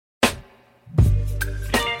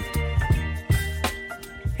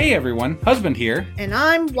Hey everyone, husband here. And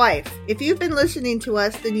I'm wife. If you've been listening to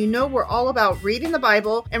us, then you know we're all about reading the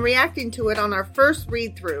Bible and reacting to it on our first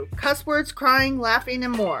read-through. Cuss words, crying, laughing,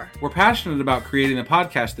 and more. We're passionate about creating a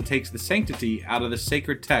podcast that takes the sanctity out of the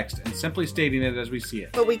sacred text and simply stating it as we see it.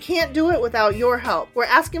 But we can't do it without your help. We're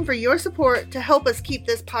asking for your support to help us keep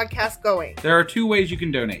this podcast going. There are two ways you can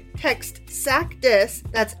donate. Text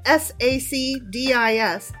SACDIS, that's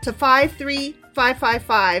SACDIS, to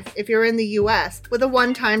 53555 if you're in the U.S. with a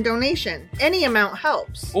one-time donation. Any amount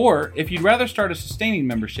helps. Or, if you'd rather start a sustaining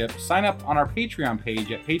membership, sign up on our Patreon page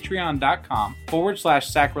at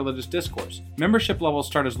patreon.com/sacrilegious discourse. Membership levels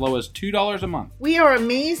start as low as $2 a month. We are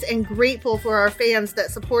amazed and grateful for our fans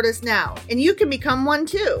that support us now, and you can become one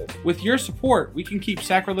too. With your support, we can keep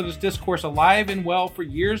Sacrilegious Discourse alive and well for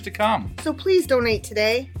years to come. So please donate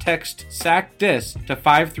today. Text SACDIS to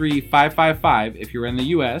 53555 if you're in the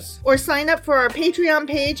U.S. Or sign up for our Patreon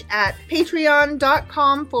page at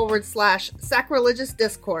patreon.com/sacrilegious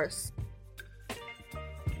discourse.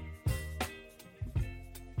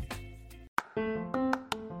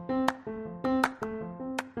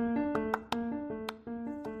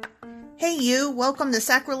 Hey you, welcome to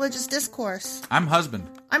Sacrilegious Discourse. I'm husband.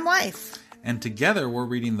 I'm wife. And together we're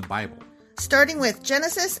reading the Bible. Starting with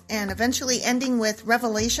Genesis and eventually ending with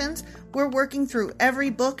Revelations, we're working through every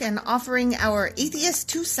book and offering our atheist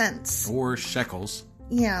 2 cents. Or shekels.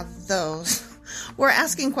 Yeah, those. We're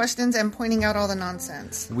asking questions and pointing out all the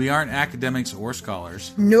nonsense. We aren't academics or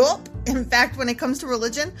scholars. Nope. In fact, when it comes to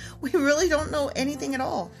religion, we really don't know anything at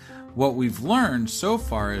all. What we've learned so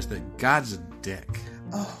far is that God's a dick.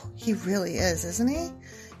 Oh, he really is, isn't he?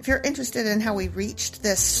 If you're interested in how we reached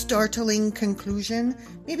this startling conclusion,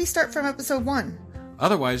 maybe start from episode 1.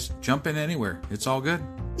 Otherwise, jump in anywhere. It's all good.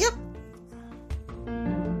 Yep.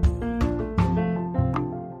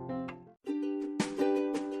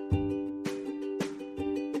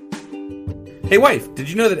 Hey wife, did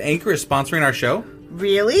you know that Anchor is sponsoring our show?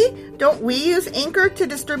 Really? Don't we use Anchor to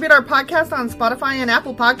distribute our podcast on Spotify and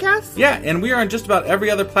Apple Podcasts? Yeah, and we are on just about every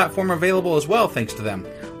other platform available as well, thanks to them.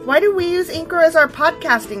 Why do we use Anchor as our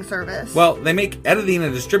podcasting service? Well, they make editing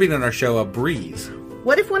and distributing our show a breeze.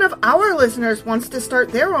 What if one of our listeners wants to start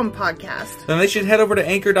their own podcast? Then they should head over to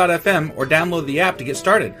anchor.fm or download the app to get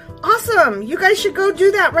started. Awesome! You guys should go do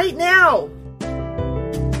that right now!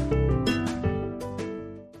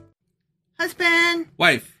 Husband!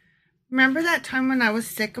 Wife. Remember that time when I was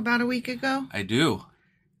sick about a week ago? I do.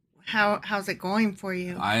 How's it going for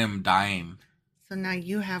you? I am dying. So now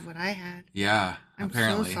you have what I had. Yeah, I'm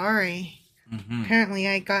apparently. so sorry. Mm-hmm. Apparently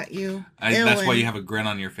I got you ill. That's why you have a grin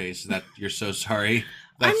on your face, that you're so sorry.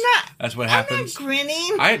 That's what happens. I'm not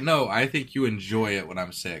grinning. I think you enjoy it when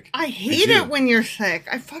I'm sick. I hate it when you're sick.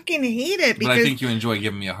 I fucking hate it. But I think you enjoy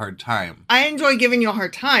giving me a hard time. I enjoy giving you a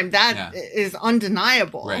hard time. That is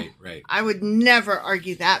undeniable. Right. I would never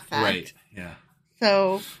argue that fact. Right, yeah.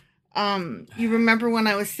 So, you remember when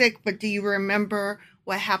I was sick, but do you remember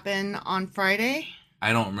what happened on Friday?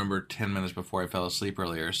 I don't remember 10 minutes before I fell asleep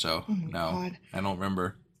earlier, so no, God. I don't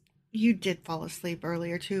remember. You did fall asleep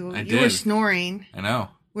earlier, too. You were snoring. I know.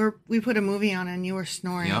 We put a movie on and you were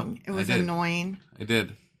snoring. Yep, it was annoying. I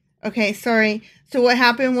did. Okay, sorry. So what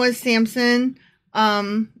happened was Samson,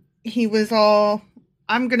 he was all,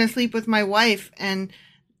 I'm going to sleep with my wife, and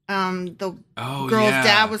the girl's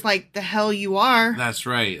dad was like, the hell you are. That's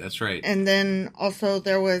right. And then also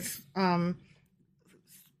there was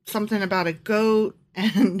something about a goat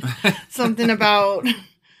and something about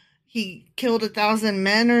he killed 1,000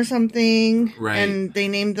 men or something. Right. And they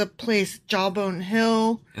named the place Jawbone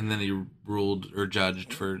Hill. And then he ruled or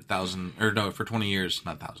judged for 20 years,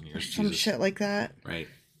 not 1,000 years. Some shit like that. Right.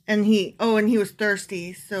 And he was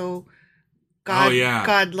thirsty, so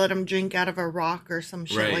God let him drink out of a rock or some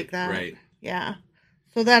shit like that. Right. Yeah.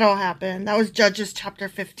 So that all happened. That was Judges chapter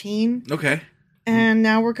 15. Okay. And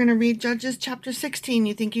now we're going to read Judges chapter 16.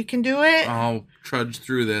 You think you can do it? I'll trudge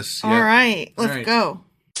through this. All right. Let's go.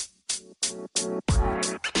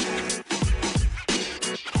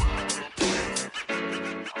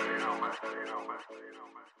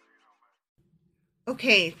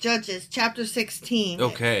 Okay, Judges chapter 16.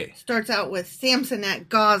 Okay. Starts out with Samson at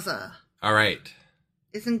Gaza. All right.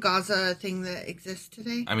 Isn't Gaza a thing that exists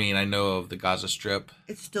today? I mean, I know of the Gaza Strip.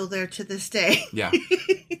 It's still there to this day. Yeah.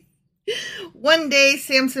 One day,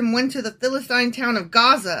 Samson went to the Philistine town of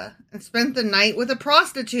Gaza and spent the night with a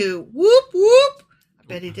prostitute. Whoop, whoop. I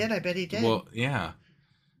bet he did. Well, yeah.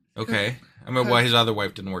 Okay. I mean, why his other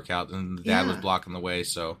wife didn't work out and the dad was blocking the way,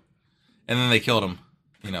 so. And then they killed him,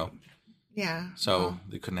 Yeah. So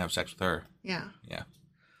they couldn't have sex with her. Yeah. Yeah.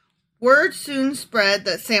 Word soon spread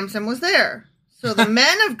that Samson was there. So the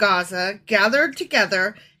men of Gaza gathered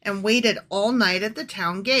together and waited all night at the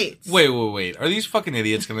town gates. Wait. Are these fucking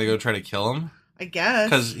idiots going to go try to kill him? I guess.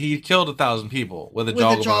 Because he killed 1,000 people with a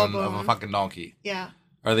jawbone of a fucking donkey. Yeah.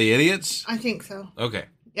 Are they idiots? I think so. Okay.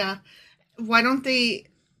 Yeah. Why don't they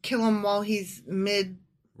kill him while he's mid...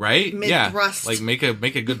 Right? Mid-thrust. Yeah. Like,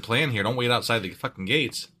 make a good plan here. Don't wait outside the fucking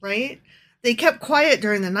gates. Right? They kept quiet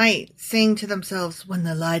during the night, saying to themselves, when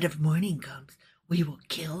the light of morning comes, we will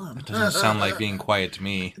kill him. That doesn't sound like being quiet to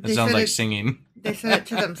me. That sounds like singing. They said it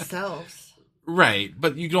to themselves. Right,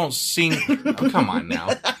 but you don't sing... Oh, come on now.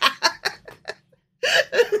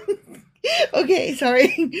 Okay,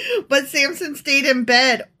 sorry. But Samson stayed in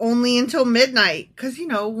bed only until midnight. Because,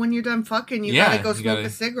 when you're done fucking, you gotta go smoke a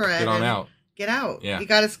cigarette. Get on out. Get out. Yeah. You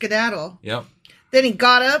gotta skedaddle. Yep. Then he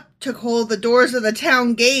got up, took hold of the doors of the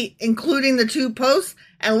town gate, including the 2 posts,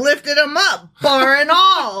 and lifted them up, bar and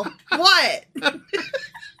all. What?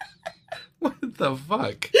 What the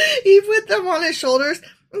fuck? He put them on his shoulders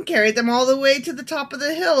and carried them all the way to the top of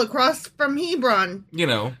the hill across from Hebron.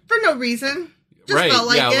 For no reason. Just right, felt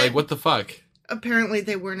like it. like what the fuck? Apparently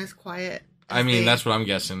they weren't as quiet. That's what I'm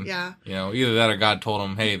guessing. Yeah. Either that or God told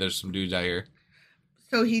him, hey, there's some dudes out here.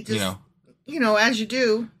 So he just, as you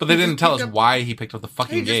do. But they didn't tell us why he picked up the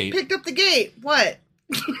fucking gate. He just picked up the gate. What?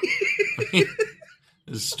 This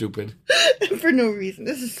is stupid. For no reason.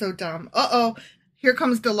 This is so dumb. Uh-oh. Here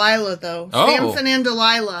comes Delilah, though. Oh. Samson and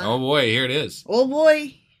Delilah. Oh, boy. Here it is. Oh,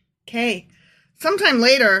 boy. Okay. Sometime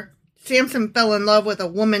later, Samson fell in love with a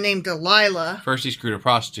woman named Delilah. First he screwed a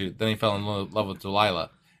prostitute. Then he fell in love with Delilah.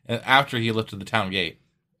 And after he lifted the town gate.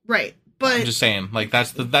 Right. But I'm just saying. Like,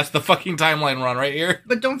 that's the fucking timeline we're on right here.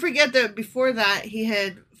 But don't forget that before that, he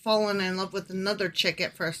had fallen in love with another chick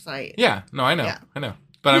at first sight. Yeah. No, I know. Yeah. I know.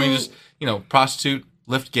 But I mean, just, prostitute,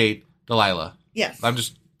 lift gate, Delilah. Yes. I'm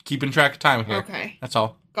just keeping track of time here. Okay. That's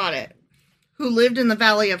all. Got it. Who lived in the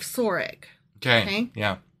valley of Sorek. Okay.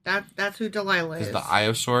 Yeah. That's who Delilah is. Is the Eye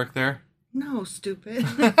of Sorek there? No, stupid.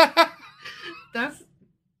 That's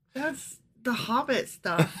the Hobbit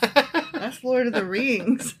stuff. That's Lord of the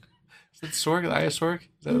Rings. Is it Sorek, the Eye of Sorek?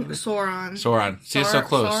 Sauron. Sauron. See, it's so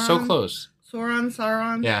close. Sauron? So close.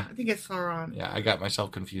 Sauron? Yeah. I think it's Sauron. Yeah, I got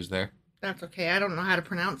myself confused there. That's okay. I don't know how to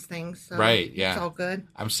pronounce things. So right, yeah. It's all good.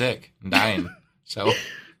 I'm sick. I'm dying. So,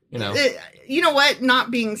 you know what?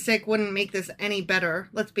 Not being sick wouldn't make this any better.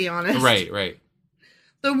 Let's be honest. Right.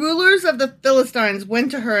 The rulers of the Philistines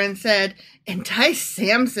went to her and said, entice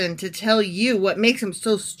Samson to tell you what makes him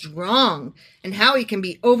so strong and how he can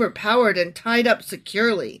be overpowered and tied up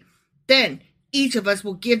securely. Then each of us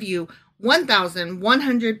will give you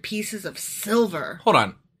 1,100 pieces of silver. Hold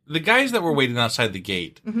on. The guys that were waiting outside the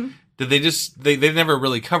gate, did they just, they never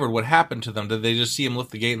really covered what happened to them. Did they just see him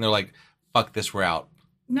lift the gate and they're like, fuck this, we're out?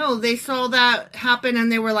 No, they saw that happen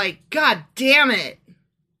and they were like, God damn it.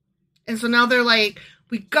 And so now they're like,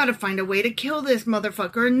 we gotta find a way to kill this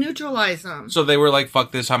motherfucker and neutralize him. So they were like,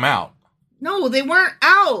 fuck this, I'm out. No, they weren't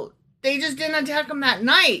out. They just didn't attack him that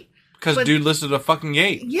night. Because dude lifted a fucking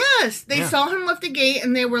gate. Yes, they saw him lift a gate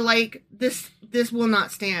and they were like, this will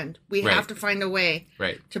not stand. We have to find a way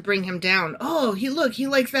to bring him down. Oh, he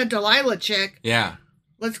likes that Delilah chick. Yeah.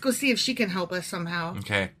 Let's go see if she can help us somehow.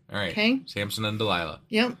 Okay, all right. Okay. Samson and Delilah.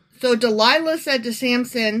 Yep. So Delilah said to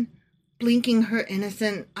Samson, blinking her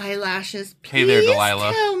innocent eyelashes, please hey there,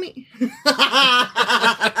 Delilah. Tell me.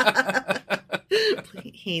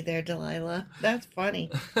 Hey there, Delilah. That's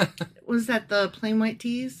funny. Was that the plain white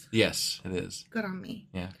tees? Yes, it is. Good on me.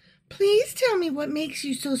 Yeah. Please tell me what makes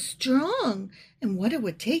you so strong and what it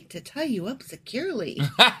would take to tie you up securely.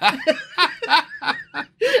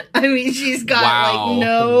 I mean, she's got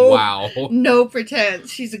no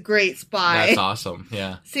pretense. She's a great spy. That's awesome.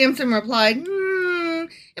 Yeah. Samson replied, if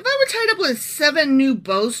I were tied up with 7 new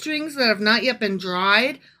bowstrings that have not yet been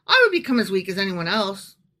dried, I would become as weak as anyone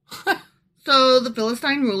else. So the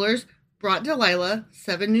Philistine rulers brought Delilah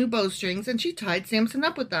 7 new bowstrings and she tied Samson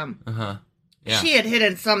up with them. Uh-huh. Yeah. She had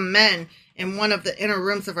hidden some men in one of the inner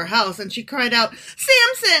rooms of her house, and she cried out,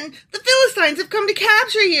 Samson, the Philistines have come to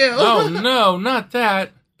capture you. Oh, no, not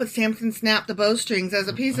that. But Samson snapped the bowstrings as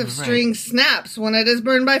a piece of string snaps when it is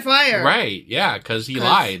burned by fire. Right, yeah, because he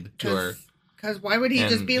lied to her. Because why would he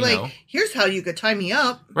just be like, here's how you could tie me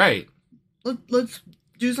up. Right. Let's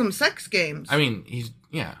do some sex games. I mean,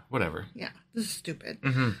 whatever. Yeah, this is stupid.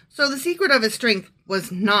 Mm-hmm. So the secret of his strength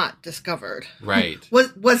was not discovered. Right.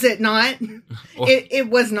 Was it not? It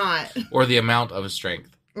was not. Or the amount of his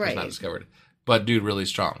strength was right. not discovered. But dude, really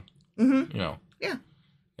strong. Mm-hmm. Yeah.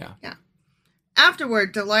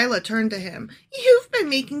 Afterward, Delilah turned to him. You've been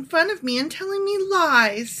making fun of me and telling me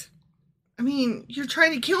lies. I mean, you're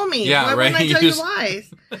trying to kill me. Yeah, Why right? wouldn't I tell you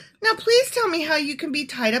lies? Now, please tell me how you can be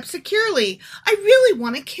tied up securely. I really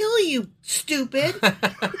want to kill you, stupid. I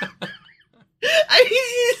mean,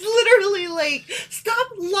 he's literally like, stop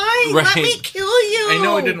lying. Right. Let me kill you. I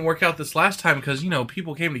know it didn't work out this last time because,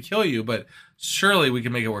 people came to kill you, but surely we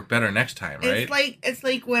can make it work better next time, right? It's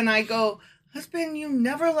like when I go, husband, you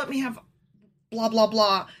never let me have blah, blah,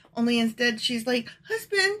 blah. Only instead she's like,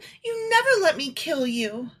 husband, you never let me kill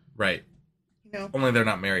you. Right. You Only they're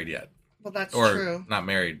not married yet. Well, that's or true. Not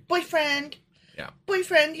married. Boyfriend. Yeah.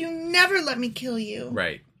 Boyfriend, you never let me kill you.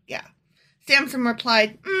 Right. Yeah. Samson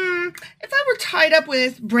replied, if I were tied up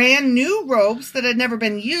with brand new ropes that had never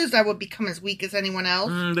been used, I would become as weak as anyone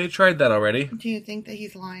else. They tried that already. Do you think that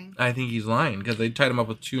he's lying? I think he's lying because they tied him up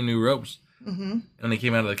with 2 new ropes. Mm-hmm. And they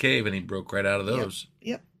came out of the cave and he broke right out of those.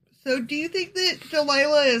 Yep. So do you think that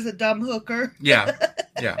Delilah is a dumb hooker? Yeah.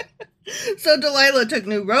 Yeah. So Delilah took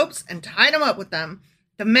new ropes and tied him up with them.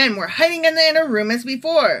 The men were hiding in the inner room as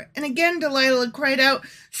before. And again Delilah cried out,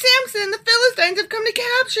 Samson, the Philistines have come to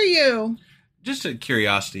capture you. Just a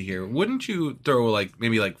curiosity here. Wouldn't you throw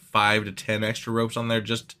maybe 5 to 10 extra ropes on there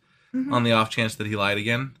just on the off chance that he lied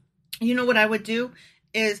again? You know what I would do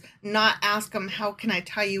is not ask him, how can I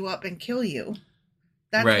tie you up and kill you?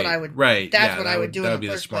 That's right, what I would. Right. That's what I would do in the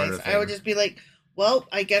first place. Thing. I would just be like, well,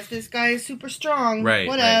 I guess this guy is super strong. Right.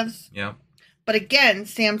 Whatevs. Right. Yeah. But again,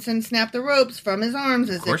 Samson snapped the ropes from his arms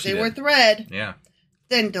as if they were thread. Yeah.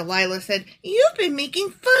 Then Delilah said, you've been making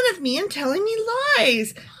fun of me and telling me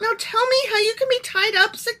lies. Now tell me how you can be tied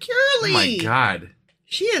up securely. Oh my God.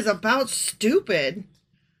 She is about stupid.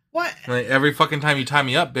 What? Every fucking time you tie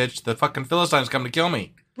me up, bitch, the fucking Philistines come to kill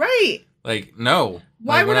me. Right. No.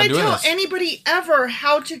 Why would I tell anybody ever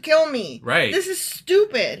how to kill me? Right. This is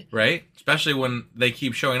stupid. Right? Especially when they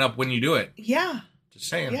keep showing up when you do it. Yeah. Just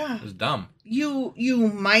saying. Yeah. It's dumb.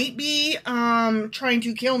 You might be trying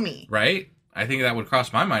to kill me. Right? I think that would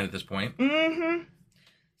cross my mind at this point. Mm-hmm.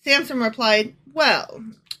 Samson replied, well,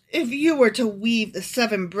 if you were to weave the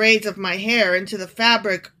 7 braids of my hair into the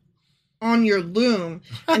fabric on your loom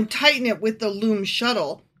and tighten it with the loom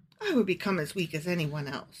shuttle, I would become as weak as anyone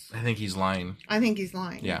else. I think he's lying. I think he's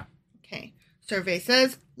lying. Yeah. Okay. Survey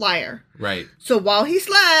says, liar. Right. So while he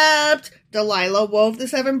slept, Delilah wove the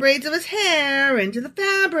 7 braids of his hair into the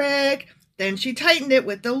fabric. Then she tightened it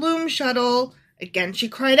with the loom shuttle. Again, she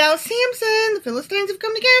cried out, Samson, the Philistines have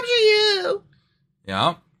come to capture you.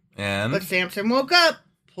 Yeah, and? But Samson woke up,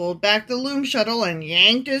 pulled back the loom shuttle, and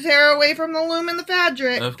yanked his hair away from the loom and the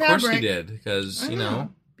fabric. Of course he did, because, you know.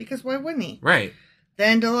 Because why wouldn't he? Right.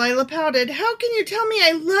 Then Delilah pouted, how can you tell me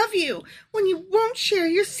I love you when you won't share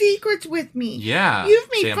your secrets with me? Yeah, You've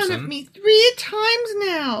made Samson. fun of me 3 times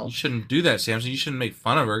now. You shouldn't do that, Samson. You shouldn't make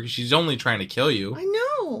fun of her, because she's only trying to kill you. I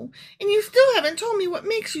know. And you still haven't told me what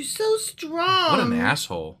makes you so strong. What an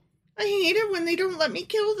asshole. I hate it when they don't let me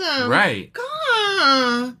kill them. Right.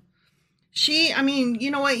 God. You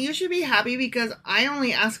know what? You should be happy because I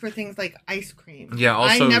only ask for things like ice cream. Yeah,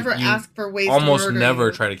 also, I never ask for ways to almost murder never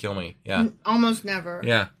you. try to kill me. Yeah. Almost never.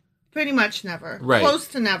 Yeah. Pretty much never. Right. Close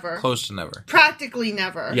to never. Close to never. Practically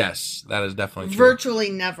never. Yes, that is definitely true.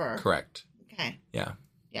 Virtually never. Correct. Okay. Yeah.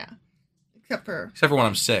 Yeah. Except for when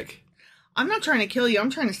I'm sick. I'm not trying to kill you. I'm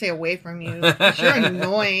trying to stay away from you. 'Cause you're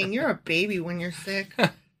annoying. You're a baby when you're sick.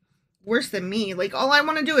 Worse than me. All I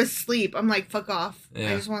want to do is sleep. I'm like, fuck off.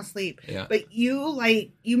 Yeah. I just want to sleep. Yeah. But you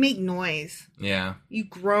make noise. Yeah. You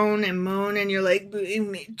groan and moan and you're like, bring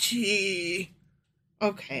me tea.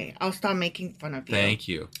 Okay, I'll stop making fun of you. Thank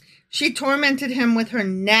you. She tormented him with her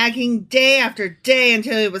nagging day after day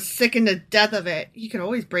until he was sickened to death of it. He could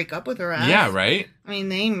always break up with her ass. Yeah, right? They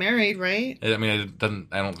ain't married, right? I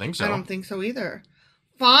don't think so. I don't think so either.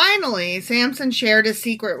 Finally, Samson shared his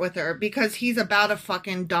secret with her because he's about a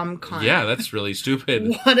fucking dumb cunt. Yeah, that's really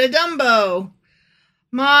stupid. What a Dumbo.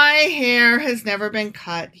 My hair has never been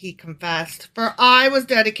cut, he confessed, for I was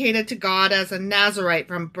dedicated to God as a Nazarite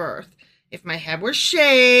from birth. If my head were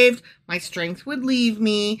shaved, my strength would leave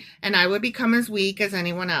me, and I would become as weak as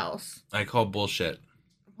anyone else. I call bullshit.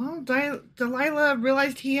 Well, Delilah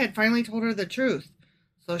realized he had finally told her the truth,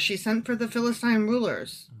 so she sent for the Philistine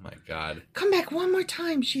rulers. Oh my God. Come back one more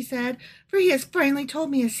time, she said, for he has finally told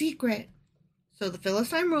me a secret. So the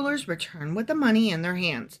Philistine rulers returned with the money in their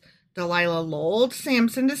hands. Delilah lulled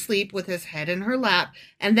Samson to sleep with his head in her lap,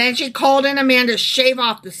 and then she called in a man to shave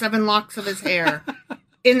off the 7 locks of his hair.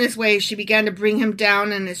 In this way, she began to bring him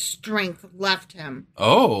down, and his strength left him.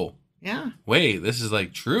 Oh. Yeah. Wait, this is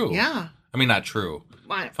true. Yeah. I mean, not true.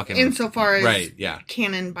 Fucking insofar as right, yeah.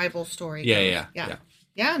 canon Bible story. Yeah.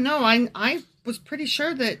 Yeah, no, I was pretty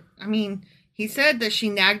sure that, he said that she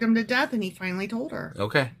nagged him to death, and he finally told her.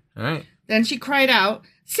 Okay, all right. Then she cried out,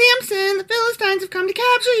 Samson, the Philistines have come to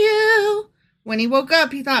capture you. When he woke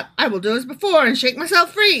up, he thought, I will do as before and shake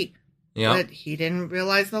myself free. Yeah. But he didn't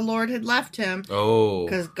realize the Lord had left him. Oh.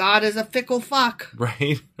 Because God is a fickle fuck.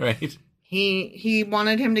 Right, right. He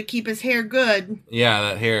wanted him to keep his hair good. Yeah,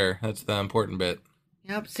 that hair. That's the important bit.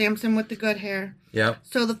 Yep, Samson with the good hair. Yep.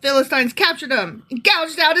 So the Philistines captured him and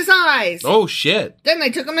gouged out his eyes. Oh, shit. Then they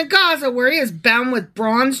took him to Gaza, where he is bound with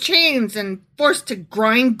bronze chains and forced to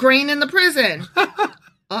grind grain in the prison.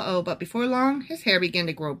 Uh-oh, but before long, his hair began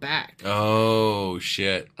to grow back. Oh,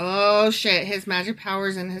 shit. Oh, shit. His magic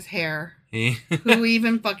powers in his hair. Who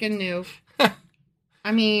even fucking knew?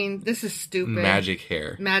 I mean, this is stupid. Magic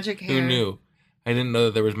hair. Magic hair. Who knew? I didn't know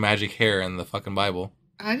that there was magic hair in the fucking Bible.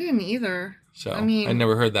 I didn't either. So, I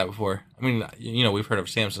never heard that before. I mean, you know, we've heard of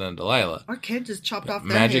Samson and Delilah. Our kid just chopped off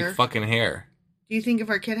their magic hair. Fucking hair. Do you think if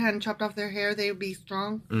our kid hadn't chopped off their hair, they would be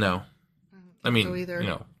strong? No. I mean, so either. You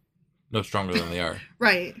know, no stronger than they are.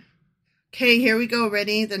 Right. Okay, here we go.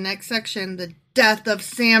 Ready? The next section, the death of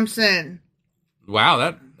Samson. Wow,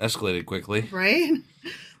 that escalated quickly. Right?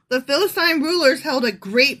 The Philistine rulers held a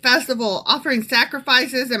great festival, offering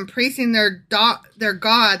sacrifices and praising their god,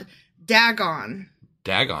 Dagon.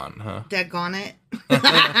 Dagon, huh? Dagon it.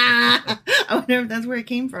 I wonder if that's where it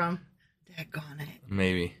came from. Dagon it.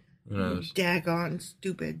 Maybe. Who knows? Dagon,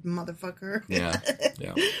 stupid motherfucker. Yeah.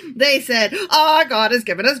 Yeah. They said, our God has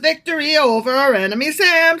given us victory over our enemy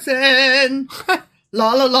Samson.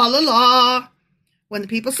 La la la la la. When the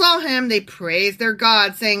people saw him, they praised their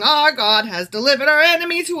God, saying, our God has delivered our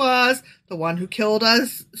enemy to us. The one who killed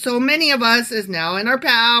us, so many of us, is now in our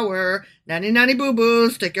power. Nanny nanny boo boo,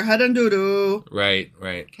 stick your head in doo doo. Right,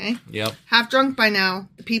 right. Okay. Yep. Half drunk by now,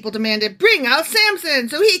 the people demanded, bring out Samson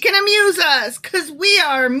so he can amuse us, because we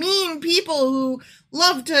are mean people who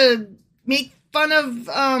love to make fun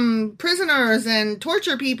of prisoners and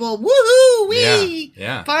torture people. Woohoo! Wee!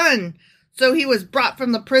 Yeah. Fun. So he was brought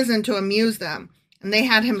from the prison to amuse them, and they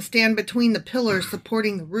had him stand between the pillars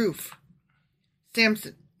supporting the roof.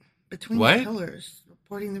 Samson, between the pillars.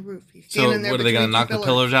 Supporting the roof. He's so there. What are they going to knock the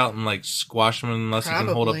pillars out and like squash them unless he can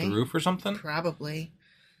hold up the roof or something? Probably.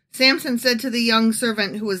 Samson said to the young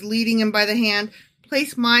servant who was leading him by the hand,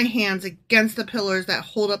 place my hands against the pillars that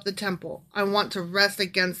hold up the temple. I want to rest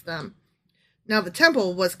against them. Now the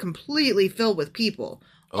temple was completely filled with people.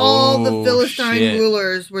 All the Philistine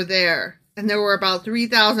rulers were there. And there were about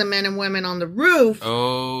 3,000 men and women on the roof.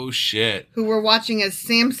 Oh, shit. Who were watching as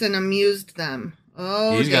Samson amused them.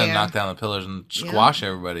 Oh, he's got to knock down the pillars and squash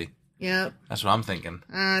everybody. Yep. That's what I'm thinking.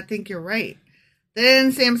 I think you're right.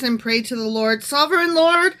 Then Samson prayed to the Lord, Sovereign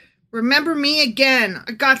Lord, remember me again.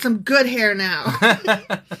 I got some good hair now.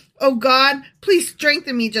 Oh, God, please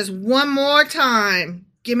strengthen me just one more time.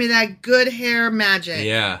 Give me that good hair magic.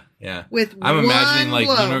 Yeah, yeah. I'm imagining, like,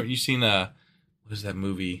 blow. You know, you've seen, what is that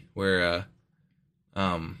movie where,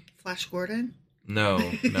 Flash Gordon?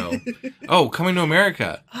 No. Oh, Coming to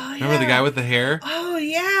America. Oh, Remember the guy with the hair? Oh,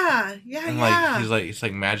 yeah. Yeah, and it's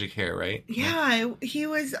like magic hair, right? Yeah, he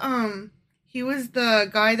was the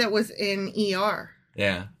guy that was in ER.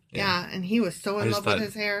 Yeah. Yeah, and he was so in love with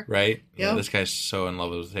his hair. Right? Yep. Yeah, this guy's so in love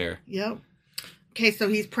with his hair. Yep. Okay, so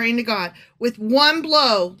he's praying to God. With one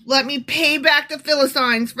blow, let me pay back the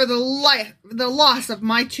Philistines for the loss of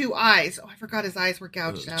my 2 eyes. Oh, I forgot his eyes were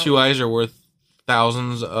gouged out. 2 eyes are worth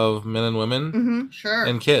thousands of men and women. Mm-hmm, sure.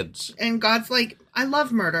 And kids. And God's like, I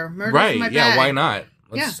love murder. Murder's right, my bag. Yeah, why not?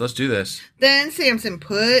 Let's do this. Then Samson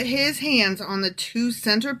put his hands on the 2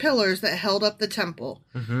 center pillars that held up the temple.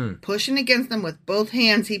 Mm-hmm. Pushing against them with both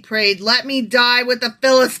hands, he prayed, let me die with the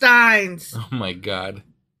Philistines. Oh, my God.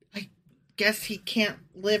 I guess he can't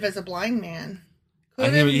live as a blind man. He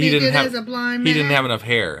didn't have enough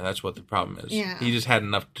hair. That's what the problem is. Yeah. He just had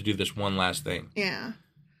enough to do this one last thing. Yeah.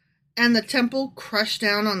 And the temple crushed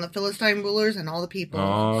down on the Philistine rulers and all the people.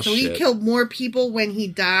 Oh, so he killed more people when he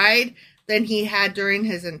died than he had during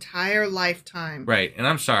his entire lifetime. Right. And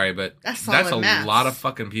I'm sorry, but that's a lot of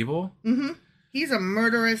fucking people. Mm-hmm. He's a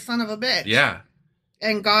murderous son of a bitch. Yeah.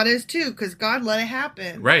 And God is too, because God let it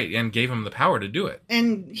happen. Right. And gave him the power to do it.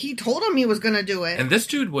 And he told him he was going to do it. And this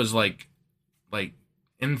dude was like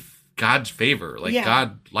in God's favor. Like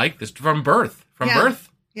God liked this from birth. From birth.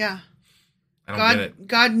 Yeah. I don't get it.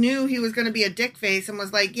 God knew he was going to be a dick face and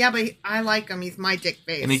was like, yeah, but I like him. He's my dick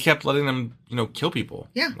face. And he kept letting them, kill people.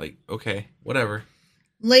 Yeah. Like, okay, whatever.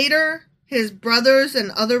 Later, his brothers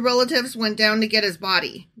and other relatives went down to get his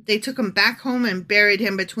body. They took him back home and buried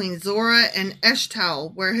him between Zorah and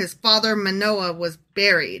Eshtaol, where his father Manoah was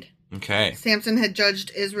buried. Okay. Samson had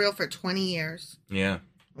judged Israel for 20 years. Yeah.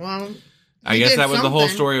 Well, I guess that was the whole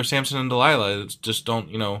story of Samson and Delilah. It's just don't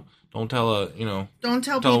Don't tell a Don't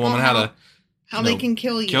tell a people woman how they can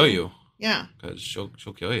kill you. Kill you. Yeah. Because she'll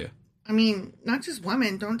kill you. I mean, not just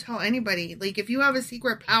women. Don't tell anybody. Like, if you have a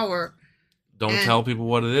secret power, don't tell people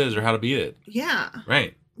what it is or how to beat it. Yeah.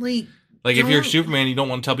 Right. Like if you're Superman, you don't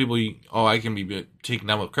want to tell people, I can be taken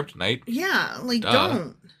down with kryptonite. Yeah. Like,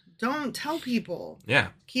 don't tell people. Yeah.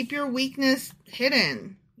 Keep your weakness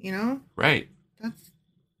hidden. Right. That's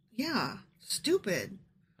stupid.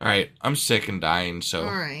 All right. I'm sick and dying. So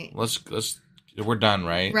all right. We're done,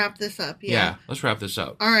 right? Wrap this up. Yeah. Let's wrap this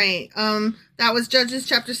up. All right. That was Judges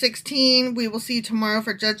chapter 16. We will see you tomorrow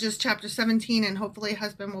for Judges chapter 17, and hopefully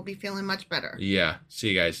husband will be feeling much better. Yeah. See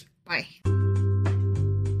you guys. Bye.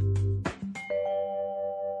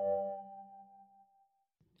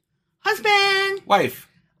 Husband! Wife!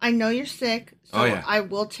 I know you're sick, so I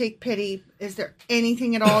will take pity. Is there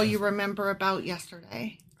anything at all you remember about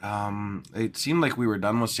yesterday? It seemed like we were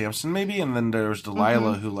done with Samson, maybe, and then there was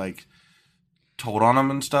Delilah who, told on him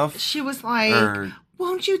and stuff. She was like,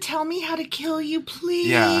 won't you tell me how to kill you,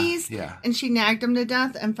 please? Yeah. And she nagged him to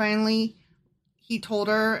death, and finally he told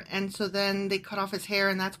her, and so then they cut off his hair,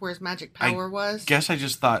 and that's where his magic power was. Guess I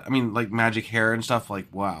just thought, magic hair and stuff,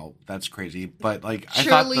 wow, that's crazy. But,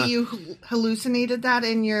 surely you hallucinated that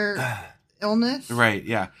in your illness? Right,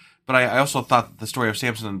 yeah. But I also thought that the story of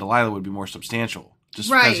Samson and Delilah would be more substantial. Just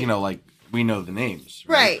because, we know the names.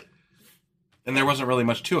 Right. And there wasn't really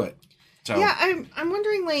much to it. So. Yeah, I'm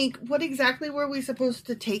wondering, what exactly were we supposed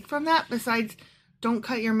to take from that besides don't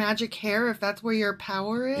cut your magic hair if that's where your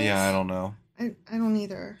power is? Yeah, I don't know. I don't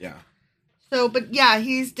either. Yeah. So, but yeah,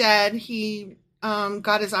 he's dead. He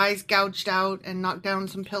got his eyes gouged out and knocked down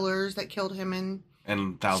some pillars that killed him and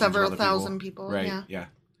several thousand people. Right, yeah.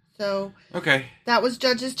 So, okay. That was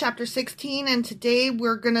Judges chapter 16, and today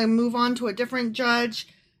we're going to move on to a different judge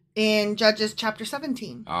in Judges chapter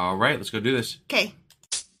 17. All right, let's go do this. Okay.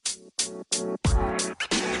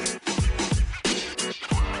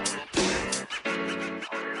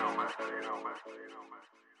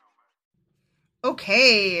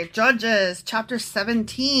 Okay, Judges chapter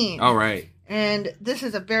 17. All right. And this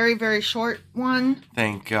is a very, very short one.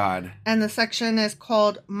 Thank God. And the section is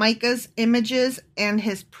called Micah's Images and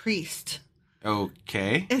His Priest.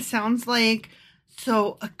 Okay. It sounds like,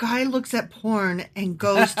 so a guy looks at porn and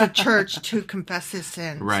goes to church to confess his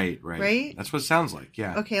sins. Right? Right? That's what it sounds like,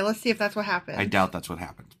 yeah. Okay, let's see if that's what happens. I doubt that's what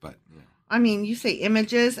happens, but... Yeah. I mean, you say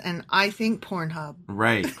images, and I think Pornhub.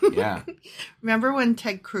 Right, yeah. Remember when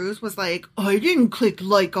Ted Cruz was like, I didn't click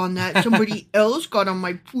like on that. Somebody else got on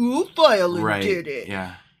my profile and did it.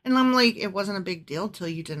 Yeah. And I'm like, it wasn't a big deal till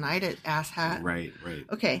you denied it, asshat. Right.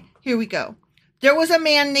 Okay, here we go. There was a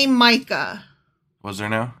man named Micah. Was there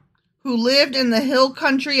now? Who lived in the hill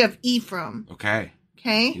country of Ephraim. Okay.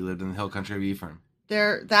 He lived in the hill country of Ephraim.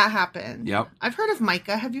 That happened. Yep. I've heard of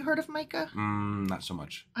Micah. Have you heard of Micah? Not so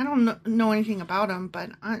much. I don't know anything about him,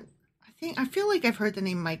 but I feel like I've heard the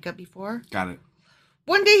name Micah before. Got it.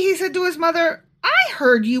 One day he said to his mother, I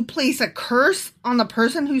heard you place a curse on the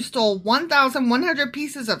person who stole 1,100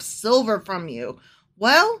 pieces of silver from you.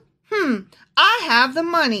 Well, I have the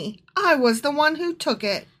money. I was the one who took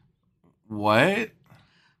it. What?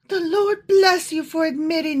 The Lord bless you for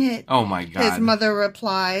admitting it. Oh my God. His mother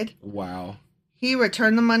replied. Wow. He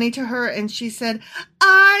returned the money to her, and she said,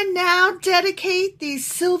 I now dedicate these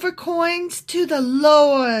silver coins to the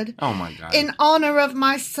Lord. Oh, my God. In honor of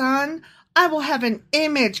my son, I will have an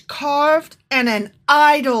image carved and an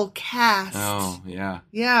idol cast. Oh, yeah.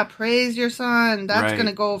 Yeah, praise your son. That's going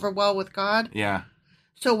to go over well with God. Yeah.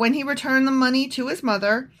 So when he returned the money to his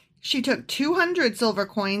mother, she took 200 silver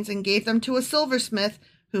coins and gave them to a silversmith,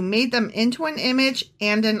 who made them into an image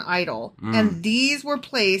and an idol. And these were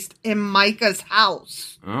placed in Micah's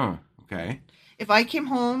house. Oh, okay. If I came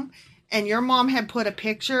home and your mom had put a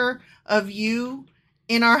picture of you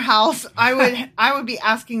in our house, I would be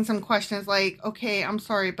asking some questions like, okay, I'm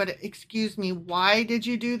sorry, but excuse me, why did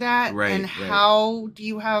you do that? Right. And how do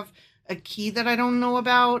you have a key that I don't know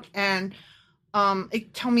about? And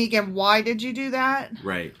tell me again, why did you do that?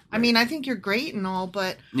 Right. I mean, I think you're great and all,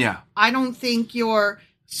 but yeah, I don't think your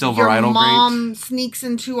idol mom sneaks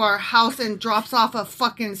into our house and drops off a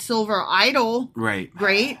fucking silver idol. Right.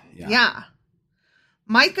 Great. Yeah.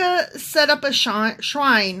 Micah set up a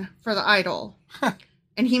shrine for the idol.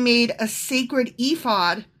 And he made a sacred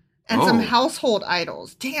ephod and some household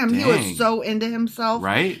idols. Damn, he was so into himself.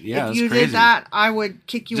 Right? Yeah, if you did that, I would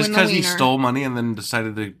kick you in the wiener. Just because he stole money and then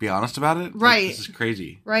decided to be honest about it? Right. This is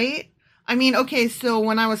crazy. Right? I mean, okay, so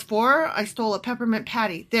when I was 4, I stole a peppermint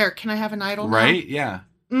patty. There, can I have an idol now? Right? Yeah.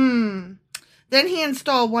 Then he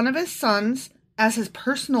installed one of his sons as his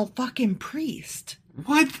personal fucking priest.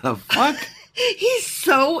 What the fuck? He's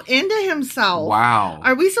so into himself. Wow.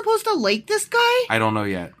 Are we supposed to like this guy? I don't know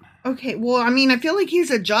yet. Okay, well, I mean, I feel like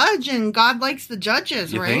he's a judge, and God likes the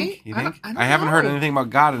judges, You right? think? You think? I don't I haven't heard know. anything about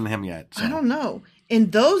God in him yet. So. I don't know.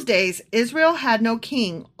 In those days, Israel had no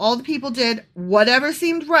king. All the people did whatever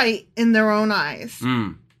seemed right in their own eyes.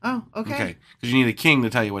 Mm. Oh, okay. Okay. Because you need a king to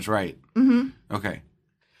tell you what's right. Mm-hmm. Okay.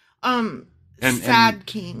 Sad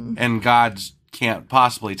king. And God's can't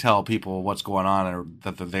possibly tell people what's going on or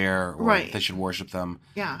that they're there or Right. they should worship them.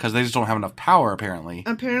 Yeah. Because they just don't have enough power, apparently.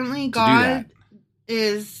 Apparently, do God that.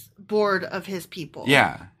 is bored of his people.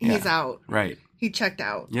 Yeah. He's out. Right. He checked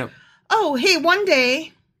out. Yep. Oh, hey, one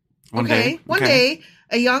day, One day,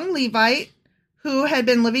 a young Levite who had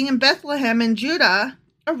been living in Bethlehem in Judah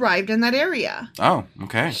arrived in that area. Oh,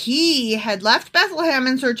 okay. He had left Bethlehem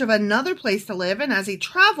in search of another place to live, and as he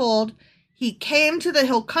traveled, he came to the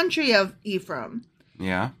hill country of Ephraim.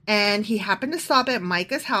 Yeah. And he happened to stop at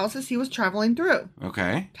Micah's house as he was traveling through.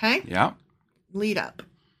 Okay. Okay? Yeah. Lead up.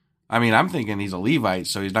 I mean, I'm thinking he's a Levite,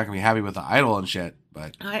 so he's not going to be happy with the idol and shit,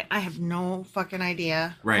 but... I have no fucking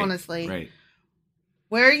idea, Right. honestly. Right.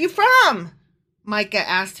 Where are you from? Micah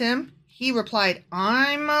asked him. He replied,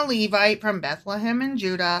 I'm a Levite from Bethlehem in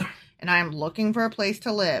Judah, and I am looking for a place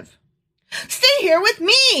to live. Stay here with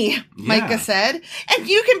me, Micah said, and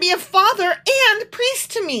you can be a father and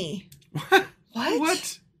priest to me.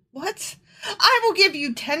 What? What? I will give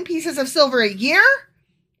you 10 pieces of silver a year,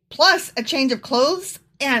 plus a change of clothes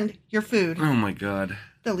and your food. Oh, my God.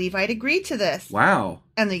 The Levite agreed to this. Wow.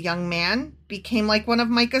 And the young man became like one of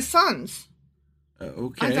Micah's sons.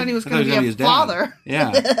 Okay. I thought he was going to be a father.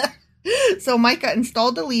 Yeah. So Micah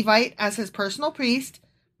installed the Levite as his personal priest.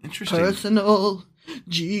 Interesting. Personal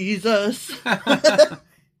Jesus.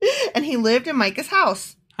 And he lived in Micah's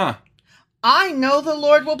house. Huh. I know the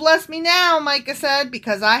Lord will bless me now, Micah said,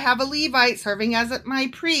 because I have a Levite serving as my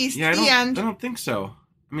priest. Yeah, I don't think so.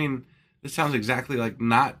 I mean, this sounds exactly like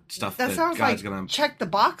not stuff that sounds God's like going to... check the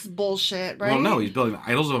box bullshit, right? Well, no, he's building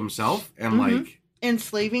idols of himself and like...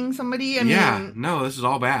 Enslaving somebody? I mean, no, this is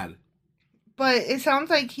all bad. But it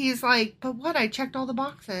sounds like he's like, but what? I checked all the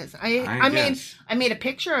boxes. I made a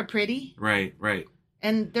picture of pretty. Right.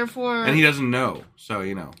 And therefore... And he doesn't know, so,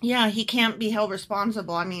 you know. Yeah, he can't be held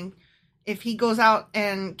responsible. I mean, if he goes out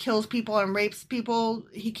and kills people and rapes people,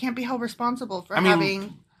 he can't be held responsible for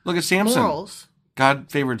having look at Samson. Morals.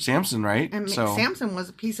 God favored Samson, right? And so Samson was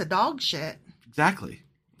a piece of dog shit. Exactly.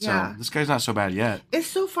 Yeah. So this guy's not so bad yet. It's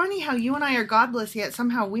so funny how you and I are godless, yet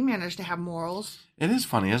somehow we manage to have morals. It is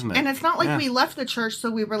funny, isn't it? And it's not like we left the church so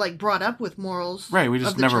we were like brought up with morals. Right, we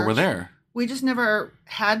just never were there. We just never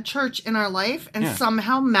had church in our life, and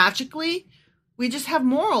somehow magically we just have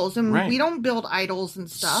morals, and we don't build idols and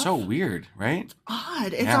stuff. So weird, right? It's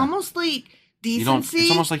odd. It's almost like decency.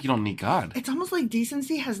 It's almost like you don't need God. It's almost like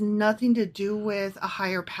decency has nothing to do with a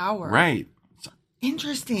higher power. Right.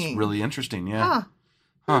 Interesting. It's really interesting, yeah.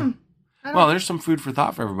 Huh. Well, there's some food for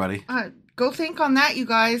thought for everybody. Go think on that, you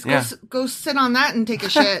guys. Go sit on that and take a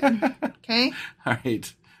shit. Okay? All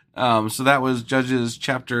right. So that was Judges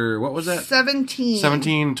chapter, what was that? 17.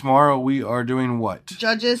 17. Tomorrow we are doing what?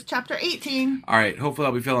 Judges chapter 18. All right. Hopefully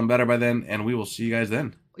I'll be feeling better by then, and we will see you guys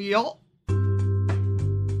then. Yup.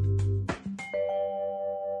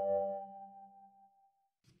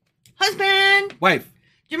 Husband! Wife.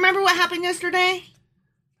 Do you remember what happened yesterday?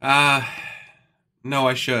 No,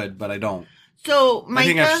 I should, but I don't. So, Micah... I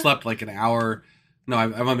think I've slept like an hour. No,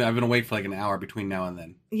 I've been awake for like an hour between now and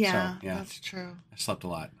then. Yeah, so, that's true. I slept a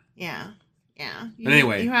lot. Yeah. But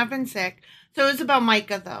anyway. You have been sick. So it's about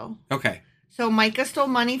Micah, though. Okay. So Micah stole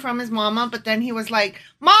money from his mama, but then he was like,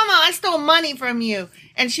 Mama, I stole money from you.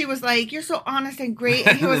 And she was like, you're so honest and great.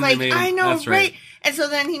 And he was like, I know, right? And so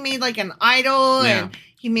then he made like an idol and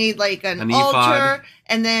he made like an altar. Ephod.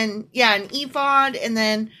 And then, an ephod. And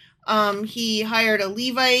then he hired a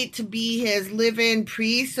Levite to be his live-in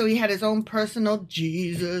priest. So he had his own personal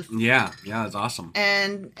Jesus. Yeah, that's awesome.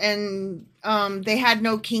 And they had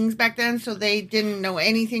no kings back then, so they didn't know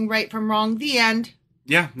anything right from wrong. The end.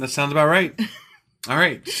 Yeah, that sounds about right. All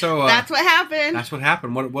right, so that's what happened. That's what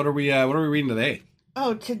happened. What are we reading today?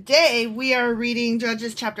 Oh, today we are reading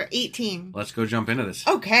Judges chapter 18. Let's go jump into this.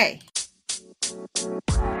 Okay.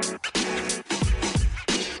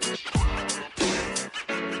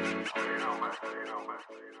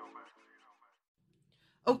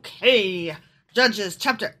 Okay, Judges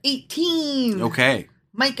chapter 18. Okay.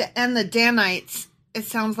 Micah and the Danites. It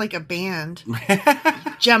sounds like a band.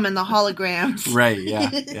 Gem and the Holograms. Right,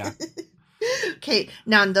 yeah. Okay,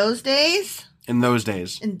 now in those days,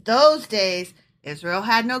 Israel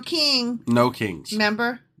had no king. No kings.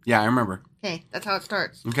 Remember? Yeah, I remember. Okay, that's how it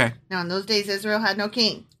starts. Okay. Now in those days, Israel had no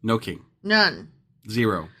king. No king. None.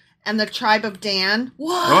 0. And the tribe of Dan.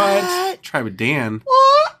 What? Tribe of Dan?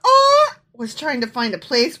 Was trying to find a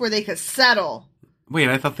place where they could settle. Wait,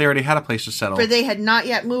 I thought they already had a place to settle. For they had not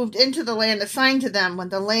yet moved into the land assigned to them when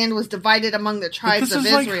the land was divided among the tribes of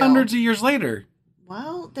Israel. This is like hundreds of years later.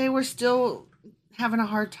 Well, they were still having a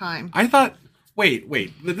hard time. I thought... Wait.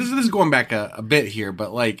 This is going back a bit here,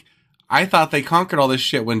 but like, I thought they conquered all this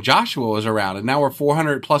shit when Joshua was around, and now we're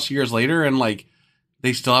 400 plus years later, and like,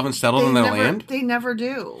 they still haven't settled in their land? They never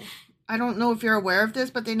do. I don't know if you're aware of this,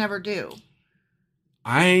 but they never do.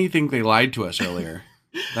 I think they lied to us earlier.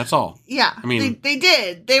 That's all. Yeah. I mean... They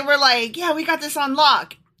did. They were like, yeah, we got this on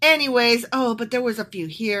lock. Anyways, but there was a few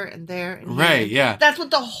here and there. And right, here. yeah. That's what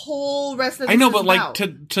the whole rest of this I know, is but about.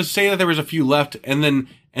 like, to say that there was a few left, and then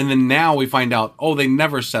now we find out, they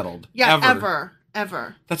never settled. Yeah,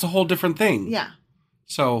 ever. That's a whole different thing. Yeah.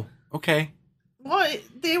 So, okay. Well,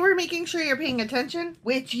 they were making sure you're paying attention,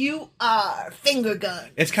 which you are. Finger gun.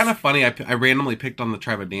 It's kind of funny. I randomly picked on the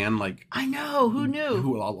tribe of Dan, like... I know. Who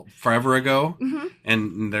knew? Forever ago. Mm-hmm.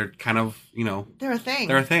 And they're kind of, They're a thing.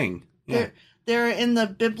 They're a thing. Yeah. They're in the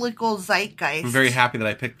biblical zeitgeist. I'm very happy that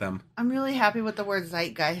I picked them. I'm really happy with the word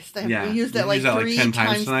zeitgeist. We used used it that like 10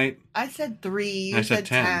 times tonight. I said 3. You said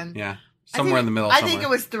 10. Yeah. In the middle I think it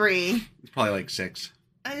was 3. It's probably like 6.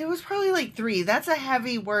 It was probably like 3. That's a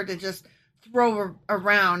heavy word to just throw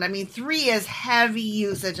around. I mean, 3 is heavy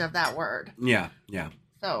usage of that word. Yeah.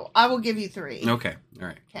 So I will give you 3. Okay. All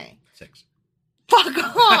right. Okay. 6. Fuck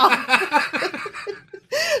off.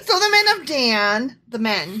 So the men of Dan, the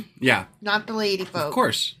men. Yeah. Not the lady folk. Of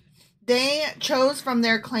course. They chose from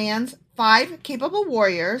their clans 5 capable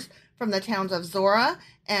warriors from the towns of Zorah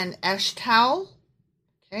and Eshtaol.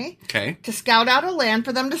 Okay. To scout out a land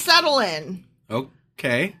for them to settle in.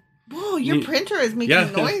 Okay. Whoa, your printer is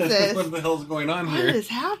making noises. What the hell's going on here? What is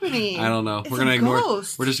happening? I don't know. It's We're gonna ignore.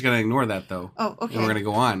 Ghost. We're just gonna ignore that though. Oh, okay. And we're gonna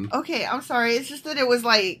go on. Okay, I'm sorry. It's just that it was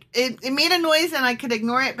like it made a noise and I could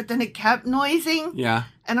ignore it, but then it kept noising. Yeah.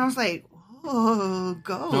 And I was like, oh,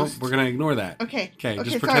 ghost. Nope, we're gonna ignore that. Okay.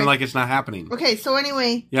 Just pretend like it's not happening. Okay, so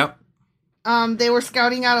anyway. Yep. They were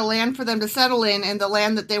scouting out a land for them to settle in, and the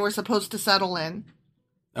land that they were supposed to settle in.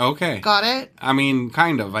 Okay. Got it? I mean,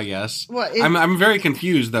 kind of, I guess. What? I'm very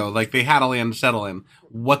confused, though. Like, they had a land to settle in.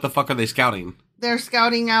 What the fuck are they scouting? They're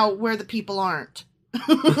scouting out where the people aren't.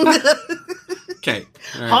 Okay.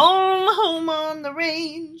 Right. Home on the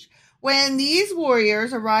range. When these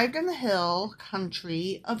warriors arrived in the hill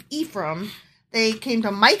country of Ephraim, they came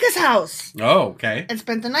to Micah's house. Oh, okay. And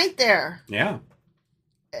spent the night there. Yeah.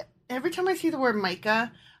 Every time I see the word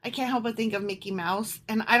Micah, I can't help but think of Mickey Mouse,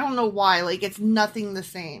 and I don't know why. Like, it's nothing the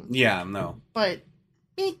same. Yeah, no. But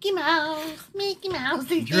Mickey Mouse.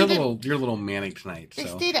 You're a little manic tonight. They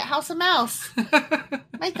stayed at House of Mouse,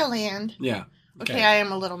 Micah Land. Yeah. Okay, I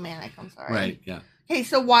am a little manic. I'm sorry. Right. Yeah. Okay,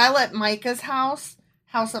 so while at Micah's house,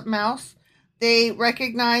 House of Mouse, they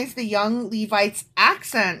recognized the young Levite's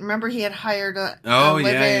accent. Remember, he had hired a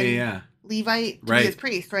Levite to be his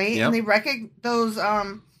priest, right? Yep. And they those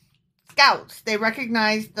scouts, they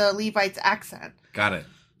recognized the Levite's accent. Got it.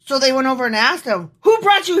 So they went over and asked him, "Who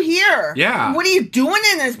brought you here? Yeah. What are you doing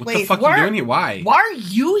in this place? What the fuck are you doing here? Why? Why are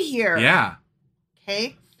you here?" Yeah.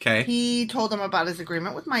 Okay. Okay. He told them about his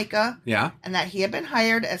agreement with Micah. Yeah. And that he had been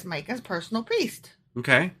hired as Micah's personal priest.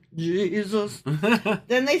 Okay. Jesus.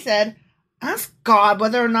 Then they said, "Ask God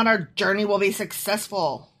whether or not our journey will be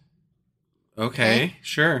successful." Okay.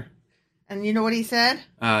 Sure. And you know what he said?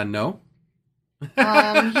 No.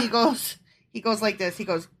 He goes like this. He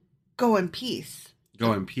goes, "Go in peace."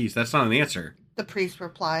 Go in peace. That's not an answer. The priest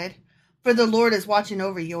replied, "For the Lord is watching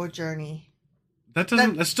over your journey." That's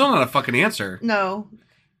still not a fucking answer. No.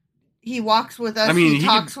 He walks with us. I mean, he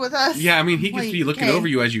talks with us. Yeah, I mean, he could be looking over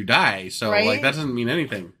you as you die. So, right? Like, that doesn't mean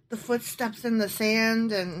anything. The footsteps in the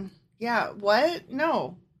sand and, yeah, what?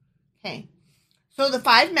 No. Okay. So the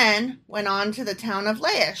 5 men went on to the town of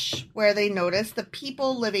Laish, where they noticed the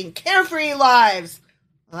people living carefree lives.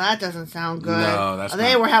 Well, that doesn't sound good. No, that's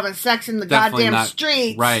They were having sex in the goddamn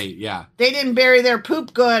streets. Right, yeah. They didn't bury their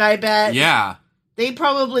poop good, I bet. Yeah. They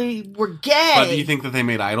probably were gay. But do you think that they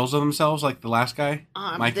made idols of themselves, like the last guy,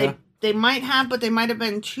 Micah? They might have, but they might have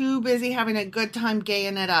been too busy having a good time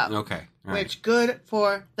gaying it up. Okay. Which, good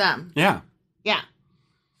for them. Yeah. Yeah.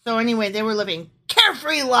 So anyway, they were living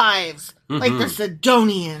carefree lives. Like the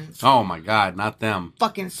Sidonians. Oh my God, not them.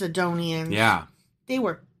 Fucking Sidonians. Yeah. They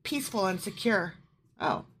were peaceful and secure.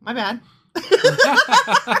 Oh, my bad.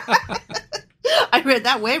 I read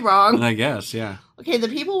that way wrong. I guess, yeah. Okay, the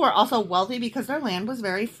people were also wealthy because their land was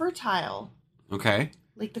very fertile. Okay.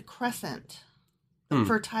 Like the crescent. The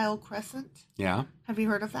Fertile Crescent. Yeah. Have you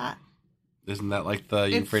heard of that? Isn't that like the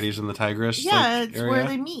Euphrates and the Tigris? Yeah, like, it's area? where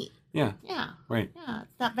they meet. Yeah. Yeah. Right. Yeah,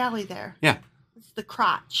 it's that valley there. Yeah. It's the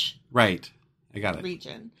crotch. Right. I got it.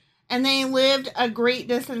 Region. And they lived a great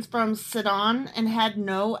distance from Sidon and had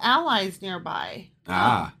no allies nearby.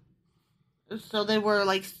 Ah. So they were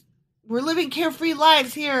like, we're living carefree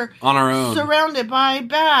lives here. On our own. Surrounded by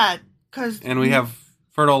bad. And we have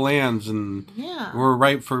fertile lands and we're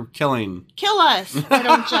ripe for killing. Kill us, why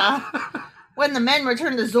don't ya? When the men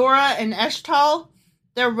returned to Zora and Eshtal,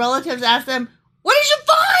 their relatives asked them, "What did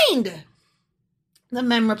you find?" The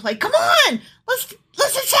men replied, "Come on, let's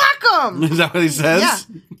attack them." Is that what he says? Yeah.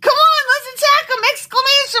 Come on, let's attack them!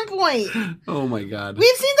 Exclamation point. Oh my God.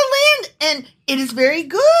 We've seen the land and it is very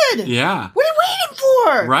good. Yeah. What are you waiting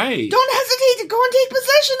for? Right. Don't hesitate to go and take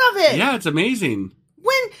possession of it. Yeah, it's amazing.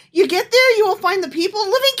 When you get there, you will find the people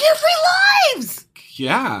living carefree lives.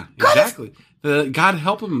 Yeah, exactly. God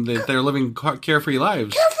help them that they're living carefree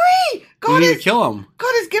lives. Carefree! We need to kill them.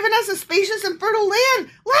 God has given us a spacious and fertile land,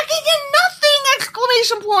 lacking in nothing!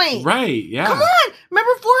 Exclamation point. Right, yeah. Come on!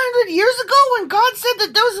 Remember 400 years ago when God said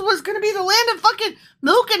that this was going to be the land of fucking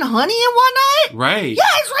milk and honey and whatnot? Right. Yeah,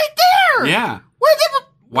 it's right there! Yeah.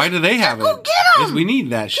 Why do they have it? Go get them! Because we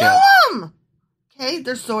need that shit. Kill them! Okay,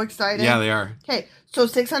 they're so excited. Yeah, they are. Okay, so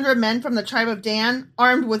 600 men from the tribe of Dan,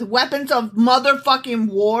 armed with weapons of motherfucking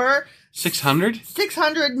war. 600?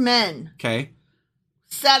 600 men. Okay.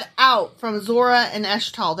 Set out from Zora and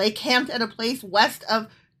Eshtal. They camped at a place west of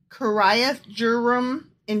Kiriath Jearim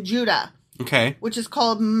in Judah. Okay. Which is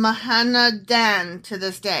called Mahanadan to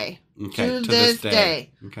this day. Okay. To this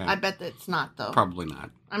day. Okay. I bet that's not, though. Probably not.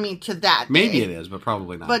 I mean, to that day. Maybe it is, but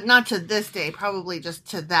probably not. But not to this day. Probably just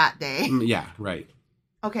to that day. Yeah, right.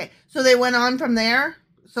 Okay. So they went on from there.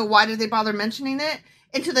 So why did they bother mentioning it?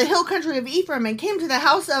 Into the hill country of Ephraim and came to the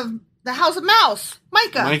house of Mouse.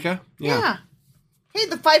 Micah. Micah? Yeah. Hey,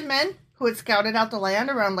 the 5 men who had scouted out the land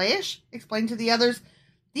around Laish explained to the others,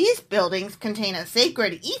 these buildings contain a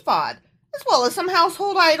sacred ephod, as well as some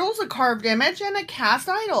household idols, a carved image, and a cast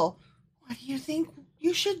idol. What do you think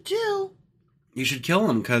you should do? You should kill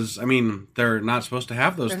them, because, I mean, they're not supposed to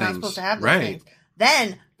have those things. They're not supposed to have those things.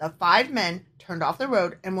 Then the 5 men turned off the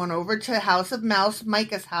road and went over to the house of Mouse,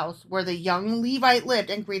 Micah's house, where the young Levite lived,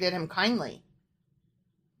 and greeted him kindly.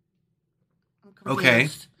 Okay.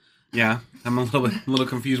 Yeah, I'm a little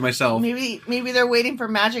confused myself. Maybe they're waiting for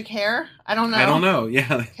magic hair. I don't know. Yeah,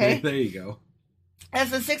 okay. There you go. As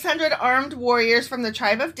the 600 armed warriors from the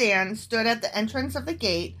tribe of Dan stood at the entrance of the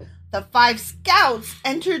gate, the 5 scouts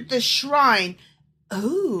entered the shrine.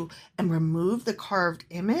 And removed the carved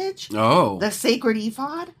image. Oh. The sacred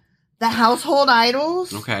ephod, the household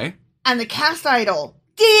idols. Okay. And the cast idol.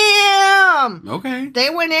 Damn. Okay. They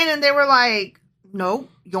went in and they were like, "No,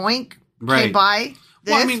 yoink." Right. Okay, bye.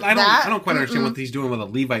 This, well, I mean, I don't quite understand Mm-mm. what he's doing with a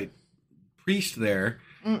Levite priest there,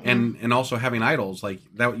 Mm-mm. and also having idols like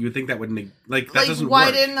that. You would think that would that doesn't why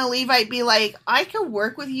work. didn't a Levite be like, "I can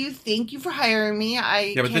work with you. Thank you for hiring me.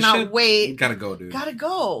 I but cannot this shit, wait. Gotta go, dude. Gotta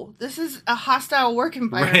go. This is a hostile work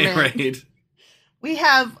environment. Right. We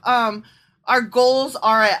have our goals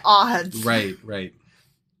are at odds. Right.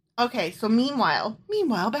 Okay, so meanwhile,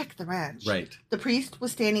 back at the ranch, right, the priest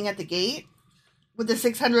was standing at the gate with the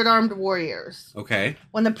 600 armed warriors. Okay.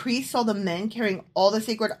 When the priest saw the men carrying all the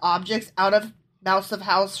sacred objects out of Mouse of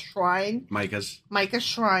House shrine, Micah's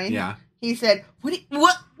shrine, yeah, he said, What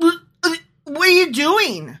are you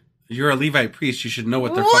doing? You're a Levite priest. You should know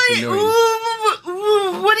what they're fucking doing.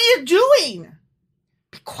 What are you doing?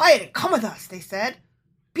 Be quiet and come with us, they said.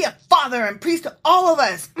 Be a father and priest to all of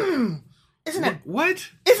us. Isn't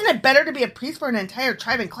it better to be a priest for an entire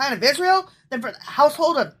tribe and clan of Israel than for the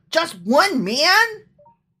household of just one man?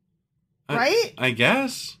 Right? I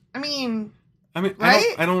guess. I mean,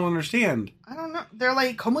 right? I don't understand. I don't know. They're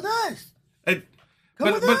like, come with us.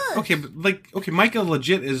 Come with us. Okay, Micah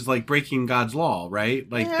legit is like breaking God's law, right?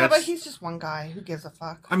 Like, yeah, but he's just one guy. Who gives a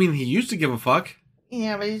fuck? I mean, he used to give a fuck.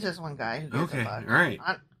 Yeah, but he's just one guy who gives a fuck. All right.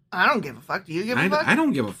 I don't give a fuck. Do you give a fuck? I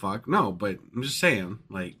don't give a fuck. No, but I'm just saying,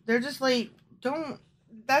 like, they're just like,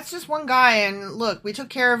 that's just one guy, and look, we took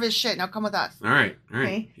care of his shit. Now come with us. All right.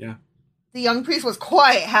 Okay? Yeah. The young priest was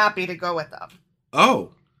quite happy to go with them.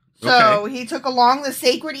 Oh. Okay. So he took along the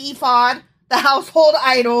sacred ephod, the household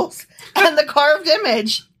idols, and the carved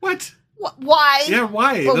image. What? Why? Yeah,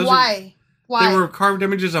 why? But why? They were carved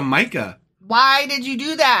images of Micah. Why did you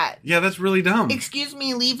do that? Yeah, that's really dumb. Excuse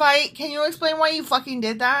me, Levite, can you explain why you fucking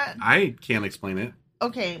did that? I can't explain it.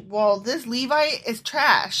 Okay, well, this Levite is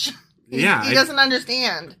trash. He doesn't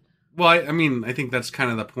understand. Well, I mean, I think that's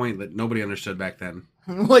kind of the point that nobody understood back then.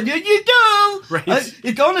 What did you do? Right.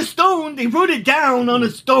 It's on a stone. They wrote it down on a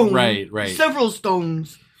stone. Right. Several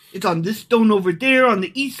stones. It's on this stone over there on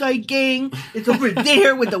the east side gang. It's over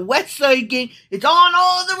there with the west side gang. It's on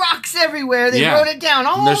all the rocks everywhere. They wrote it down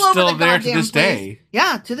all over the goddamn place. They're still there to this day.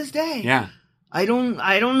 Yeah, to this day. Yeah. I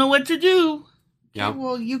don't know what to do. Yeah. Okay,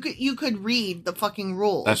 well, you could read the fucking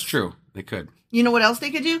rules. That's true. They could. You know what else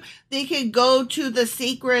they could do? They could go to the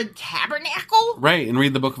sacred tabernacle. Right, and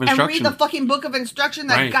read the book of instruction. And read the fucking book of instruction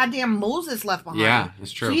that goddamn Moses left behind. Yeah,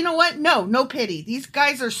 that's true. So you know what? No pity. These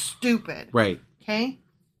guys are stupid. Right. Okay?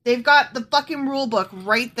 They've got the fucking rule book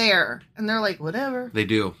right there. And they're like, whatever. They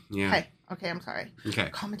do, yeah. Okay, I'm sorry. Okay.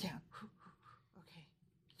 Calm it down. Okay.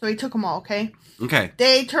 So he took them all, okay? Okay.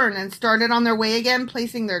 They turned and started on their way again,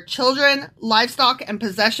 placing their children, livestock, and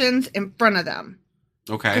possessions in front of them.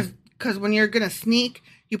 Okay. Because when you're going to sneak,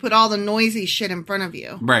 you put all the noisy shit in front of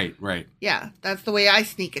you. Right. Yeah, that's the way I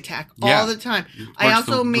sneak attack all the time. I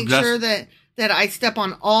also make sure that I step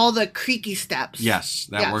on all the creaky steps. Yes,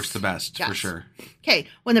 that works the best, for sure. Okay,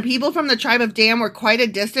 when the people from the tribe of Dan were quite a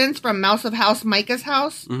distance from Mouse of House Micah's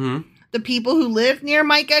house, the people who lived near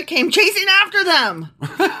Micah came chasing after them.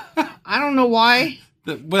 I don't know why.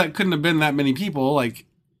 That couldn't have been that many people, like...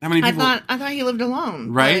 How many people? I thought he lived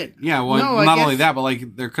alone. Right? Yeah, well, no, not only that, but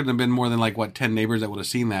like there couldn't have been more than 10 neighbors that would have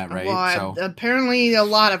seen that, right? Well, apparently a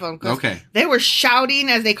lot of them. Okay. They were shouting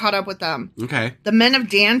as they caught up with them. Okay. The men of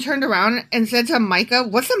Dan turned around and said to Micah,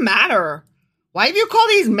 "What's the matter? Why have you called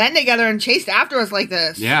these men together and chased after us like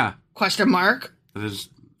this?" Yeah. Question mark. That is,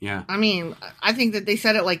 yeah. I mean, I think that they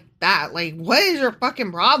said it like that. Like, what is your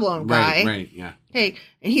fucking problem, guy? Right, yeah. Hey,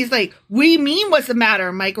 and he's like, "What do you mean, what's the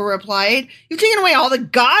matter?" Micah replied, "You've taken away all the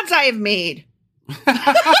gods I have made." All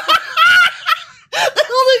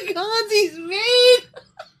the gods he's made?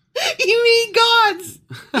 You made gods.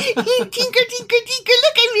 Tinker, tinker, tinker.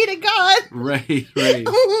 Look, I made a god. Right.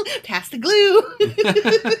 Pass the glue.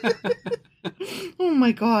 Oh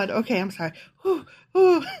my god. Okay, I'm sorry.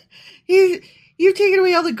 You've taken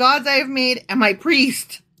away all the gods I have made and my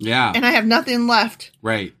priest. Yeah. And I have nothing left.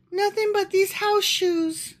 Right. Nothing but these house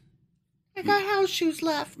shoes. I got house shoes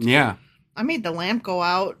left. Yeah. I made the lamp go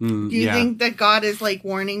out. Do you think that God is like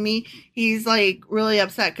warning me? He's like really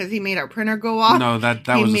upset because he made our printer go off. No, that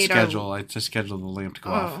was a schedule. I just scheduled the lamp to go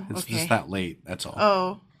off. It's just that late. That's all.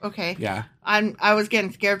 Oh, okay. Yeah. I was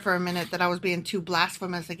getting scared for a minute that I was being too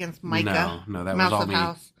blasphemous against Micah. No, that was all me.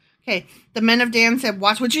 House. Okay. The men of Dan said,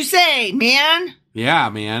 "Watch what you say, man." Yeah,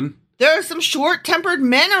 man. There are some short-tempered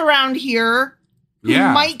men around here. Who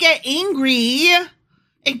might get angry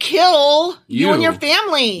and kill you and your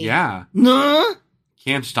family. Yeah. Nah.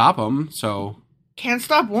 Can't stop them, so... Can't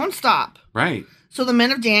stop, won't stop. Right. So the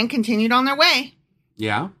men of Dan continued on their way.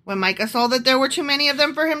 Yeah. When Micah saw that there were too many of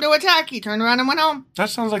them for him to attack, he turned around and went home.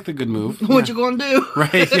 That sounds like the good move. What you gonna do?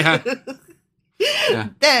 Right, yeah.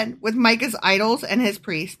 Then, with Micah's idols and his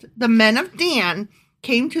priest, the men of Dan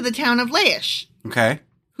came to the town of Laish. Okay.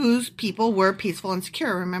 Whose people were peaceful and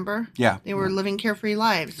secure, remember? Yeah. They were living carefree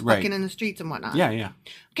lives, walking in the streets and whatnot. Yeah.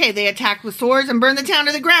 Okay, they attacked with swords and burned the town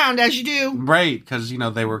to the ground, as you do. Right, because,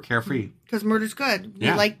 they were carefree. Because murder's good.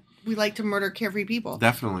 Yeah. We like to murder carefree people.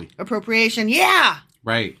 Definitely. Appropriation, yeah!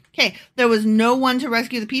 Right. Okay, there was no one to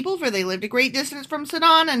rescue the people, for they lived a great distance from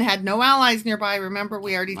Sidon and had no allies nearby. Remember,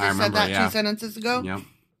 we already just said that 2 sentences ago? Yep.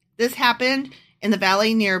 This happened in the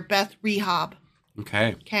valley near Beth Rehob.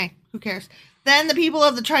 Okay. Okay, who cares? Then the people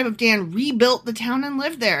of the tribe of Dan rebuilt the town and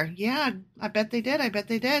lived there. Yeah, I bet they did.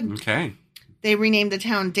 Okay. They renamed the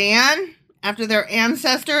town Dan after their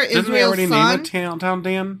ancestor, Israel's son. Didn't we already name the town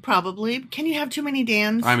Dan? Probably. Can you have too many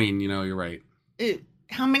Dans? I mean, you're right.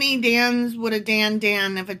 How many Dans would a Dan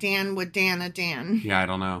if a Dan would Dan a Dan? Yeah, I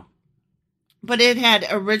don't know. But it had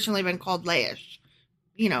originally been called Laish.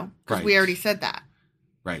 Because we already said that.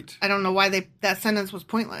 Right. I don't know why that sentence was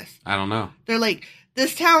pointless. I don't know. They're like,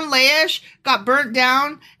 this town, Laish, got burnt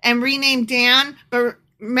down and renamed Dan, but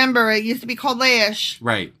remember, it used to be called Laish.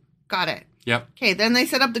 Right. Got it. Yep. Okay, then they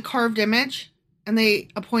set up the carved image, and they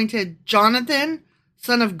appointed Jonathan,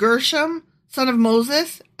 son of Gershom, son of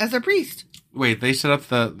Moses, as their priest. Wait, they set up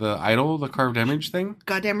the idol, the carved image thing?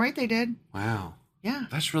 Goddamn right they did. Wow. Yeah.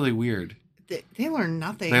 That's really weird. They learn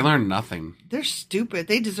nothing. They learn nothing. They're stupid.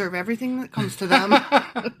 They deserve everything that comes to them.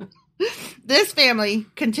 This family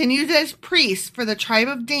continued as priests for the tribe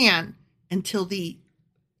of Dan until the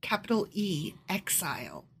capital E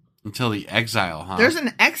exile. Until the exile, huh? There's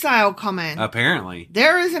an exile coming. Apparently.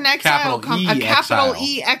 There is an exile coming. A capital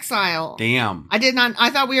E exile. Damn. I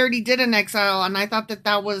thought we already did an exile, and I thought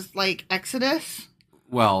that was like Exodus.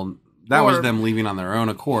 Well, that was them leaving on their own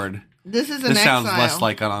accord. This is an exile. This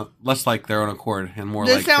sounds less like their own accord and more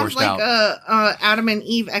like forced out. This sounds like Adam and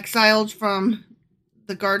Eve exiled from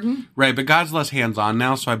the garden. Right, but God's less hands-on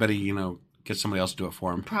now, so I bet he, get somebody else to do it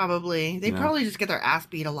for him. Probably. They probably just get their ass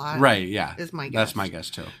beat a lot. Right, yeah. Is my guess. That's my guess,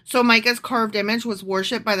 too. So Micah's carved image was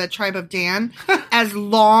worshipped by the tribe of Dan as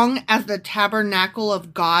long as the tabernacle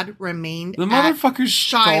of God remained the motherfuckers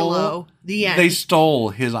Shiloh. The end. They stole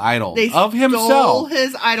his idol of himself. They stole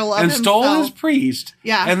his idol of himself. And stole his priest.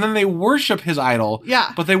 Yeah. And then they worship his idol.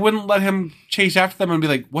 Yeah. But they wouldn't let him chase after them and be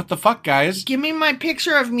like, what the fuck, guys? Give me my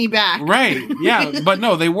picture of me back. Right. Yeah. But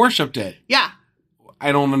no, they worshipped it. Yeah.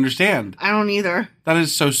 I don't understand. I don't either. That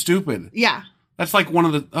is so stupid. Yeah. That's like one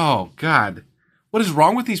of the... Oh, God. What is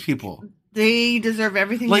wrong with these people? They deserve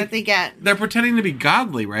everything that they get. They're pretending to be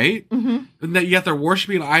godly, right? Mm-hmm. And yet they're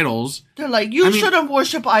worshiping idols. They're like, you shouldn't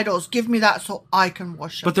worship idols. Give me that so I can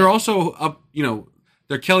worship. But they're also up,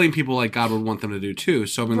 they're killing people like God would want them to do too.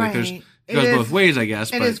 So, I mean, like, it goes both ways, I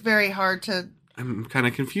guess. It is very hard to... I'm kind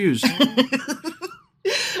of confused.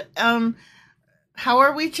 How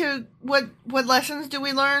are we to... What lessons do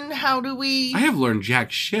we learn? How do we... I have learned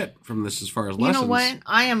jack shit from this as far as lessons. You know what?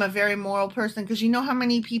 I am a very moral person because you know how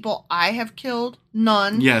many people I have killed?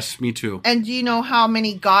 None. Yes, me too. And do you know how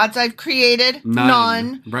many gods I've created?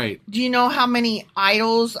 None. Right. Do you know how many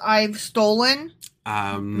idols I've stolen?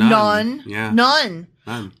 None. Yeah. None.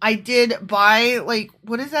 I did buy, like,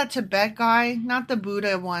 what is that Tibet guy? Not the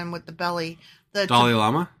Buddha one with the belly. The Dalai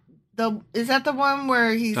Lama? Is that the one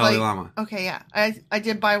where he's Dalai Lama. Okay, yeah. I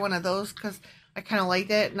did buy one of those because I kind of liked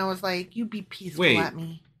it, and I was like, "You be peaceful at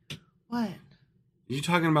me." What? Are you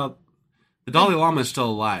talking about? The Dalai Lama is still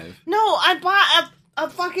alive. No, I bought a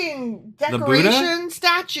fucking decoration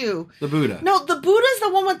statue. The Buddha. No, the Buddha's the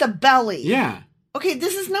one with the belly. Yeah. Okay,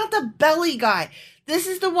 this is not the belly guy. This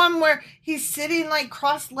is the one where he's sitting like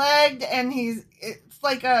cross-legged, and it's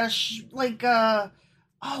like a.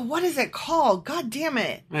 Oh, what is it called? God damn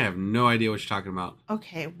it. I have no idea what you're talking about.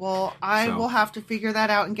 Okay, well, I will have to figure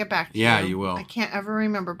that out and get back to you. Yeah, you will. I can't ever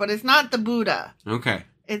remember, but it's not the Buddha. Okay.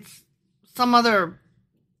 It's some other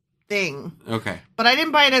thing. Okay. But I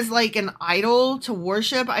didn't buy it as like an idol to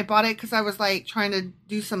worship. I bought it because I was like trying to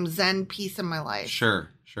do some Zen peace in my life.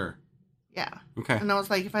 Sure. Yeah. Okay. And I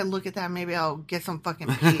was like, if I look at that, maybe I'll get some fucking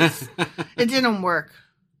peace. It didn't work.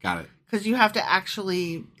 Got it. Because you have to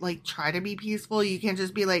actually, like, try to be peaceful. You can't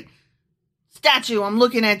just be like, statue, I'm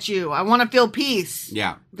looking at you. I want to feel peace.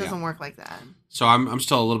 Yeah. It doesn't work like that. So I'm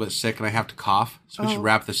still a little bit sick and I have to cough. So we should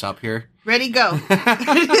wrap this up here. Ready, go.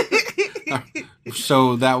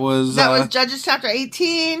 So that was... That was Judges chapter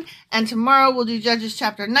 18. And tomorrow we'll do Judges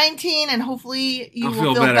chapter 19. And hopefully you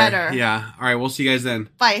will feel better. Yeah. All right. We'll see you guys then.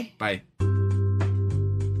 Bye. Bye.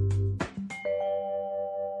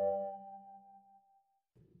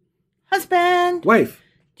 Husband. Wife.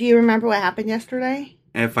 Do you remember what happened yesterday?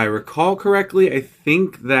 If I recall correctly, I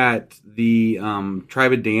think that the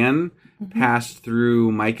tribe of Dan passed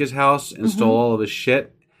through Micah's house and stole all of his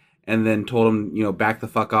shit and then told him, back the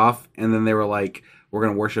fuck off. And then they were like, we're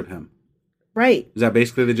going to worship him. Right. Is that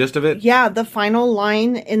basically the gist of it? Yeah. The final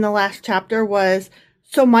line in the last chapter was...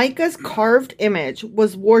 So Micah's carved image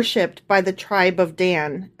was worshipped by the tribe of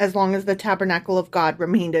Dan as long as the tabernacle of God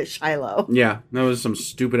remained at Shiloh. Yeah, that was some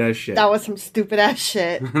stupid ass shit. That was some stupid ass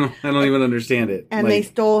shit. I don't even understand it. And they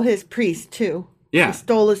stole his priest too. Yeah. They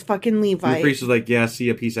stole his fucking Levite. And the priest was like, yeah, see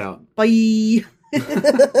ya, peace out. Bye.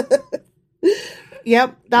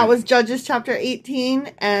 Yep, that was Judges chapter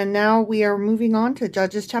 18. And now we are moving on to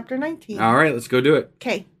Judges chapter 19. All right, let's go do it.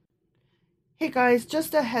 Okay. Hey guys,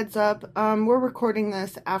 just a heads up, we're recording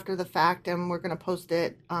this after the fact and we're going to post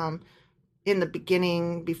it in the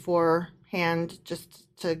beginning beforehand just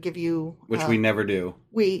to give you... Which we never do.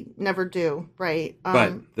 We never do, right.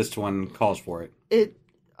 But this one calls for it.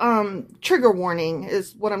 Trigger warning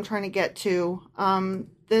is what I'm trying to get to.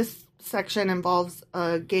 This section involves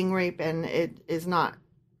gang rape and it is not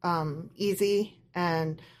easy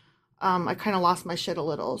and... I kind of lost my shit a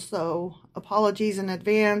little, so apologies in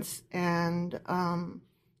advance, and,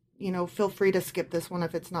 feel free to skip this one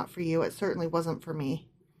if it's not for you. It certainly wasn't for me.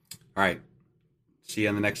 All right. See you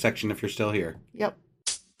in the next section if you're still here. Yep.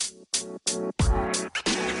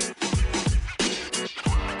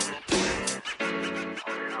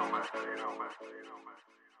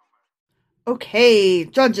 Okay,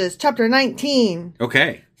 Judges, chapter 19.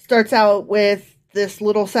 Okay. Starts out with this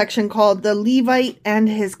little section called The Levite and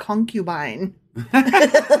His Concubine.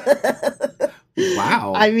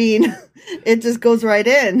 Wow. I mean, it just goes right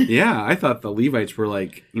in. Yeah, I thought the Levites were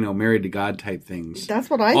like, married to God type things. That's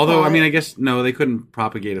what I Although, thought. I mean, I guess, no, they couldn't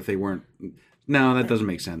propagate if they weren't. No, that doesn't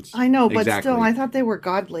make sense. I know, but still, I thought they were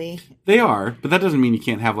godly. They are, but that doesn't mean you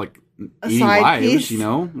can't have, like, 80 wives, piece.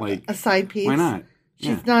 Like, a side piece. Why not?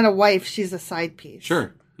 She's not a wife, she's a side piece.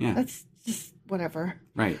 Sure, yeah. That's just whatever.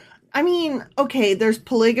 Right. I mean, okay, there's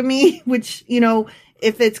polygamy, which,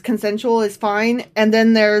 if it's consensual is fine. And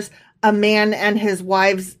then there's a man and his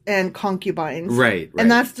wives and concubines. Right. And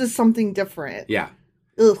that's just something different. Yeah.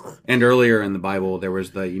 Ugh. And earlier in the Bible, there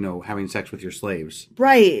was the, having sex with your slaves.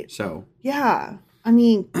 Right. So. Yeah. I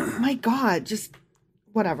mean, my God, just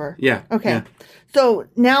whatever. Yeah. Okay. Yeah. So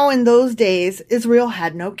now in those days, Israel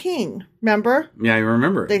had no king. Remember? Yeah, I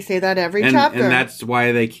remember. They say that every chapter. And that's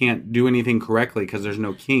why they can't do anything correctly, because there's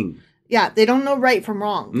no king. Yeah, they don't know right from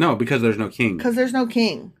wrong. No, because there's no king. Because there's no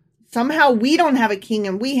king. Somehow we don't have a king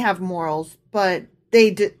and we have morals, but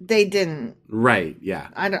they didn't. Right, yeah.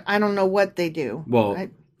 I don't know what they do. Well,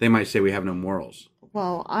 they might say we have no morals.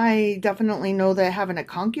 Well, I definitely know that having a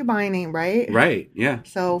concubine ain't right. Right, yeah.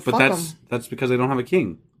 So, but that's because they don't have a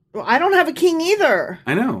king. Well, I don't have a king either.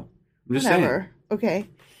 I know. I'm just saying. Okay.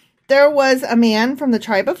 There was a man from the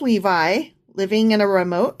tribe of Levi living in a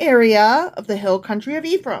remote area of the hill country of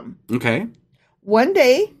Ephraim. Okay. One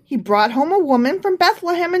day, he brought home a woman from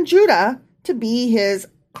Bethlehem in Judah to be his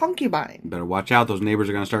concubine. Better watch out. Those neighbors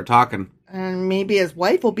are going to start talking. And maybe his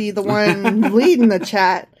wife will be the one leading the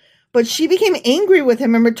chat. But she became angry with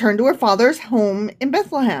him and returned to her father's home in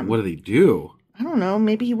Bethlehem. What did he do? I don't know.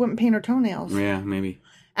 Maybe he wouldn't paint her toenails. Yeah, maybe.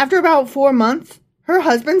 After about 4 months, her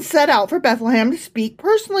husband set out for Bethlehem to speak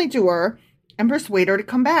personally to her and persuade her to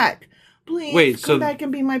come back. Please, come back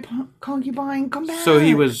and be my concubine. Come back. So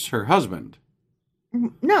he was her husband?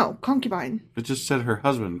 No, concubine. It just said her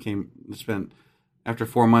husband spent, after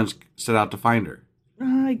 4 months, set out to find her.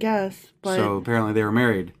 I guess. But, so apparently they were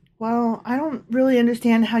married. Well, I don't really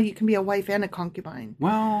understand how you can be a wife and a concubine.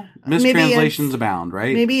 Well, mistranslations abound,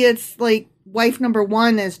 right? Maybe it's like wife number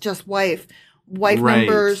 1 is just wife. Wife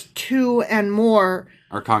numbers 2 and more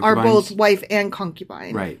are both wife and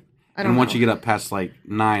concubine. Right. And once you get up past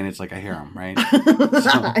 9, it's like a harem, right?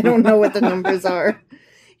 I don't know what the numbers are.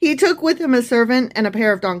 He took with him a servant and a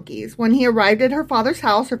pair of donkeys. When he arrived at her father's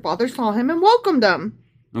house, her father saw him and welcomed him.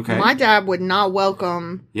 Okay. My dad would not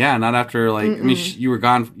welcome. Yeah, not after you were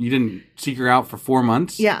gone. You didn't seek her out for 4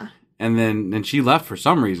 months. Yeah. And then she left for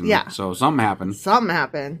some reason. Yeah. So something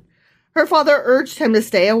happened. Her father urged him to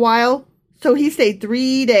stay a while, so he stayed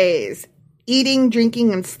 3 days, eating,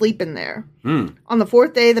 drinking, and sleeping there. Mm. On the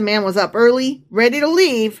 4th day, the man was up early, ready to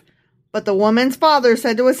leave, but the woman's father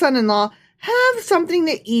said to his son-in-law, "Have something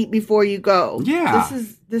to eat before you go." Yeah.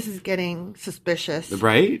 This is getting suspicious.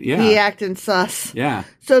 Right? Yeah. He acting sus. Yeah.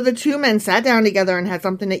 So the two men sat down together and had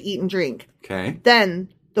something to eat and drink. Okay. Then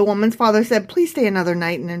the woman's father said, "Please stay another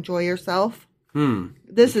night and enjoy yourself."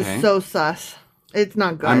 This is so sus. It's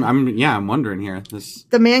not good. I'm wondering here.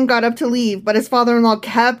 The man got up to leave, but his father-in-law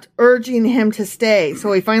kept urging him to stay.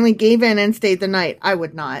 So he finally gave in and stayed the night. I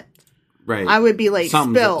would not. Right. I would be like,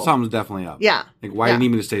 spill. Something's definitely up. Yeah. Like, why do you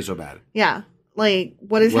need me to stay so bad? Yeah. Like,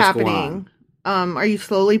 what's happening? Are you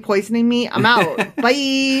slowly poisoning me? I'm out.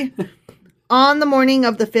 Bye. On the morning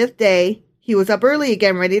of the 5th day, he was up early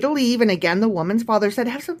again, ready to leave. And again, the woman's father said,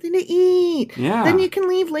 "Have something to eat. Yeah. Then you can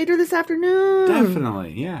leave later this afternoon."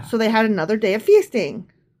 Definitely, yeah. So they had another day of feasting.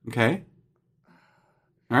 Okay.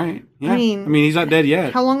 All right. Yeah. I mean, he's not dead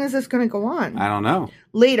yet. How long is this going to go on? I don't know.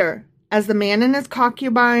 Later, as the man and his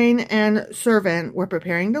concubine and servant were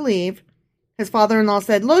preparing to leave, his father-in-law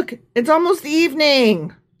said, "Look, it's almost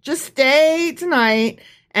evening. Just stay tonight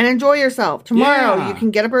and enjoy yourself. Tomorrow you can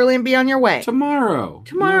get up early and be on your way." Tomorrow.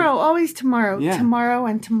 Always tomorrow. Yeah. Tomorrow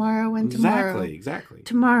and tomorrow and tomorrow. Exactly.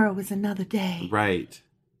 Tomorrow is another day. Right.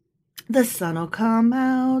 The sun will come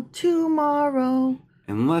out tomorrow.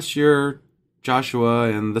 Unless you're Joshua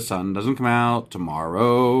and the sun doesn't come out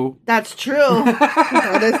tomorrow. That's true.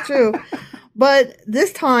 That is true. But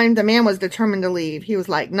this time, the man was determined to leave. He was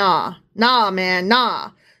like, nah, man,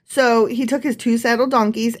 nah. So he took his 2 saddled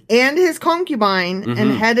donkeys and his concubine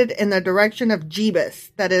and headed in the direction of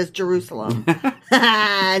Jebus, that is Jerusalem.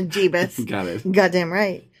 Jebus. Got it. Goddamn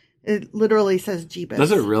right. It literally says Jebus.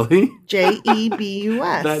 Does it really?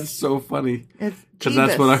 Jebus. That's so funny. It's because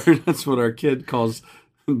that's what our kid calls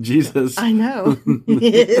Jesus. I know.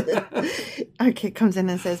 Our kid comes in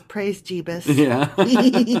and says, "Praise Jebus." Yeah.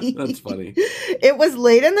 That's funny. It was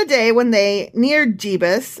late in the day when they neared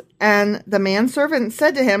Jebus, and the manservant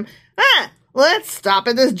said to him, "Let's stop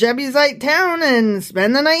at this Jebusite town and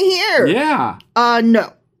spend the night here." Yeah.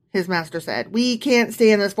 No, his master said. "We can't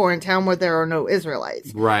stay in this foreign town where there are no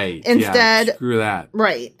Israelites." Right. Instead, screw that.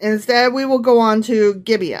 Right. Instead, we will go on to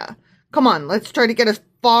Gibeah. Come on, let's try to get as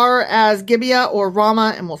far as Gibeah or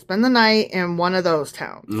Ramah, and we'll spend the night in one of those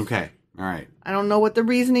towns. Okay. All right. I don't know what the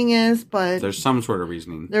reasoning is, but there's some sort of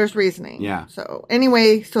reasoning. There's reasoning. Yeah. So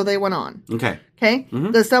anyway, so they went on. Okay. Okay.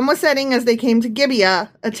 Mm-hmm. The sun was setting as they came to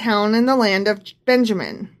Gibeah, a town in the land of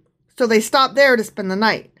Benjamin. So they stopped there to spend the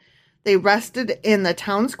night. They rested in the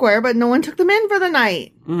town square, but no one took them in for the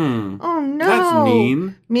night. Oh no. That's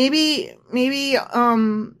mean. Maybe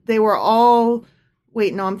they were all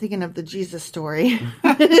wait, no, I'm thinking of the Jesus story.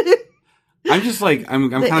 I'm just like I'm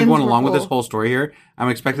kind of going along with this whole story here. I'm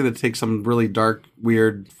expecting it to take some really dark,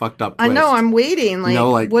 weird, fucked up twist. I know, I'm waiting.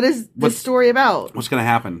 Like, what is this story about? What's gonna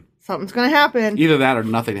happen? Something's gonna happen. Either that or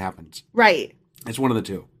nothing happens. Right. It's one of the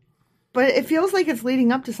two. But it feels like it's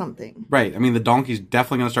leading up to something. Right. I mean, the donkey's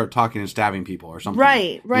definitely going to start talking and stabbing people or something.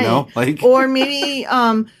 Right. You know? Like... Or maybe,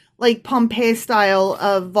 like Pompeii style,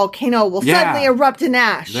 a volcano will suddenly erupt in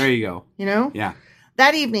ash. There you go. You know? Yeah.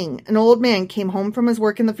 That evening, an old man came home from his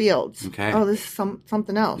work in the fields. Okay. Oh, this is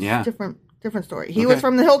something else. Yeah. Different story. He was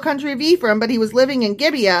from the hill country of Ephraim, but he was living in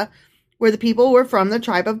Gibeah, where the people were from the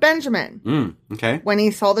tribe of Benjamin. Okay. When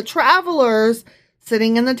he saw the travelers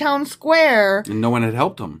sitting in the town square. And no one had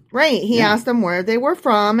helped him. Right. He asked them where they were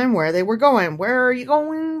from and where they were going. Where are you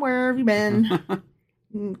going? Where have you been?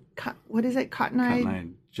 What is it?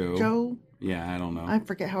 Cotton-eyed Joe? Yeah, I don't know. I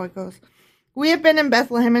forget how it goes. We have been in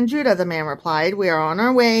Bethlehem in Judah, the man replied. We are on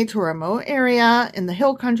our way to a remote area in the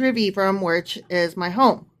hill country of Ephraim, which is my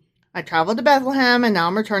home. I traveled to Bethlehem, and now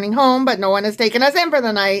I'm returning home, but no one has taken us in for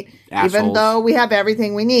the night, even though we have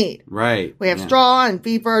everything we need. Right. We have straw and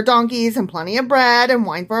feed for our donkeys and plenty of bread and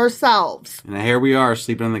wine for ourselves. And here we are,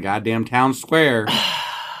 sleeping in the goddamn town square.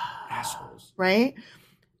 Assholes. Right?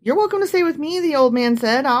 You're welcome to stay with me, the old man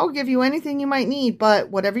said. I'll give you anything you might need, but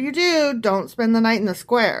whatever you do, don't spend the night in the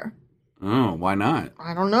square. Oh, why not?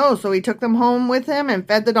 I don't know. So he took them home with him and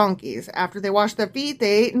fed the donkeys. After they washed their feet,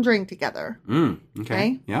 they ate and drank together.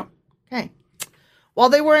 Okay. Yep. Okay. While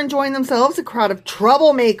they were enjoying themselves, a crowd of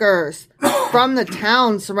troublemakers from the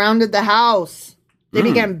town surrounded the house. They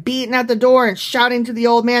began beating at the door and shouting to the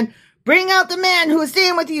old man, "Bring out the man who is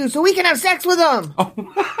staying with you so we can have sex with him." Oh.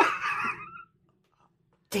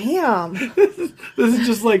 Damn. This is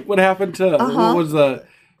just like what happened to, what was the,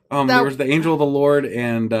 there was the angel of the Lord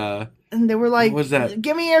and they were like, what was that?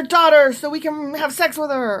 "Give me your daughter so we can have sex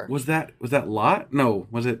with her." Was that Lot? No,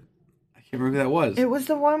 was it? I can't remember who that was. It was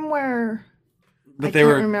the one where but I can't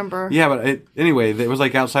remember. Yeah, but anyway, it was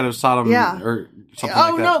like outside of Sodom or something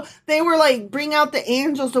like that. Oh, no. They were like, "Bring out the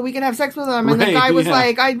angel so we can have sex with him." And the guy was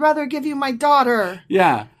like, "I'd rather give you my daughter."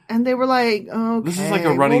 Yeah. And they were like, "Okay, this is like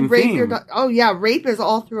a running theme." Oh yeah, rape is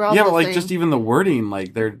all throughout. Yeah, but like just even the wording,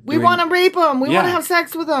 like we want to rape him. We want to have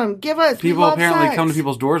sex with him. Give us. People apparently come to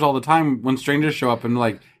people's doors all the time when strangers show up and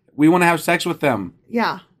like, we want to have sex with them.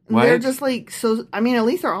 Yeah, and they're just like, so. I mean, at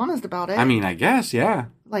least they're honest about it. I mean, I guess, yeah.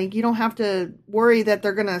 Like you don't have to worry that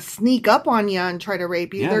they're gonna sneak up on you and try to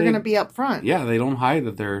rape you. They're gonna be up front. Yeah, they don't hide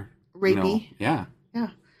that they're rapey. Yeah.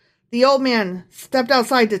 The old man stepped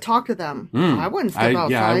outside to talk to them. I wouldn't step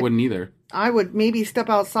outside. Yeah, I wouldn't either. I would maybe step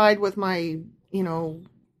outside with my, I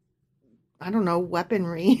don't know,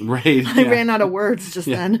 weaponry. Right. I ran out of words just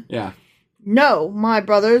then. Yeah. "No, my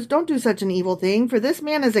brothers, don't do such an evil thing, for this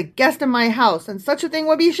man is a guest in my house, and such a thing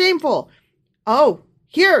would be shameful. Oh,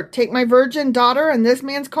 here, take my virgin daughter and this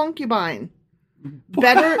man's concubine.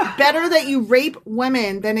 Better that you rape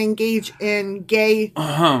women than engage in gay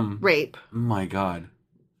rape. Oh my God.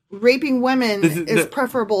 Raping women is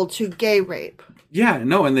preferable to gay rape." Yeah,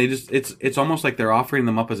 no, and they just, it's almost like they're offering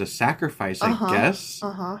them up as a sacrifice, I guess.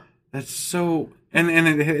 That's so, and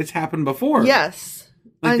it's happened before. Yes.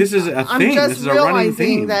 Like, this is a thing. I'm just this is a running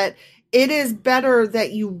thing. That it is better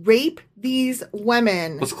that you rape these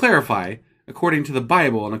women. Let's clarify, according to the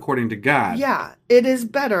Bible and according to God. Yeah, it is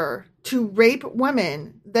better to rape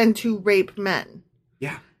women than to rape men.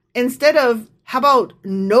 Yeah. Instead of, how about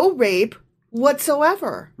no rape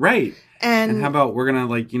whatsoever? Right. And how about we're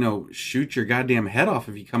going to, shoot your goddamn head off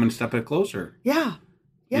if you come and step it closer? Yeah.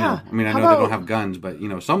 Yeah. I mean, I know they don't have guns, but,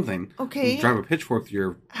 something. Okay. Drive a pitchfork through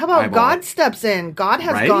your How about eyeball. God steps in? God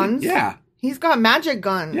has guns. Yeah. He's got magic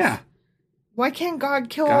guns. Yeah. Why can't God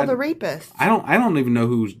kill all the rapists? I don't even know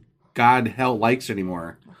who God hell likes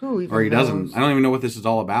anymore. Who even Or he knows? doesn't. I don't even know what this is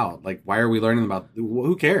all about. Like, why are we learning about...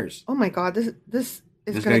 Who cares? Oh, my God. This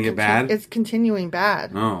is going to get bad? It's continuing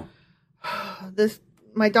bad. Oh.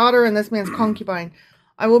 My daughter and this man's concubine.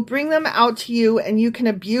 I will bring them out to you, and you can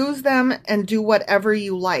abuse them and do whatever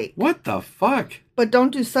you like. What the fuck? But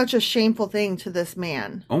don't do such a shameful thing to this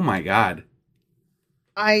man. Oh my God.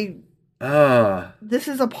 This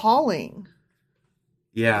is appalling.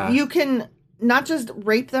 Yeah. You can not just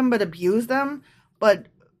rape them, but abuse them. But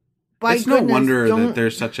by it's goodness, no wonder that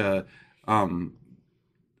there's such a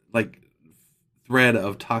thread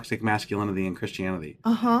of toxic masculinity in Christianity.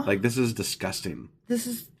 Like, this is disgusting.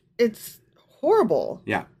 It's horrible.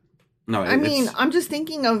 Yeah. No, I mean, I'm just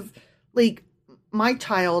thinking of, like, my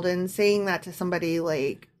child and saying that to somebody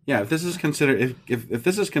like. Yeah, if this is considered if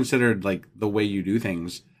this is considered like the way you do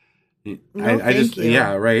things, No, I just thank you.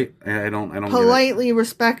 yeah, right. I don't politely,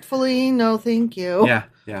 respectfully, no, thank you.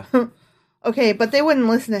 Yeah. Okay, but they wouldn't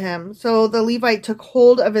listen to him. So the Levite took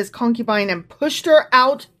hold of his concubine and pushed her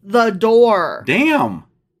out the door. Damn.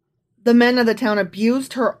 The men of the town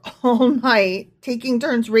abused her all night, taking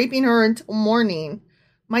turns raping her until morning.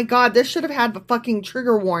 My God, this should have had a fucking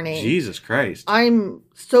trigger warning. Jesus Christ. I'm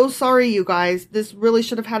so sorry, you guys. This really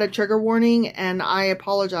should have had a trigger warning, and I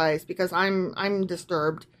apologize because I'm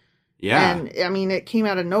disturbed. Yeah. And I mean, it came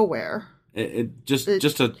out of nowhere. It just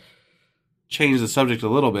to change the subject a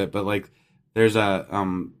little bit, but like there's a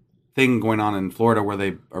thing going on in Florida where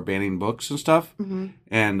they are banning books and stuff,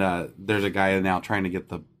 and there's a guy now trying to get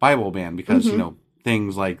the Bible banned because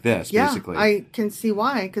things like this. Yeah, basically. I can see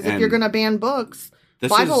why. Because if you're going to ban books. This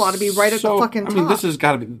Bible ought to be right at the fucking top. I mean, this has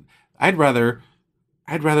got to be. I'd rather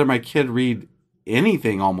my kid read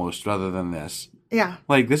anything almost rather than this. Yeah.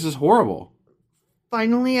 Like, this is horrible.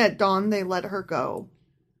 Finally, at dawn, they let her go.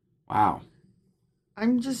 Wow.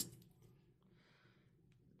 I'm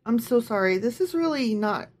so sorry. This is really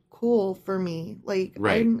not cool for me. Like,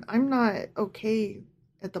 right. I'm not okay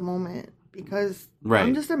at the moment because right.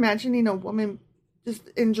 I'm just imagining a woman just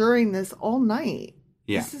enduring this all night.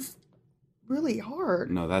 Yeah. This is really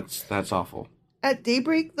hard. No, that's awful. At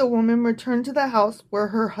daybreak, the woman returned to the house where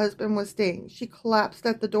her husband was staying. She collapsed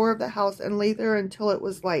at the door of the house and lay there until it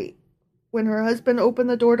was light. When her husband opened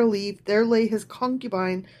the door to leave, there lay his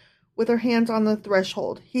concubine with her hands on the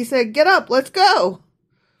threshold. He said, "Get up, let's go."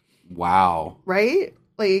 Wow. Right?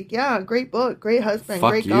 Like, yeah, great book, great husband,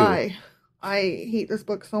 great guy. I hate this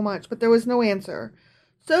book so much, but there was no answer.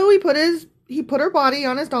 So he put her body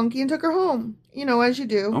on his donkey and took her home. You know, as you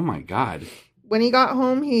do. Oh my God. When he got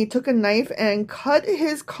home, he took a knife and cut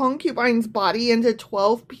his concubine's body into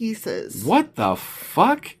 12 pieces. What the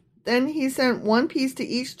fuck? Then he sent one piece to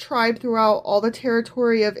each tribe throughout all the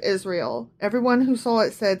territory of Israel. Everyone who saw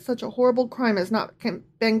it said, "Such a horrible crime has not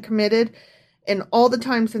been committed in all the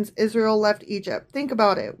time since Israel left Egypt. Think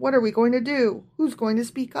about it. What are we going to do? Who's going to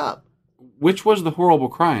speak up?" Which was the horrible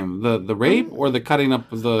crime? The rape or the cutting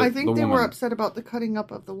up of the I think they woman? were upset about the cutting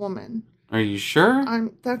up of the woman. Are you sure?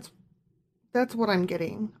 That's what I'm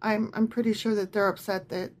getting. I'm pretty sure that they're upset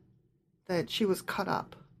that she was cut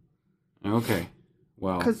up. Okay.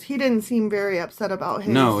 Well, because he didn't seem very upset about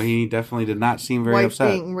his. No, he definitely did not seem very wife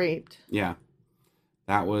upset. Being raped. Yeah,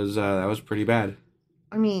 that was pretty bad.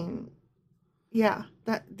 I mean, yeah,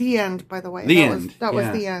 the end. By the way, that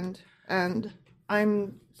was the end, and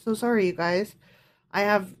I'm so sorry, you guys. I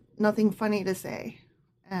have nothing funny to say,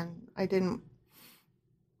 and I didn't.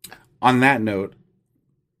 On that note,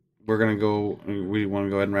 we're gonna go. We want to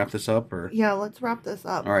go ahead and wrap this up, or yeah, let's wrap this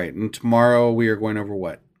up. All right, and tomorrow we are going over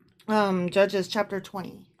what? Judges chapter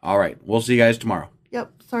 20. All right. We'll see you guys tomorrow.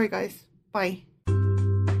 Yep. Sorry, guys. Bye.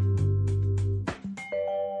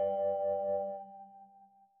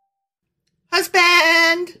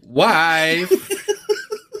 Husband! Wife!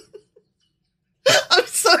 I'm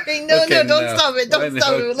sorry. No, don't stop it. Don't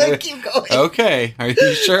stop it. Let's keep going. Okay. Are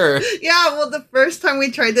you sure? Yeah, well, the first time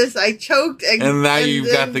we tried this, I choked. And now you've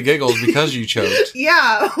got the giggles because you choked.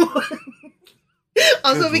 Yeah.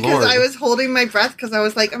 Also Good because Lord. I was holding my breath because I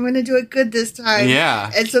was like, I'm going to do it good this time.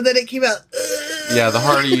 Yeah. And so then it came out. Yeah, the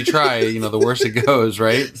harder you try, the worse it goes,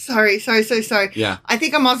 right? Sorry. Yeah. I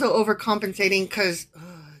think I'm also overcompensating because,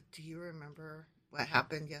 do you remember what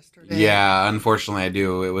happened yesterday? Yeah, unfortunately I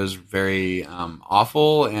do. It was very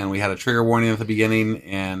awful, and we had a trigger warning at the beginning,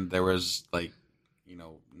 and there was,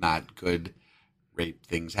 not good rape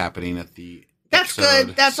things happening at the That's episode.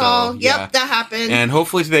 good. That's So, all. yeah. Yep, that happened. And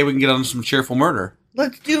hopefully today we can get on some cheerful murder.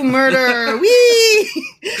 Let's do murder. Whee!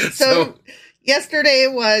 So yesterday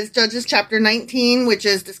was Judges chapter 19, which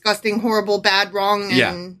is disgusting, horrible, bad, wrong,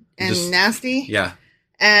 and nasty. Yeah.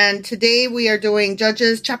 And today we are doing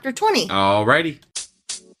Judges chapter 20. Alrighty.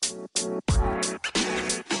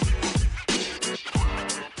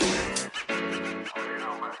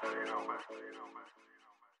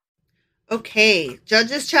 Okay,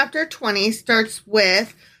 Judges chapter 20 starts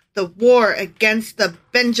with the war against the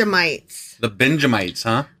Benjamites. The Benjamites,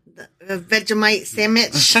 huh? The Vegemite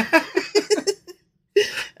sandwich.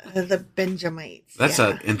 The Benjamites. That's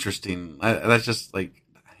an interesting. That's just like,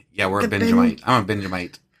 yeah, we're a Benjamite. I'm a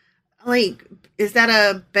Benjamite. Like, is that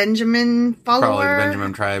a Benjamin follower? Probably the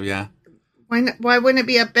Benjamin tribe, yeah. Why wouldn't it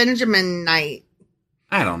be a Benjaminite?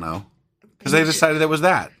 I don't know. Because they decided it was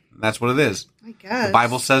that. That's what it is. I guess. The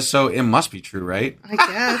Bible says so. It must be true, right? I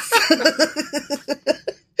guess.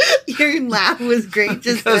 Your laugh was great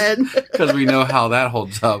just then. Because we know how that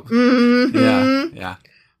holds up. Mm-hmm. Yeah.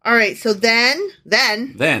 All right, so then,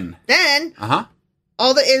 uh-huh.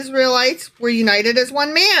 all the Israelites were united as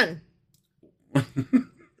one man.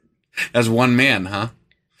 As one man, huh?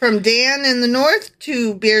 From Dan in the north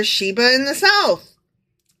to Beersheba in the south.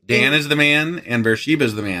 Dan is the man, and Beersheba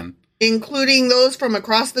is the man. Including those from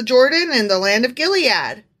across the Jordan and the land of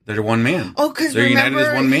Gilead. They're one man. Oh, because remember, united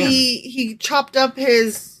as one man. He chopped up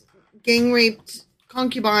his gang-raped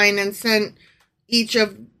concubine and sent each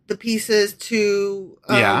of the pieces to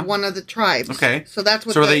one of the tribes. Okay. So that's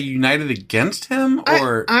what. So are they united against him,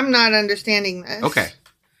 or I'm not understanding this. Okay.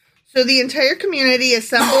 So the entire community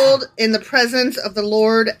assembled in the presence of the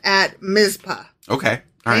Lord at Mizpah. Okay.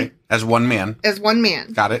 All right. As one man. As one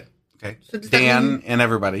man. Got it. Okay. So does Dan and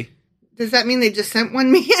everybody. Does that mean they just sent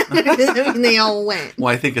one man, or does that mean they all went?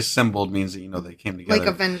 Well, I think assembled means that they came together like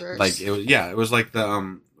Avengers. Like it was. Yeah, it was like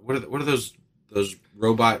the what are those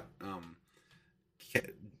robot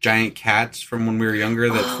giant cats from when we were younger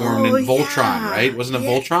that formed in Voltron, right? Wasn't it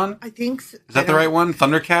Voltron? I think so. Is that the right one?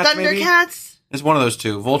 Thundercats, maybe? Thundercats? It's one of those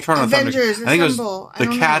two. Voltron or Avengers, Thundercats. I think it was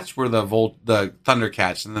the cats were the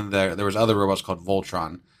Thundercats, and then there was other robots called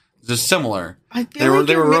Voltron. It's just similar. They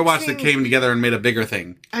were robots that came together and made a bigger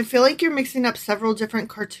thing. I feel like you're mixing up several different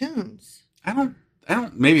cartoons. I don't.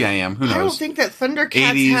 Maybe I am. Who knows? I don't think that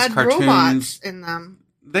Thundercats had cartoons, robots in them.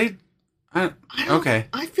 Okay.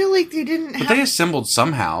 I feel like they didn't. But they assembled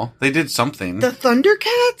somehow. They did something. The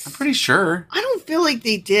Thundercats? I'm pretty sure. I don't feel like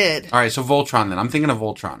they did. All right, so Voltron then. I'm thinking of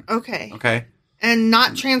Voltron. Okay. Okay. And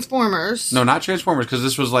not Transformers. No, not Transformers, because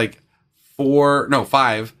this was like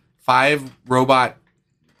five robot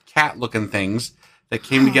cat-looking things that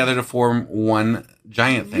came together to form one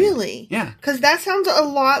giant thing. Really? Yeah. Because that sounds a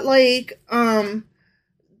lot like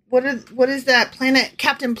what is that planet?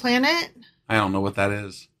 Captain Planet? I don't know what that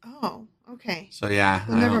is. Oh, okay. So yeah,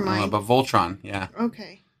 well, never mind. But Voltron, yeah.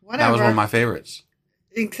 Okay, whatever. That was one of my favorites.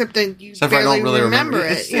 Except that you barely I don't really remember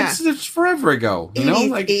it. It's forever ago. 80s,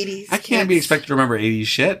 like 80s. I can't be expected to remember 80s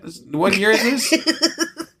shit. What year is this?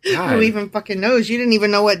 Who even fucking knows? You didn't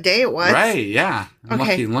even know what day it was. Right? Yeah. I'm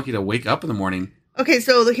okay. lucky to wake up in the morning. Okay,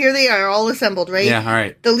 so here they are, all assembled, right? Yeah. All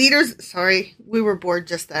right. The leaders. Sorry, we were bored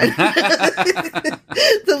just then.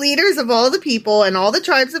 The leaders of all the people and all the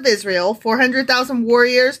tribes of Israel, 400,000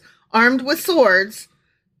 warriors armed with swords,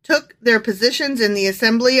 took their positions in the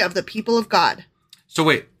assembly of the people of God. So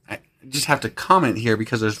wait, I just have to comment here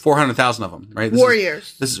because there's 400,000 of them, right?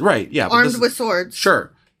 Warriors. This is right, yeah. Armed with swords.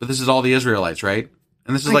 Sure, but this is all the Israelites, right?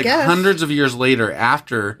 And this is hundreds of years later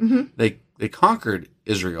after they conquered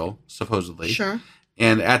Israel, supposedly. Sure.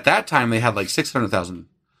 And at that time, they had like 600,000.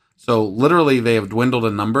 So literally, they have dwindled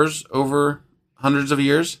in numbers over hundreds of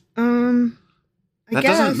years. I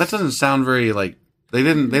guess. That doesn't sound very like. They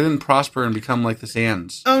didn't prosper and become like the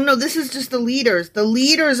Sands. Oh, no, this is just the leaders. The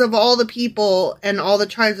leaders of all the people and all the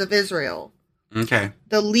tribes of Israel. Okay.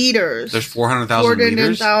 The leaders. There's 400,000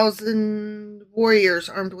 leaders? 400,000 warriors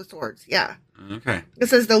armed with swords, yeah. Okay. It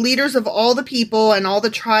says the leaders of all the people and all the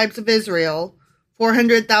tribes of Israel,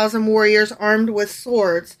 400,000 warriors armed with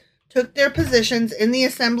swords, took their positions in the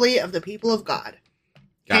assembly of the people of God.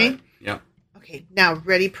 Got it. Yep. Okay, now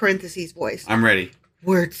ready parentheses voice. I'm ready.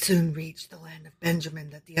 Word soon reached the land of Benjamin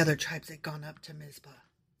that the other tribes had gone up to Mizpah.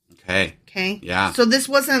 Okay. Okay? Yeah. So this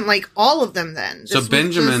wasn't like all of them then. So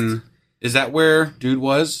Benjamin, is that where dude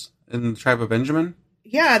was in the tribe of Benjamin?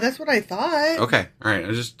 Yeah, that's what I thought. Okay. All right.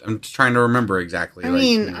 I'm just trying to remember exactly. I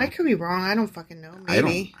mean, I could be wrong. I don't fucking know.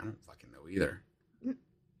 Maybe. I don't fucking know either.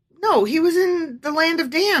 No, he was in the land of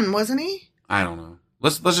Dan, wasn't he? I don't know.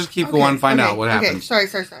 Let's just keep going and find out what happened. Sorry.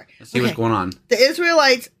 Let's see what's going on. The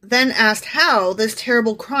Israelites then asked how this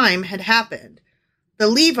terrible crime had happened. The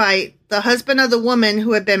Levite, the husband of the woman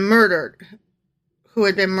who had been murdered.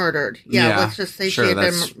 Yeah, let's just say she had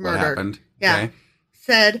been murdered. What happened. Yeah. Okay.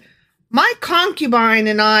 Said, my concubine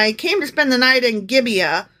and I came to spend the night in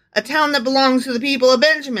Gibeah, a town that belongs to the people of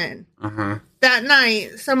Benjamin. Uh-huh. That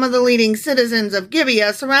night, some of the leading citizens of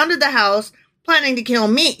Gibeah surrounded the house, planning to kill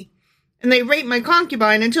me. And they raped my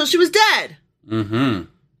concubine until she was dead. Mm-hmm.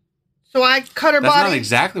 So I cut her body. That's not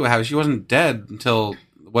exactly what happened. She wasn't dead until...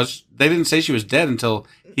 They didn't say she was dead until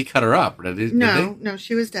he cut her up. Did they? No,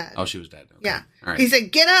 she was dead. Oh, she was dead. Okay. Yeah. All right. He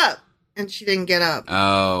said, get up. And she didn't get up.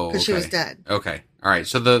 Oh, because she was dead. Okay. All right.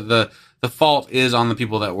 So the fault is on the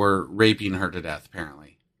people that were raping her to death,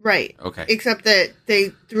 apparently. Right. Okay. Except that they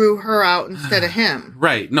threw her out instead of him.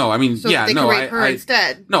 Right. No, I mean, so they could rape her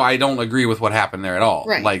instead. No, I don't agree with what happened there at all.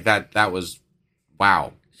 Right. Like that was,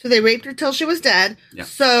 wow. So they raped her till she was dead. Yeah.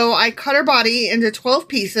 So I cut her body into 12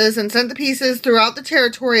 pieces and sent the pieces throughout the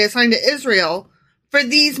territory assigned to Israel For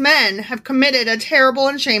these men have committed a terrible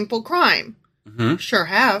and shameful crime. Mm-hmm. Sure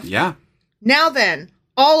have. Yeah. Now then,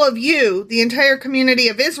 all of you, the entire community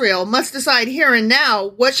of Israel, must decide here and now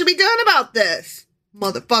what should be done about this.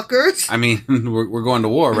 Motherfuckers. I mean, we're going to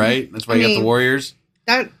war, right? That's why you got the warriors.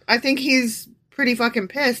 I think he's pretty fucking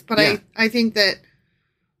pissed, but yeah. I think that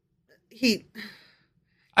he's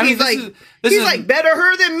like, better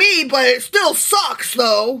her than me, but it still sucks,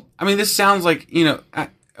 though. I mean, this sounds like,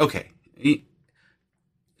 okay.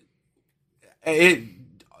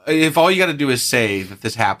 If all you got to do is say that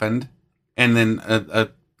this happened, and then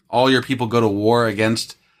all your people go to war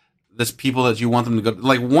against this people that you want them to go,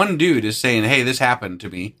 like one dude is saying, "Hey, this happened to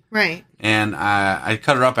me," right? And I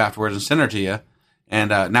cut her up afterwards and sent her to you, and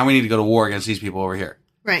now we need to go to war against these people over here.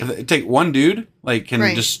 Right. Take one dude,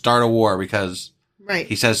 can just start a war because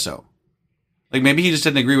he says so. Like maybe he just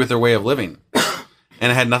didn't agree with their way of living,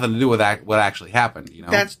 and it had nothing to do with what actually happened.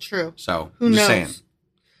 That's true. So who knows? Saying.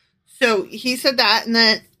 So he said that, and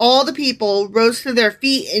then all the people rose to their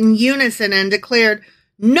feet in unison and declared,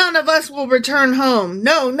 "None of us will return home.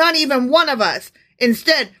 No, not even one of us.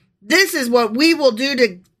 Instead, this is what we will do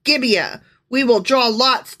to Gibeah. We will draw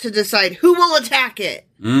lots to decide who will attack it."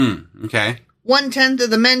 Okay. 1/10 of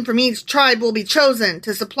the men from each tribe will be chosen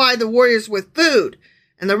to supply the warriors with food,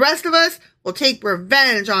 and the rest of us will take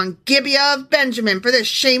revenge on Gibeah of Benjamin for this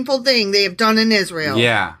shameful thing they have done in Israel.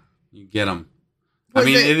 Yeah, you get them. I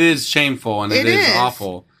mean, it is shameful and it is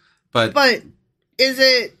awful, but is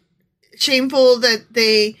it shameful that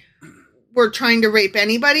they were trying to rape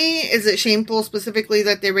anybody? Is it shameful specifically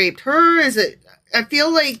that they raped her? Is it? I feel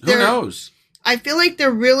like who knows? I feel like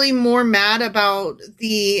they're really more mad about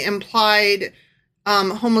the implied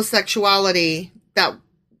homosexuality that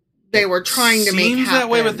they were trying to make happen. Seems that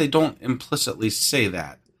way, but they don't implicitly say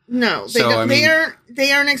that. No,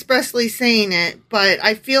 they aren't expressly saying it, but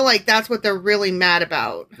I feel like that's what they're really mad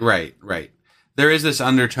about. Right. There is this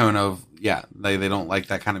undertone of, they don't like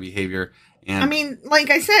that kind of behavior. And I mean, like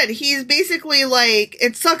I said, he's basically like,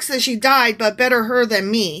 it sucks that she died, but better her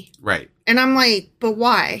than me. Right. And I'm like, but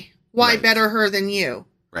why? Why better her than you?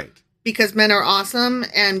 Right. Because men are awesome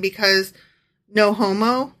and because no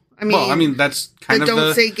homo? I mean, that's kind of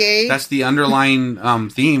don't say gay. That's the underlying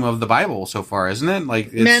theme of the Bible so far, isn't it?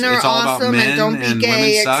 Like men are it's all awesome about men and don't be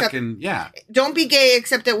gay. Women suck and don't be gay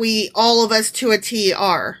except that all of us to a T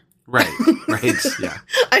are. Right. Yeah.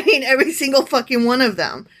 I mean, every single fucking one of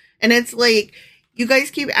them, and it's like you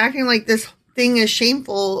guys keep acting like this thing is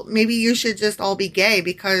shameful. Maybe you should just all be gay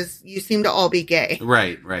because you seem to all be gay.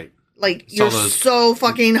 Right. Like you're so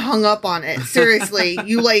fucking hung up on it. Seriously,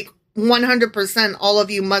 you 100% all of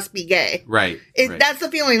you must be gay. Right. That's the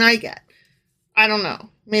feeling I get. I don't know.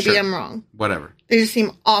 Maybe I'm wrong. Whatever. They just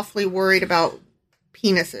seem awfully worried about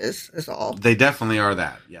penises is all. They definitely are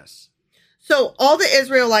that, yes. So all the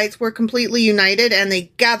Israelites were completely united and they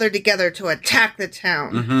gathered together to attack the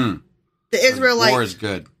town. Mm-hmm. The Israelites... War is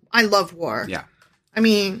good. I love war. Yeah. I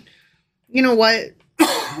mean, you know what?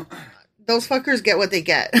 Those fuckers get what they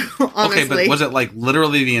get, honestly. Okay, but was it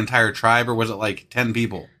literally the entire tribe or was it 10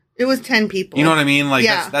 people? It was 10 people. You know what I mean?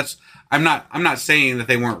 That's I'm not saying that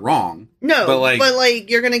they weren't wrong. No, but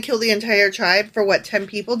you're gonna kill the entire tribe for what 10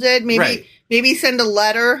 people did? Maybe send a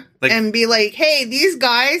letter and be like, hey, these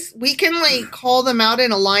guys, we can call them out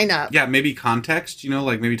in a lineup. Yeah, maybe context,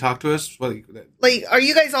 maybe talk to us. Are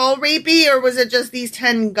you guys all rapey or was it just these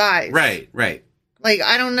 10 guys? Right.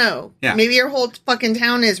 I don't know. Yeah. Maybe your whole fucking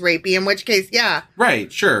town is rapey, in which case, yeah.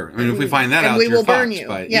 Right, sure. I mean, if we find that out, we will burn you.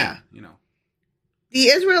 But yeah. The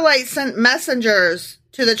Israelites sent messengers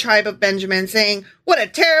to the tribe of Benjamin saying, what a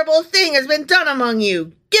terrible thing has been done among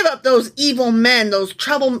you. Give up those evil men, those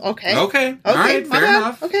Okay. All right, fair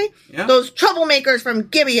enough. Okay. Yeah. Those troublemakers from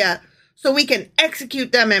Gibeah, so we can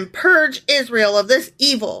execute them and purge Israel of this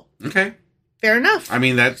evil. Okay. Fair enough. I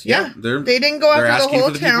mean, that's, they didn't go after the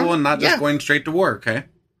whole town. People and not just going straight to war, okay?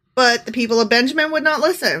 But the people of Benjamin would not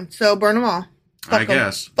listen, so burn them all. I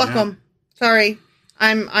guess. Fuck them. Sorry.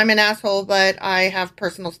 I'm an asshole, but I have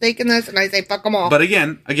personal stake in this, and I say fuck them all. But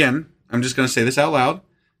again, I'm just going to say this out loud.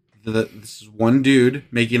 This is one dude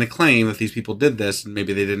making a claim that these people did this, and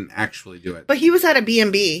maybe they didn't actually do it. But he was at a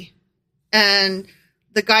B&B, and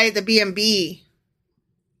the guy at the B&B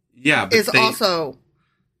is also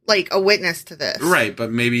a witness to this. Right,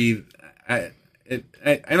 but maybe... I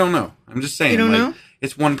don't know. I'm just saying. You don't know?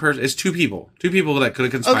 It's one person. It's two people. Two people that could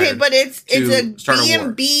have conspired. Okay, but it's a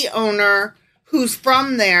B&B owner who's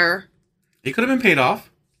from there. He could have been paid off.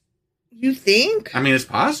 You think? I mean, it's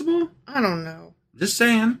possible. I don't know. Just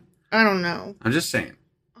saying. I don't know. I'm just saying.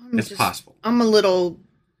 It's possible. I'm a little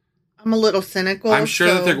I'm a little cynical. I'm sure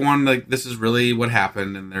that they're going like, this is really what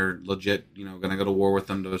happened, and they're legit, going to go to war with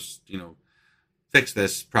them to, fix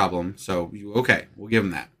this problem. So, okay, we'll give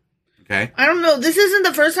them that. Okay. I don't know. This isn't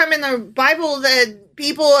the first time in the Bible that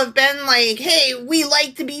people have been like, hey, we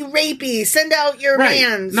like to be rapey. Send out your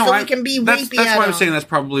man so we can be rapey. That's why I'm saying that's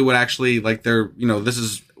probably what actually, like, they're, this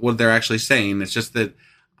is what they're actually saying. It's just that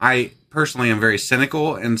I personally am very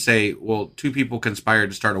cynical and say, well, two people conspired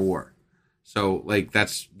to start a war. So, like,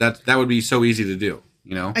 that would be so easy to do,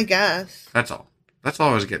 I guess. That's all. That's all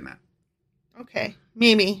I was getting at. Okay.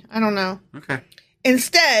 Maybe. I don't know. Okay.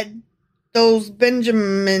 Instead, those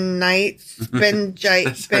Benjaminites,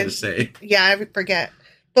 That's hard to say. Yeah, I forget.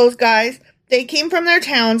 Those guys, they came from their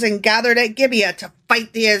towns and gathered at Gibeah to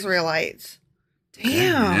fight the Israelites.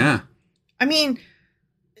 Damn. Yeah. I mean,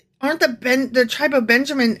 aren't the tribe of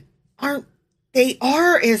Benjamin, they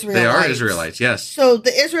are Israelites. They are Israelites, yes. So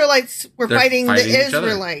the Israelites were fighting the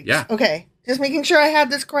Israelites. Yeah. Okay. Just making sure I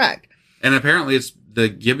had this correct. And apparently it's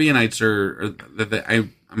the Gibeonites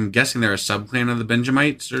I'm guessing they're a subclan of the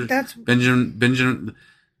Benjamites or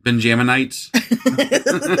Benjaminites.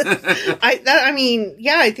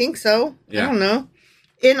 I think so. Yeah. I don't know.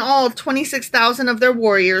 In all, 26,000 of their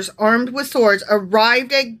warriors, armed with swords,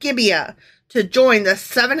 arrived at Gibeah to join the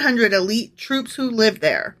 700 elite troops who lived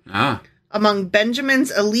there. Ah. Among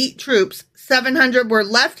Benjamin's elite troops, 700 were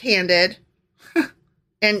left-handed,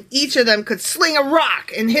 and each of them could sling a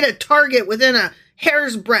rock and hit a target within a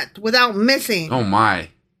hair's breadth without missing. Oh, my.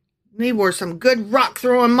 They were some good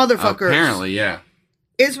rock-throwing motherfuckers. Apparently, yeah.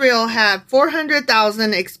 Israel had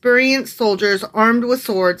 400,000 experienced soldiers armed with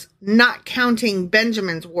swords, not counting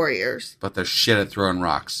Benjamin's warriors. But they're shit at throwing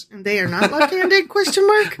rocks. And they are not left-handed, question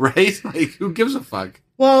mark? Right? Like, who gives a fuck?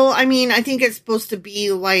 Well, I mean, I think it's supposed to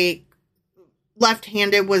be like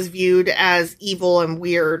left-handed was viewed as evil and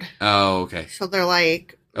weird. Oh, okay. So they're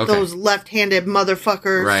like, those left-handed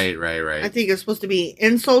motherfuckers. Right. I think it's supposed to be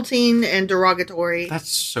insulting and derogatory.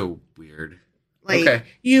 That's so weird. Like,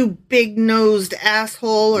 you big-nosed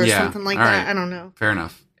asshole or something like that. Right. I don't know. Fair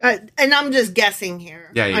enough. And I'm just guessing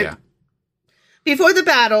here. Yeah. Before the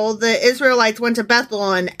battle, the Israelites went to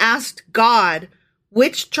Bethel and asked God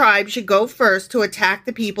which tribe should go first to attack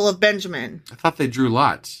the people of Benjamin. I thought they drew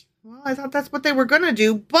lots. Well, I thought that's what they were going to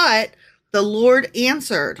do, but the Lord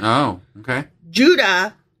answered. Oh, okay.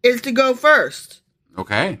 Judah is to go first.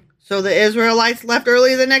 Okay. So the Israelites left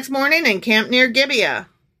early the next morning and camped near Gibeah.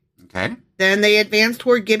 Okay. Then they advanced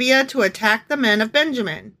toward Gibeah to attack the men of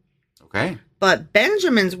Benjamin. Okay. But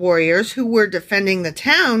Benjamin's warriors, who were defending the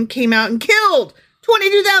town, came out and killed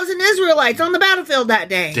 22,000 Israelites on the battlefield that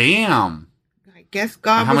day. Damn. I guess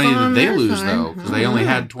God How was many on did they their lose, side. though? Because they only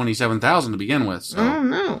had 27,000 to begin with. So. I don't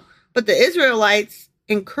know. But the Israelites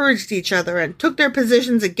encouraged each other and took their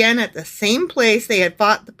positions again at the same place they had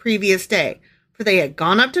fought the previous day. For they had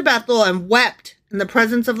gone up to Bethel and wept in the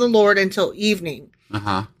presence of the Lord until evening.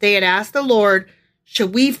 Uh-huh. They had asked the Lord,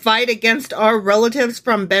 should we fight against our relatives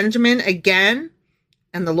from Benjamin again?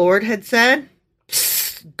 And the Lord had said,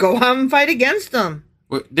 go out and fight against them.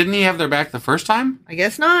 Wait, didn't he have their back the first time? I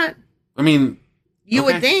guess not. I mean... You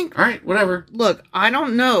would think. All right, whatever. Look, I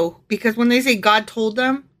don't know, because when they say God told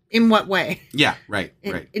them, in what way? Yeah, right.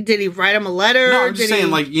 Did he write them a letter? No, I'm just saying,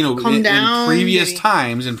 in previous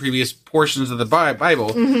times, in previous portions of the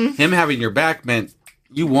Bible, him having your back meant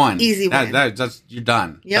you won. Easy win. That's you're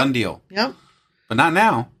done. Yep. Done deal. Yep. But not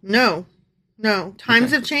now. No.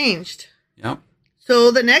 Times have changed. Yep.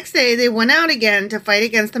 So the next day, they went out again to fight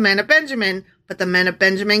against the men of Benjamin. But the men of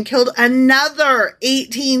Benjamin killed another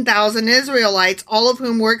 18,000 Israelites, all of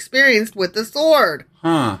whom were experienced with the sword.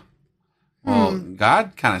 Huh. Well,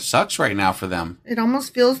 God kind of sucks right now for them. It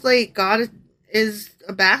almost feels like God is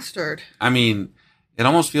a bastard. I mean, it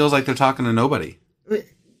almost feels like they're talking to nobody.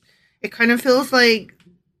 It kind of feels like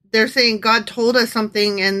they're saying God told us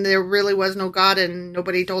something and there really was no God and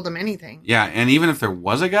nobody told them anything. Yeah, and even if there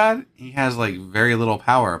was a God, he has very little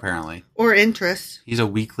power apparently. Or interest. He's a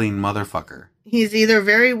weakling motherfucker. He's either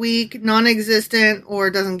very weak, non-existent,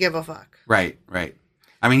 or doesn't give a fuck. Right.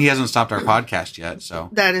 I mean, he hasn't stopped our podcast yet, so.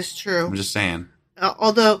 That is true. I'm just saying.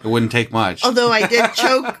 Although it wouldn't take much. Although I did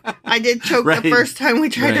choke right. The first time we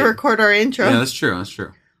tried to record our intro. Yeah, that's true.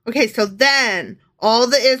 Okay, so then all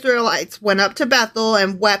the Israelites went up to Bethel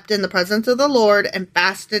and wept in the presence of the Lord and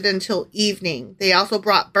fasted until evening. They also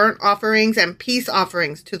brought burnt offerings and peace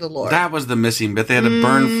offerings to the Lord. That was the missing bit. They had to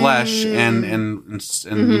burn flesh and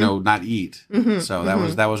not eat. So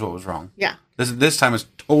that was what was wrong. Yeah. This time it's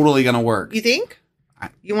totally going to work. You think?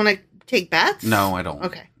 You want to take bets? No, I don't.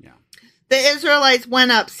 Okay. Yeah. The Israelites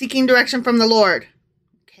went up seeking direction from the Lord.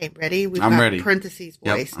 Okay, ready? I'm ready. Parentheses,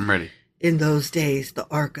 boys. Yep, I'm ready. In those days, the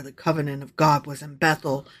Ark of the Covenant of God was in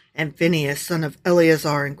Bethel, and Phinehas, son of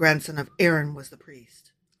Eleazar and grandson of Aaron, was the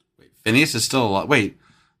priest. Wait, Phineas is still alive. Wait,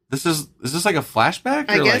 is this like a flashback?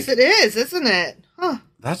 I guess it is, isn't it? Huh.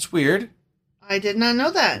 That's weird. I did not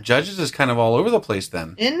know that. Judges is kind of all over the place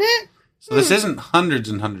then. Isn't it? So this isn't hundreds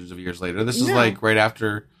and hundreds of years later. This is like right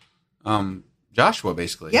after Joshua,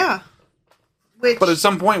 basically. Yeah. But at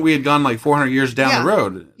some point, we had gone like 400 years down the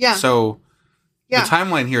road. Yeah. So the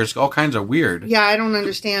timeline here is all kinds of weird. Yeah, I don't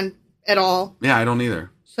understand at all. Yeah, I don't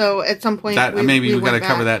either. So at some point, maybe we got to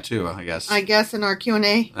cover that too, I guess. I guess in our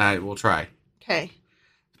Q&A. We'll try. Okay.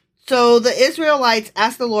 So the Israelites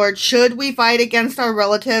asked the Lord, should we fight against our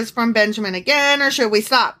relatives from Benjamin again, or should we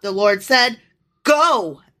stop? The Lord said,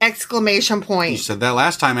 go! Exclamation point. You said that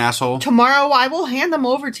last time, asshole. Tomorrow I will hand them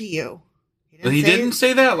over to you. But he didn't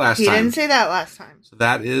say that last time. He didn't say that last time. So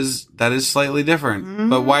that is slightly different. Mm-hmm.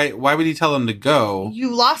 But why would he tell them to go?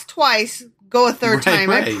 You lost twice. Go a third time.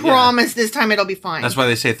 Right, I promise this time it'll be fine. That's why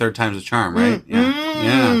they say third time's a charm, right?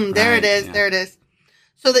 There it is. There it is.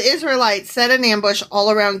 So the Israelites set an ambush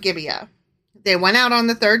all around Gibeah. They went out on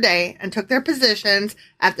the third day and took their positions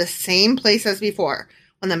at the same place as before.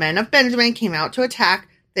 When the men of Benjamin came out to attack,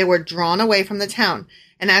 they were drawn away from the town.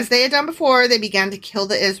 And as they had done before, they began to kill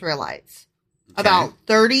the Israelites. Okay. About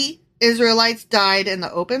 30 Israelites died in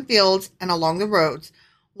the open fields and along the roads,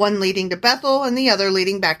 one leading to Bethel and the other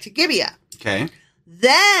leading back to Gibeah. Okay.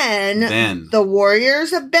 Then the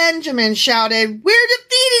warriors of Benjamin shouted, we're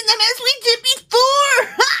defeating them as we did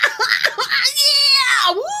before!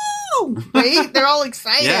 Yeah! Woo! Right? They're all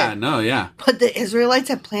excited. Yeah. But the Israelites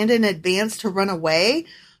had planned in advance to run away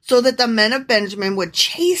so that the men of Benjamin would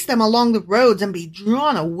chase them along the roads and be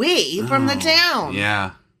drawn away from the town.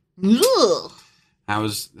 Yeah. Ugh. That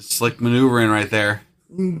was slick maneuvering right there.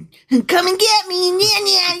 Come and get me.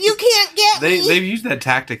 Yeah, you can't get me. They've used that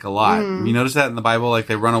tactic a lot. You notice that in the Bible? Like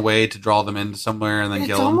they run away to draw them into somewhere and then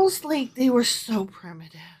kill them. It's almost like they were so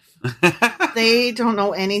primitive. They don't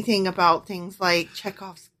know anything about things like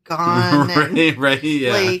Chekhov's gun. Right,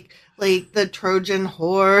 yeah. Like the Trojan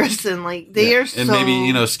horse and like they are so... And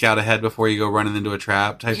maybe, scout ahead before you go running into a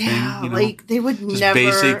trap type thing. Yeah, like they would just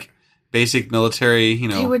never... Basic military,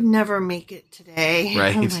 They would never make it today.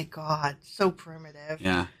 Right. Oh my God. So primitive.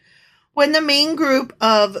 Yeah. When the main group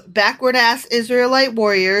of backward-ass Israelite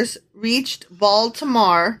warriors reached Baal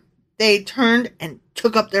Tamar, they turned and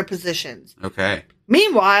took up their positions. Okay.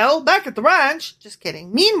 Meanwhile, back at the ranch, just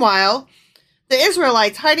kidding. Meanwhile, the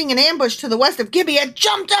Israelites hiding in ambush to the west of Gibeah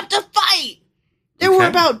jumped up to fight. There were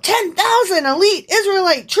about 10,000 elite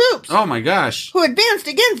Israelite troops. Oh my gosh. Who advanced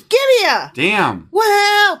against Gibeah. Damn.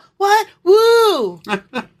 Wow. What? Woo.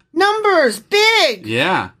 Numbers. Big.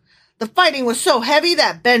 Yeah. The fighting was so heavy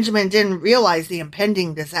that Benjamin didn't realize the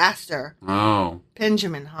impending disaster. Oh.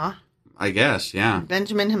 Benjamin, huh? I guess, yeah.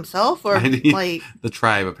 Benjamin himself or like... The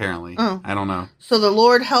tribe, apparently. Oh. I don't know. So the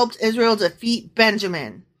Lord helped Israel defeat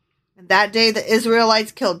Benjamin. And that day the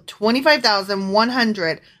Israelites killed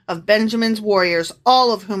 25,100 of Benjamin's warriors,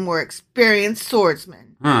 all of whom were experienced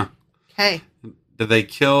swordsmen. Huh. Okay. Did they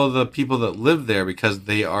kill the people that live there because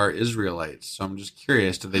they are Israelites? So I'm just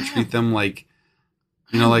curious. Did they treat them like,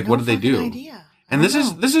 what did they do? Idea. And this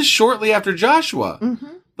is shortly after Joshua.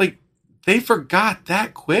 Mm-hmm. Like, they forgot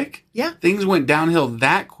that quick? Yeah. Things went downhill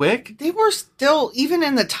that quick? They were still, even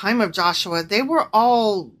in the time of Joshua, they were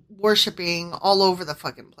all worshiping all over the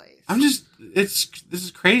fucking place. This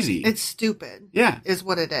is crazy. It's stupid. Yeah. Is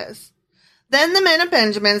what it is. Then the men of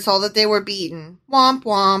Benjamin saw that they were beaten. Womp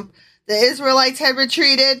womp. The Israelites had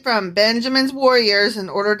retreated from Benjamin's warriors in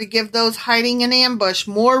order to give those hiding in ambush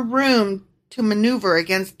more room to maneuver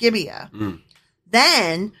against Gibeah.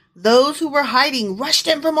 Then those who were hiding rushed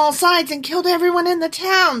in from all sides and killed everyone in the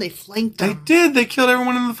town. They flanked them. They did. They killed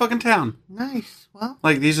everyone in the fucking town. Nice. Well,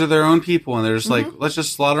 like these are their own people, and they're just like, let's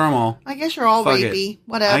just slaughter them all. I guess you're all rapey.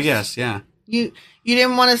 Whatever. I guess, yeah. You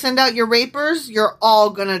didn't want to send out your rapers? You're all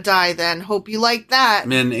gonna die then. Hope you like that.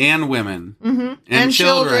 Men and women. Mm-hmm. And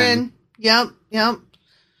children. Yep.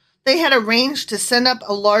 They had arranged to send up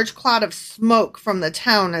a large cloud of smoke from the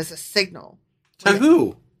town as a signal. To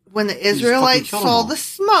who? When the Israelites saw the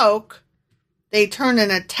smoke, they turned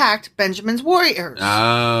and attacked Benjamin's warriors.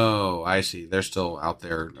 Oh, I see. They're still out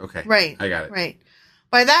there. Okay. Right. I got it. Right.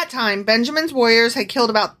 By that time, Benjamin's warriors had killed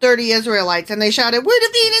about 30 Israelites, and they shouted, we're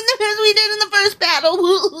defeating them as we did in the first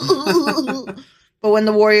battle. But when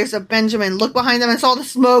the warriors of Benjamin looked behind them and saw the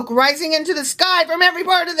smoke rising into the sky from every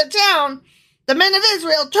part of the town, the men of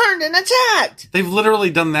Israel turned and attacked. They've literally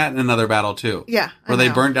done that in another battle, too. Yeah. Where they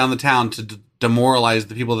burnt down the town to demoralize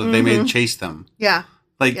the people that they made chase them. Yeah.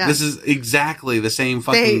 Like, this is exactly the same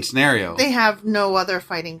fucking scenario. They have no other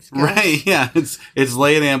fighting skills. Right, yeah. It's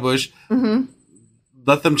lay an ambush,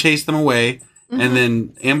 let them chase them away, and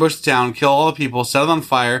then ambush the town, kill all the people, set it on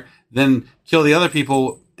fire, then kill the other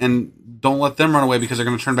people, and don't let them run away because they're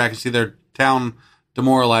going to turn back and see their town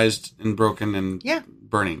demoralized and broken and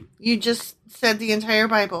burning. You just said the entire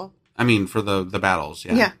Bible. I mean, for the battles,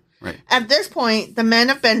 yeah. Right. At this point, the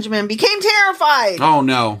men of Benjamin became terrified. Oh,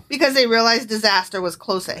 no. Because they realized disaster was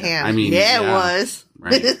close at hand. I mean, it was.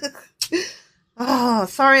 Right. Oh,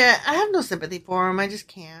 sorry. I have no sympathy for them. I just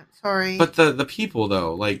can't. Sorry. But the people,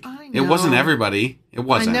 though, like, it wasn't everybody. It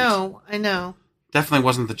wasn't. I know. Definitely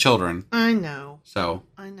wasn't the children. I know. So.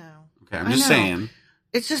 I know. Okay, I'm just saying.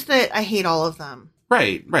 It's just that I hate all of them.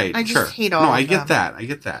 Right. I just hate all of them. No, I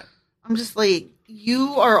get that. I'm just like,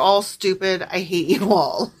 you are all stupid. I hate you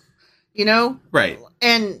all. You know? Right.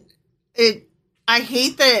 And I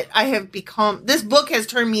hate that I have become, this book has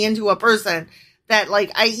turned me into a person that,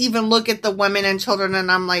 like, I even look at the women and children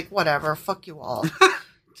and I'm like, whatever, fuck you all.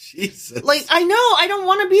 Jesus. Like, I know I don't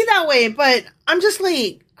want to be that way, but I'm just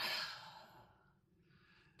like,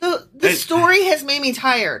 the story has made me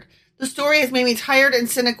tired. The story has made me tired and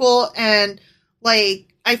cynical, and,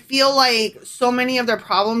 like, I feel like so many of their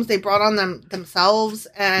problems they brought on themselves,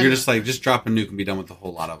 and you're just like, just drop a nuke and be done with a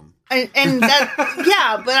whole lot of them. And that,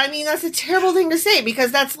 yeah, but I mean, that's a terrible thing to say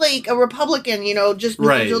because that's like a Republican, you know, just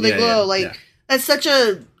nuke until they glow. That's such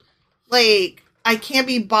a, like, I can't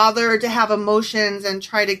be bothered to have emotions and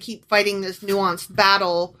try to keep fighting this nuanced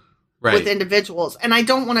battle with individuals. And I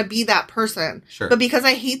don't want to be that person. Sure. But because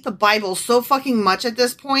I hate the Bible so fucking much at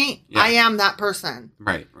this point, I am that person.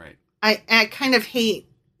 Right. I kind of hate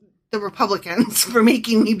the Republicans for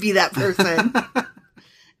making me be that person.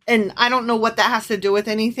 And I don't know what that has to do with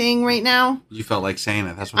anything right now. You felt like saying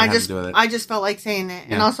it. That's what had to do with it. I just felt like saying it.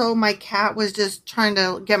 Yeah. And also my cat was just trying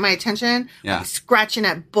to get my attention. Yeah. Like scratching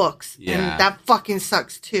at books. Yeah. And that fucking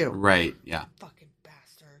sucks too. Right. Yeah. Fucking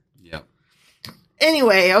bastard. Yep.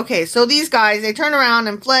 Anyway, okay. So these guys, they turned around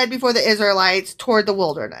and fled before the Israelites toward the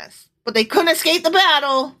wilderness. But they couldn't escape the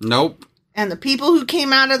battle. Nope. And the people who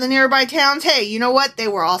came out of the nearby towns, hey, you know what? They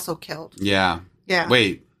were also killed. Yeah. Yeah.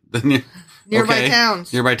 Wait. Nearby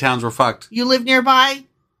towns. Nearby towns were fucked. You live nearby,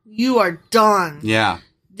 you are done. Yeah.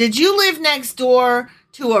 Did you live next door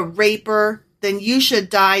to a raper? Then you should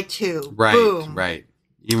die too. Right. Boom. Right.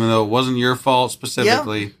 Even though it wasn't your fault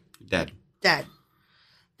specifically, dead. The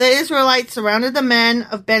Israelites surrounded the men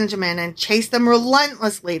of Benjamin and chased them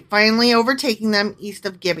relentlessly, finally overtaking them east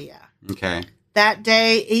of Gibeah. Okay. That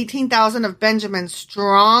day, 18,000 of Benjamin's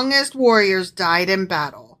strongest warriors died in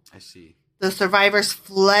battle. I see. The survivors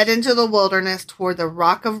fled into the wilderness toward the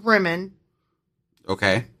rock of Rimmon.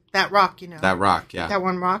 Okay. That rock, you know. That rock, yeah. That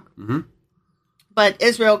one rock. Mm-hmm. But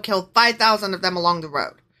Israel killed 5,000 of them along the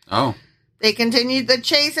road. Oh. They continued the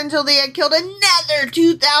chase until they had killed another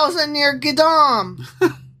 2,000 near Gedam.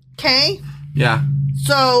 Okay? Yeah.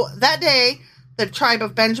 So that day, the tribe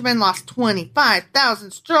of Benjamin lost 25,000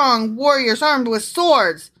 strong warriors armed with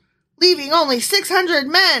swords, leaving only 600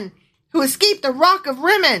 men who escaped the rock of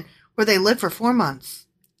Rimmon, where they lived for 4 months.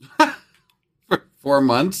 For 4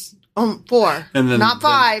 months? 4. And then, not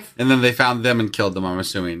 5. And then they found them and killed them, I'm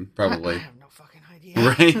assuming, probably. I have no fucking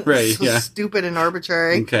idea. Right, so stupid and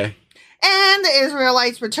arbitrary. Okay. And the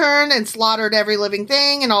Israelites returned and slaughtered every living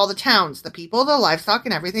thing in all the towns, the people, the livestock,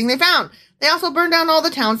 and everything they found. They also burned down all the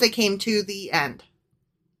towns they came to the end.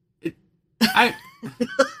 You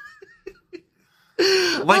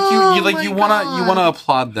wanna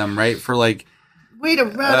applaud them, right? For like, way to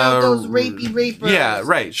rat out those rapers. Yeah,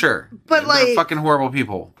 right, sure. But they're fucking horrible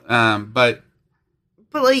people. But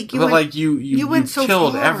you went so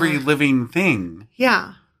killed far. Every living thing.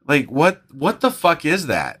 Yeah. Like what the fuck is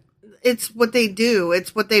that? It's what they do.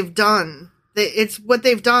 It's what they've done. It's what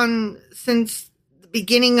they've done since the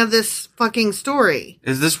beginning of this fucking story.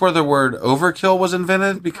 Is this where the word overkill was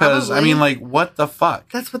invented? Because, probably. I mean, like, what the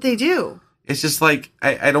fuck? That's what they do. It's just like,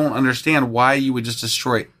 I don't understand why you would just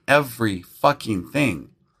destroy every fucking thing.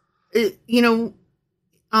 It's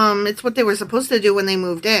what they were supposed to do when they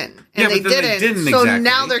moved in. And they didn't. So exactly.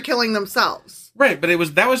 Now they're killing themselves. Right, but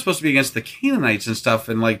that was supposed to be against the Canaanites and stuff,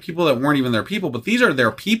 and like people that weren't even their people, but these are their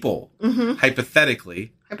people,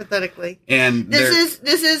 hypothetically. And this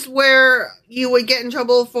is where you would get in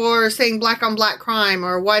trouble for saying black on black crime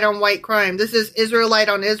or white on white crime. This is Israelite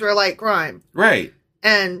on Israelite crime. Right.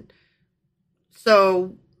 And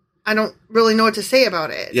so I don't really know what to say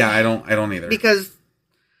about it. Yeah, I don't either.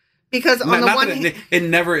 Because on the one hand, it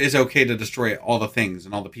never is okay to destroy all the things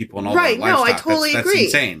and all the people and all the livestock. Right, no, I totally agree.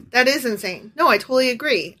 That's insane. That is insane. No, I totally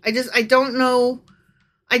agree. I don't know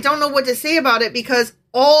what to say about it because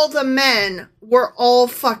all the men were all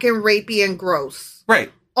fucking rapey and gross.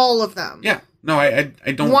 Right. All of them. Yeah. No, I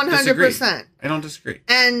don't 100%. Disagree. I don't disagree.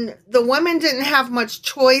 And the women didn't have much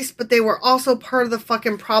choice, but they were also part of the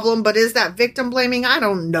fucking problem. But is that victim blaming? I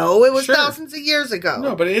don't know. It was thousands of years ago.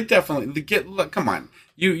 No, but it definitely... Look, come on.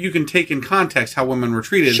 You can take in context how women were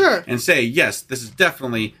treated and say, yes, this is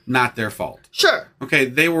definitely not their fault. Sure. Okay,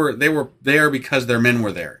 they were there because their men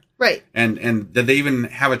were there. Right. And did they even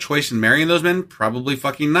have a choice in marrying those men? Probably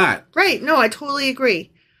fucking not. Right. No, I totally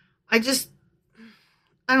agree. I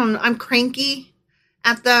don't know. I'm cranky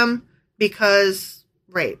at them because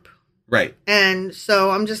rape. Right. And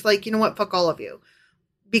so I'm just like, you know what? Fuck all of you.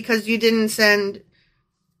 Because you didn't send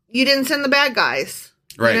the bad guys.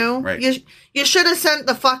 Right. You know? Right. You should have sent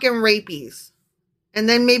the fucking rapies. And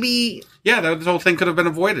then maybe... Yeah, this whole thing could have been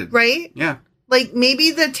avoided. Right? Yeah. Like,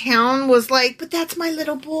 maybe the town was like, but that's my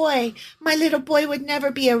little boy. My little boy would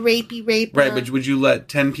never be a rapey raper. Right, but would you let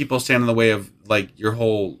 10 people stand in the way of, like, your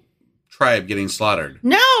whole tribe getting slaughtered?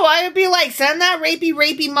 No, I would be like, send that rapey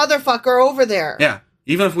motherfucker over there. Yeah.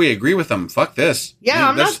 Even if we agree with them, fuck this. Yeah,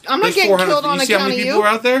 I'm not getting killed on account of you. See how many people are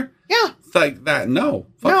out there? Yeah. It's like that. No.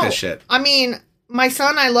 Fuck this shit. I mean, my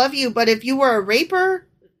son, I love you, but if you were a raper,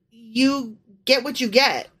 you get what you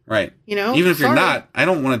get. Right. You know? Even if you're not, I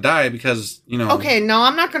don't want to die because, you know. Okay, no,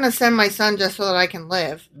 I'm not going to send my son just so that I can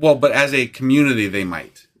live. Well, but as a community, they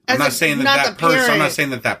might. I'm not saying that person. I'm not saying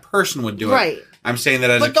that person would do it. Right. I'm saying that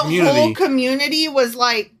as a community. But the whole community was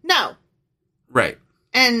like, no. Right.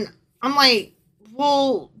 And I'm like,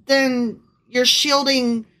 well, then you're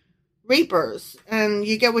shielding rapers and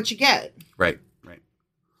you get what you get. Right.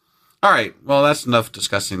 All right. Well, that's enough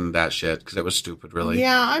discussing that shit because it was stupid, really.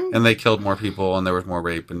 Yeah. And they killed more people and there was more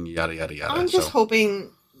rape and yada, yada, yada. I'm just hoping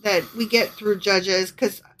that we get through Judges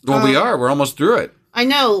because... Well, we are. We're almost through it. I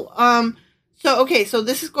know. So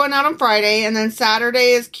this is going out on Friday and then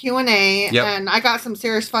Saturday is Q&A. Yep. And I got some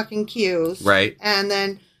serious fucking cues. Right. And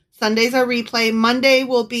then Sunday's our replay. Monday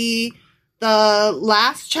will be the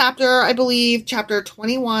last chapter, I believe, chapter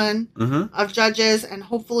 21 of Judges. And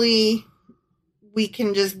hopefully we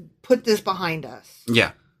can just put this behind us.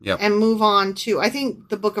 Yeah. Yep. And move on to, I think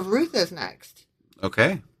the book of Ruth is next.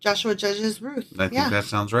 Okay. Joshua Judges Ruth. I think that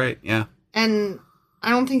sounds right. Yeah. And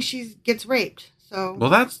I don't think she gets raped. So well,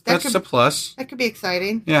 that's a plus. That could be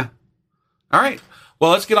exciting. Yeah. All right.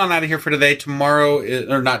 Well, let's get on out of here for today. Tomorrow,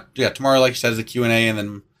 tomorrow, like you said, is the Q&A, and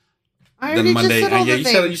then Monday.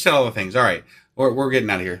 You said all the things. All right. We're getting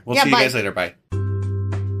out of here. We'll see you guys later. Bye.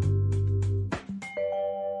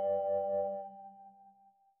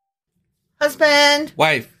 Husband.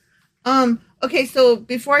 Wife. Okay, so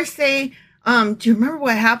before I say, do you remember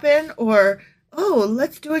what happened? Or,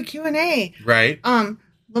 let's do a Q&A. Right.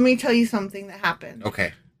 Let me tell you something that happened.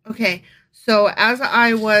 Okay. So as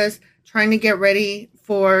I was trying to get ready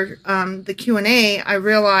for the Q&A, I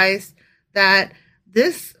realized that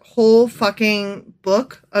this whole fucking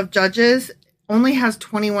book of Judges only has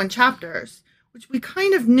 21 chapters, which we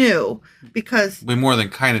kind of knew because... We more than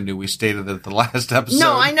kind of knew. We stated it the last episode.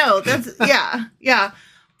 No, I know. That's... yeah.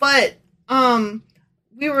 But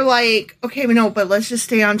we were like, okay, but let's just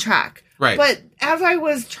stay on track. Right. But as I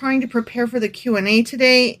was trying to prepare for the Q&A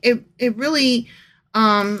today, it really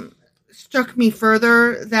struck me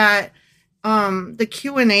further that the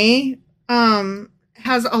Q&A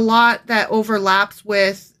has a lot that overlaps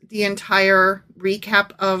with the entire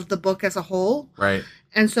recap of the book as a whole. Right.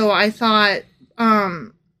 And so I thought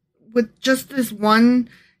with just this one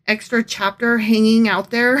extra chapter hanging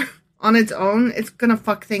out there on its own, it's going to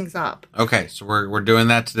fuck things up. Okay, so we're doing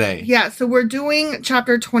that today. Yeah, so we're doing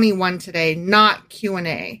chapter 21 today, not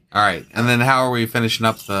Q&A. All right, and then how are we finishing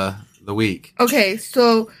up the week? Okay,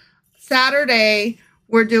 so Saturday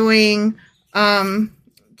we're doing,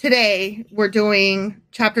 today we're doing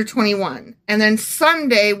chapter 21. And then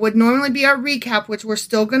Sunday would normally be our recap, which we're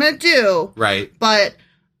still going to do. Right. But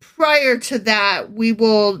prior to that, we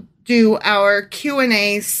will do our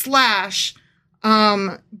Q&A /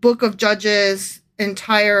 Book of Judges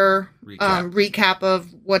entire recap of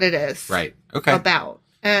what it is. Right. Okay. About.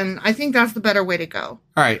 And I think that's the better way to go. All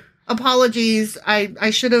right. Apologies. I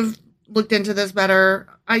should have looked into this better.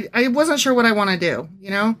 I wasn't sure what I want to do, you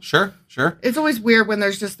know? Sure. It's always weird when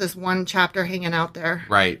there's just this one chapter hanging out there.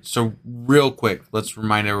 Right. So real quick, let's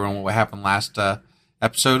remind everyone what happened last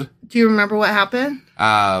episode. Do you remember what happened?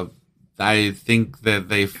 I think that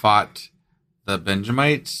they fought the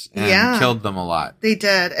Benjamites and killed them a lot. They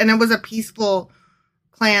did. And it was a peaceful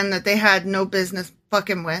clan that they had no business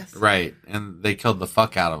fucking with. Right. And they killed the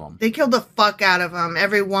fuck out of them. They killed the fuck out of them.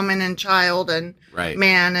 Every woman and child and right.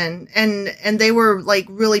 man. And they were like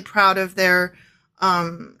really proud of their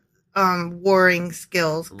warring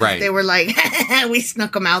skills. Right. They were like, we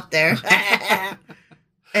snuck them out there.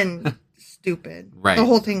 And stupid. Right. The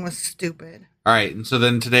whole thing was stupid. All right. And so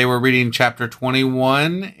then today we're reading chapter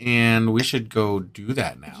 21, and we should go do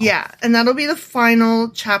that now. Yeah. And that'll be the final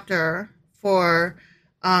chapter for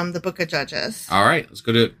the Book of Judges. All right. Let's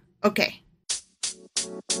go do it. Okay.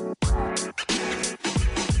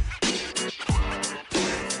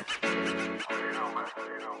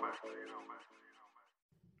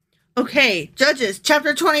 Okay, Judges,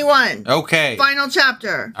 chapter 21. Okay. Final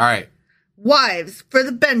chapter. All right. Wives for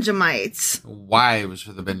the Benjamites. Wives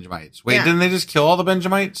for the Benjamites. Wait, Yeah. didn't they just kill all the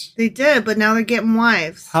Benjamites? They did, but now they're getting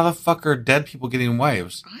wives. How the fuck are dead people getting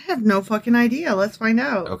wives? I have no fucking idea. Let's find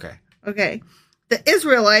out. Okay. Okay. The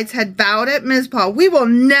Israelites had vowed at Mizpah, we will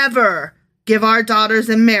never give our daughters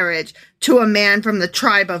in marriage to a man from the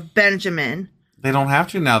tribe of Benjamin. They don't have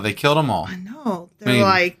to now. They killed them all. I know. They're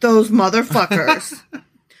like, those motherfuckers.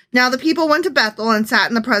 Now the people went to Bethel and sat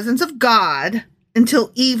in the presence of God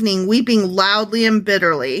until evening, weeping loudly and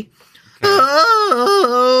bitterly. Okay.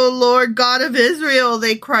 Oh, Lord God of Israel,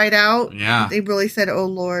 they cried out. Yeah. They really said, oh,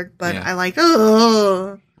 Lord, but I like,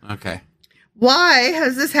 oh. Okay. Why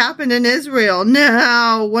has this happened in Israel?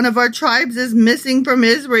 Now one of our tribes is missing from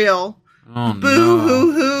Israel. Oh, Boo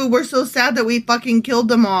hoo hoo. We're so sad that we fucking killed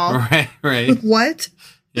them all. Right. What?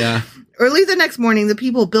 Yeah. Early the next morning, the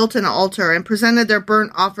people built an altar and presented their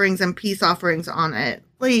burnt offerings and peace offerings on it.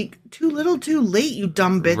 Like, too little too late, you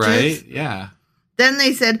dumb bitches. Right? Yeah. Then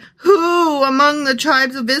they said, who among the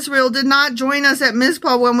tribes of Israel did not join us at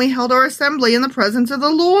Mizpah when we held our assembly in the presence of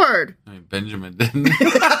the Lord? I mean, Benjamin didn't.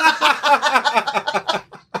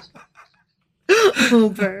 Oh,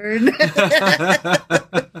 bird.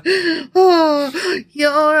 Oh,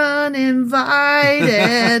 you're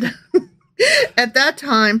uninvited. At that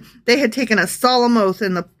time, they had taken a solemn oath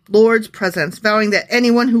in the Lord's presence, vowing that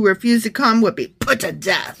anyone who refused to come would be put to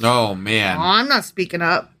death. Oh, man. Oh, I'm not speaking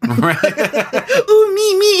up. Right. Ooh,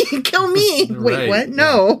 me, kill me. Wait, Right, what?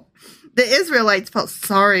 No. The Israelites felt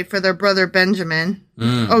sorry for their brother Benjamin.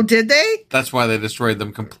 Oh, did they? That's why they destroyed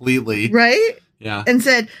them completely. Right? Yeah. And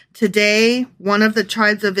said, today, one of the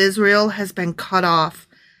tribes of Israel has been cut off.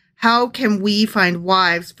 How can we find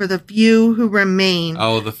wives for the few who remain?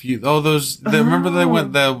 Oh, the few. Oh, those. Remember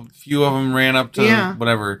the few of them ran up to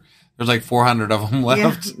whatever. There's like 400 of them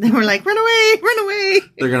left. Yeah. They were like, run away, run away.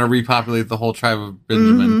 They're going to repopulate the whole tribe of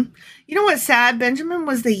Benjamin. Mm-hmm. You know what's sad? Benjamin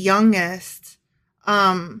was the youngest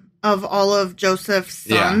of all of Joseph's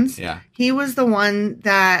sons. Yeah. He was the one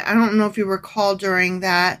that, I don't know if you recall during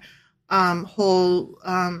that whole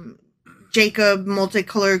Jacob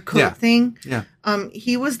multicolored coat thing. Yeah.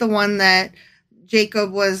 He was the one that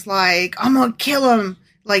Jacob was like, I'm gonna kill him.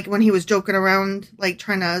 Like when he was joking around, like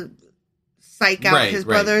trying to psych out his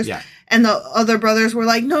brothers. Yeah. And the other brothers were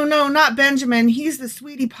like, no, not Benjamin. He's the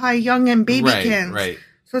sweetie pie young and babykins. Right.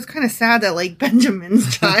 So it's kind of sad that like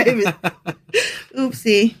Benjamin's tribe is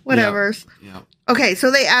oopsie, whatevers. Yeah. Okay, so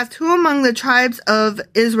they asked, who among the tribes of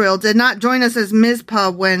Israel did not join us as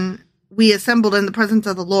Mizpah when we assembled in the presence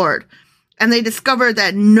of the Lord? And they discovered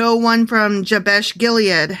that no one from Jabesh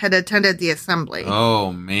Gilead had attended the assembly.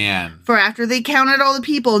 Oh, man. For after they counted all the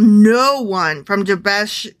people, no one from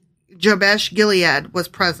Jabesh Gilead was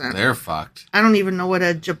present. They're fucked. I don't even know what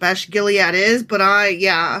a Jabesh Gilead is, but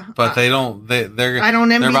But they don't. They're. I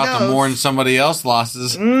don't envy They're about those. to mourn somebody else's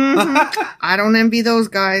losses. Mm-hmm. I don't envy those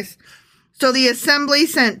guys. So the assembly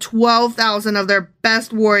sent 12,000 of their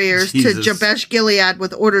best warriors to Jabesh Gilead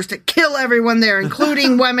with orders to kill everyone there,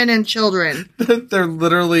 including women and children. They're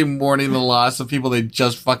literally mourning the loss of people they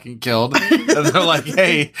just fucking killed. And they're like,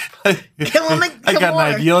 hey, kill them I got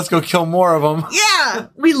an idea. Let's go kill more of them. Yeah.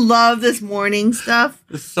 We love this mourning stuff.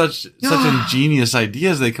 It's such ingenious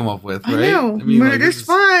ideas they come up with, right? I know. Murder's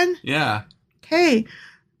fun. Yeah. Okay.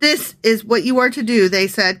 This is what you are to do, they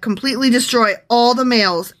said. Completely destroy all the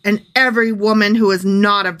males and every woman who is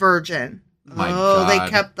not a virgin. My God. They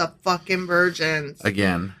kept the fucking virgins.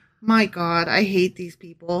 Again. My God, I hate these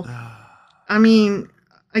people. I mean,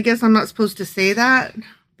 I guess I'm not supposed to say that,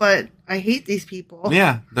 but I hate these people.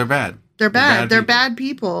 Yeah, they're bad. They're bad. They're bad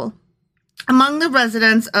people. Among the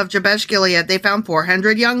residents of Jabesh Gilead, they found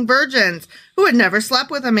 400 young virgins who had never slept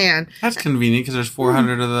with a man. That's convenient because there's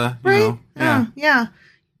 400 of the, right? Yeah.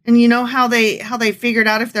 And you know how they figured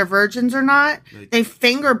out if they're virgins or not? They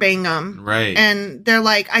finger bang them. Right. And they're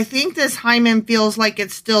like, I think this hymen feels like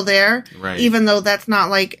it's still there. Right. Even though that's not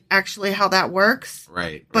like actually how that works.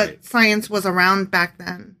 Right. But science was around back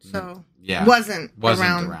then. So wasn't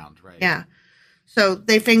around. Right. Yeah. So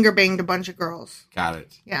they finger banged a bunch of girls. Got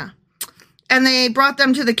it. Yeah. And they brought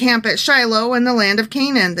them to the camp at Shiloh in the land of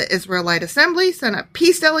Canaan. The Israelite assembly sent a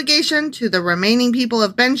peace delegation to the remaining people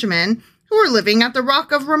of Benjamin who were living at the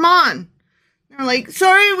rock of Ramon. They're like,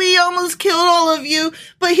 sorry, we almost killed all of you,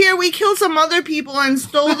 but here we killed some other people and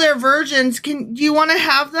stole their virgins. Do you want to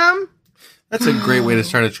have them? That's a great way to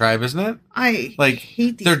start a tribe, isn't it? I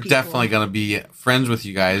hate these they're people. Definitely going to be friends with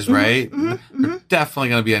you guys, right? They're definitely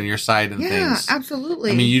going to be on your side and things. Yeah,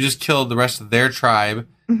 absolutely. I mean, you just killed the rest of their tribe,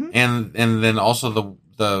 and then also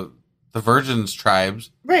the virgins'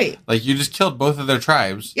 tribes. Right. Like, you just killed both of their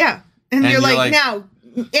tribes. Yeah. And you're like, now,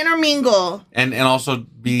 intermingle. And also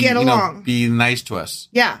get along. Be nice to us.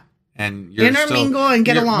 Yeah. And you're intermingle and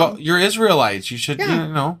get along. Well, you're Israelites. You should,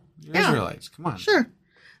 you're Israelites. Come on. Sure.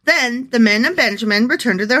 Then the men of Benjamin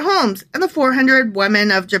returned to their homes, and the 400 women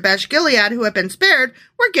of Jabesh Gilead who had been spared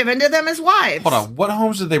were given to them as wives. Hold on. What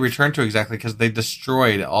homes did they return to exactly? Because they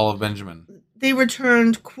destroyed all of Benjamin. They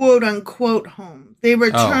returned, quote unquote, home. They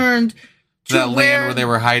returned to that land where they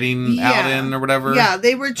were hiding out in or whatever? Yeah,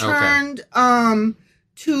 they returned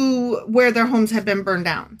to where their homes had been burned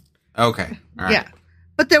down. Okay. All right. Yeah.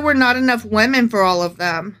 But there were not enough women for all of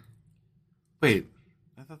them. Wait.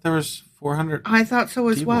 I thought there was 400 I thought so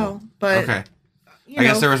as people. Well. But okay. I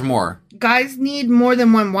guess there was more. Guys need more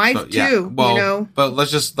than one wife too. Well, but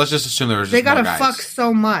let's just assume there was just more guys. They gotta fuck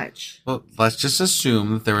so much. Well, let's just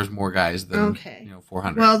assume that there was more guys than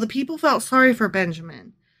 400. Well, the people felt sorry for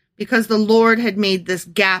Benjamin because the Lord had made this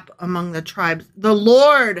gap among the tribes. The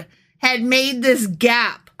Lord had made this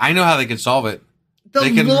gap. I know how they can solve it.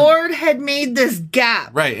 The Lord had made this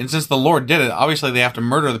gap. Right, and since the Lord did it, obviously they have to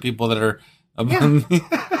murder the people that are among...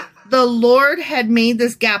 The Lord had made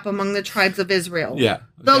this gap among the tribes of Israel. Yeah.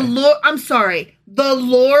 Okay. I'm sorry. The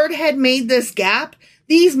Lord had made this gap.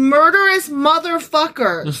 These murderous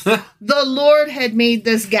motherfuckers. The Lord had made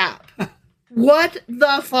this gap. What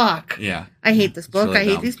the fuck? Yeah. I hate this book. Really I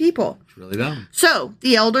hate dumb. these people. It's really dumb. So,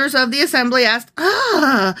 the elders of the assembly asked,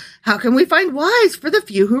 how can we find wives for the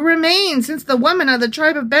few who remain, since the women of the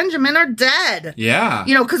tribe of Benjamin are dead? Yeah.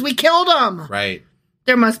 Because we killed them. Right.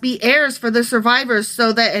 There must be heirs for the survivors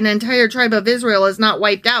so that an entire tribe of Israel is not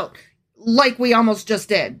wiped out, like we almost just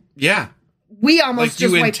did. Yeah. We almost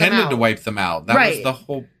just wiped them out. You intended to wipe them out. That was the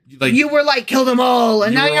whole... you were like, kill them all,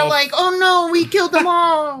 and now you're like, oh no, we killed them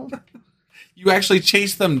all. You actually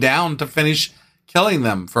chased them down to finish killing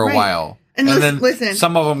them for a while. And then listen,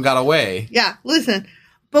 some of them got away. Yeah, listen.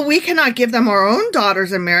 But we cannot give them our own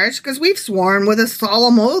daughters in marriage because we've sworn with a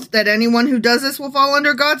solemn oath that anyone who does this will fall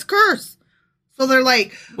under God's curse. So they're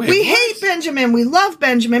like, we hate Benjamin. We love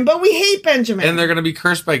Benjamin, but we hate Benjamin. And they're going to be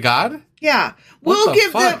cursed by God? Yeah. We'll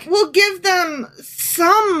give them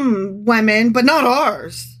some women, but not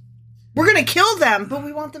ours. We're going to kill them, but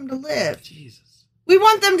we want them to live. Jesus. We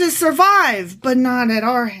want them to survive, but not at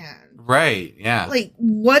our hand. Right, yeah. Like,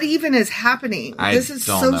 what even is happening? This is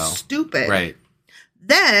so stupid. Right.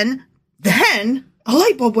 Then, a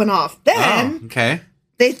light bulb went off. Then, okay.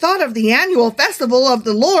 They thought of the annual festival of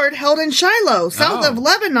the Lord held in Shiloh, south of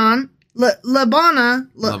Lebanon, Labana,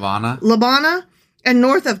 and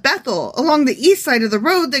north of Bethel, along the east side of the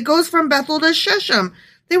road that goes from Bethel to Shechem.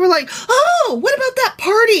 They were like, oh, what about that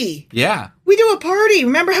party? Yeah. We do a party.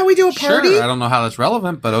 Remember how we do a party? Sure, I don't know how that's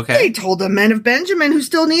relevant, but okay. They told the men of Benjamin who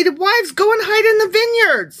still needed wives, go and hide in the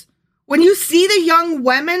vineyards. When you see the young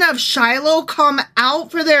women of Shiloh come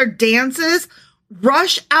out for their dances,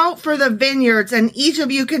 rush out for the vineyards, and each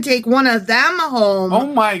of you can take one of them home. Oh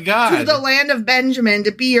my God. To the land of Benjamin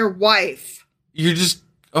to be your wife.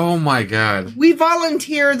 Oh my God. We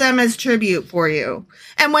volunteer them as tribute for you.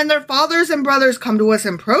 And when their fathers and brothers come to us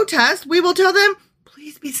in protest, we will tell them,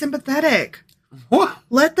 please be sympathetic. What?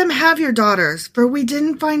 Let them have your daughters, for we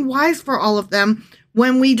didn't find wives for all of them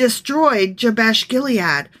when we destroyed Jabesh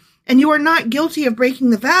Gilead. And you are not guilty of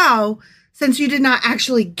breaking the vow, since you did not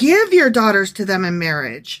actually give your daughters to them in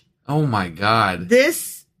marriage. Oh my God.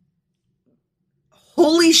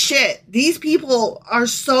 Holy shit. These people are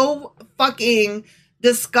so fucking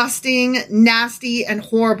disgusting, nasty, and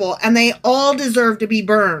horrible, and they all deserve to be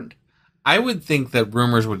burned. I would think that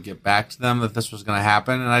rumors would get back to them that this was going to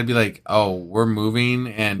happen, and I'd be like, oh, we're moving,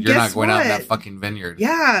 and you're not going out in that fucking vineyard.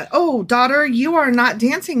 Yeah. Oh, daughter, you are not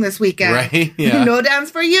dancing this weekend. Right? Yeah. No dance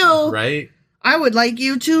for you. Right? I would like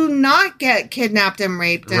you to not get kidnapped and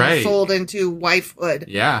raped and sold into wifehood.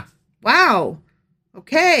 Yeah. Wow.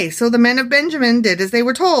 Okay, so the men of Benjamin did as they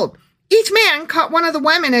were told. Each man caught one of the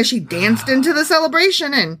women as she danced into the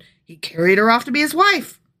celebration, and he carried her off to be his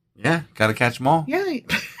wife. Yeah, gotta catch them all. Yeah.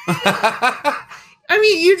 I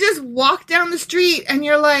mean, you just walk down the street and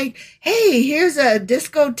you're like, hey, here's a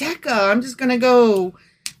discoteca. I'm just gonna go,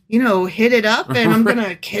 hit it up and I'm going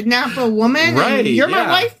to kidnap a woman and you're my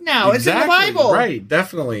wife now. Exactly. It's in the Bible. Right,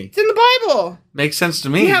 definitely. It's in the Bible. Makes sense to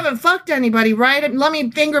me. You haven't fucked anybody, right? Let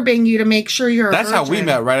me finger bang you to make sure you're a That's virgin. how we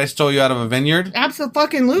met, right? I stole you out of a vineyard?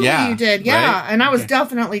 Absolutely you did. Yeah. Right? And I was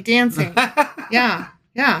definitely dancing. Yeah.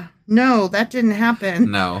 No, that didn't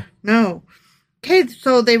happen. No. Okay,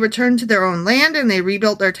 so they returned to their own land and they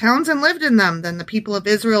rebuilt their towns and lived in them. Then the people of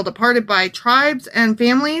Israel departed by tribes and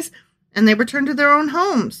families and they returned to their own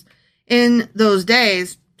homes. In those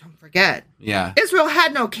days, don't forget, Israel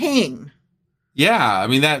had no king. Yeah, I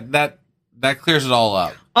mean, that clears it all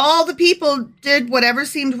up. All the people did whatever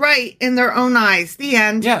seemed right in their own eyes. The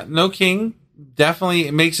end. Yeah, no king. Definitely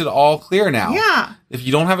it makes it all clear now. Yeah. If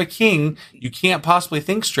you don't have a king, you can't possibly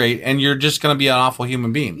think straight, and you're just going to be an awful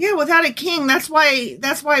human being. Yeah, without a king, that's why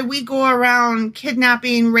we go around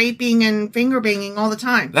kidnapping, raping, and finger banging all the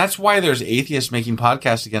time. That's why there's atheists making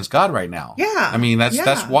podcasts against God right now. Yeah. I mean, that's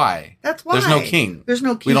why. That's why. There's no king.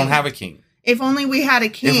 We don't have a king. If only we had a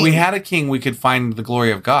king. If we had a king, we could find the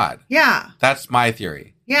glory of God. Yeah. That's my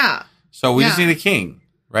theory. Yeah. So we just need a king,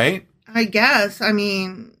 right? I guess. I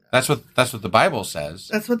mean... That's what the Bible says.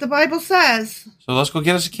 That's what the Bible says. So let's go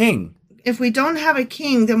get us a king. If we don't have a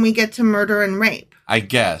king, then we get to murder and rape. I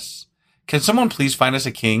guess. Can someone please find us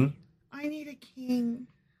a king? I need a king.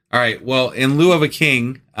 All right. Well, in lieu of a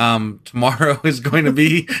king, tomorrow is going to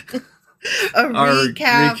be our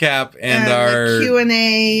recap and our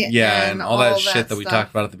Q&A. Yeah, and all that shit that we talked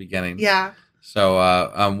about at the beginning. Yeah.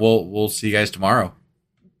 So we'll see you guys tomorrow.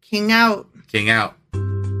 King out. King out.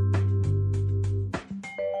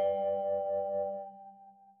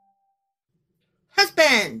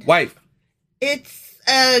 Husband. Wife. It's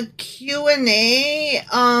a Q&A,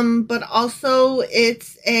 but also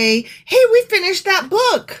it's hey, we finished that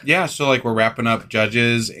book. Yeah, so we're wrapping up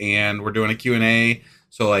Judges and we're doing a Q&A.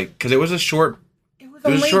 So because it was a short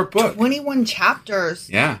a short book. 21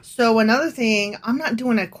 chapters. Yeah. So another thing, I'm not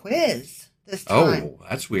doing a quiz this time. Oh,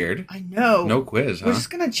 that's weird. I know. No quiz, huh? We're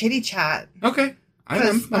just going to chitty chat. Okay.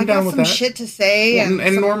 I'm I down got with some that. shit to say. Well,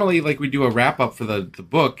 and normally, we do a wrap-up for the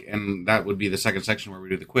book, and that would be the second section where we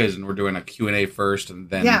do the quiz, and we're doing a Q&A first, and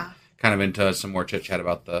then kind of into some more chit-chat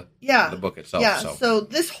about the book itself. Yeah, so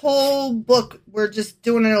this whole book, we're just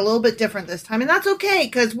doing it a little bit different this time, and that's okay,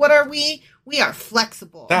 because what are we? We are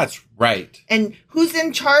flexible. That's right. And who's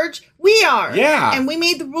in charge? We are. Yeah. And we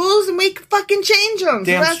made the rules, and we can fucking change them.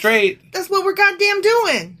 Damn straight. That's what we're goddamn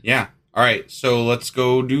doing. Yeah. All right, so let's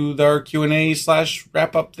go do our Q&A /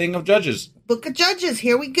 wrap-up thing of Judges. Book of Judges,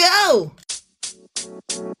 here we go.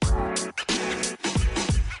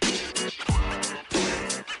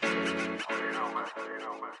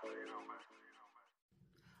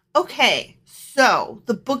 Okay, so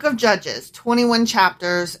the Book of Judges, 21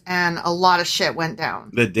 chapters, and a lot of shit went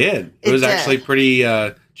down. It did. It was actually pretty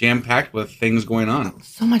jam-packed with things going on.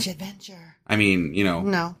 So much adventure. I mean,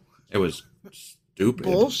 No. It was stupid.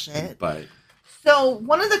 Bullshit. But so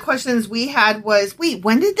one of the questions we had was,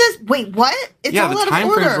 when did this? Wait, what? It's all out of order. The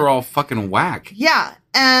time frames were all fucking whack. Yeah,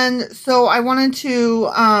 and so I wanted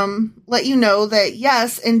to let you know that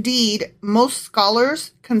yes, indeed, most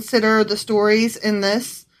scholars consider the stories in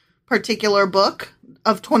this particular book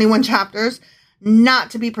of 21 chapters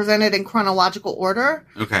not to be presented in chronological order.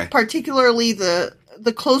 Okay. Particularly the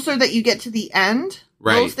closer that you get to the end,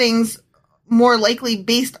 right. Those things more likely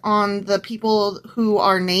based on the people who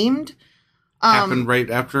are named. Happened right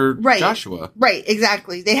after Joshua. Right,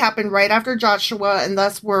 exactly. They happened right after Joshua, and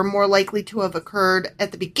thus were more likely to have occurred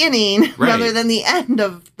at the beginning rather than the end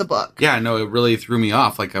of the book. Yeah, no, it really threw me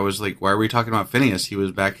off. I was like, why are we talking about Phineas? He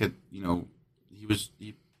was back at,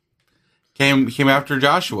 he came after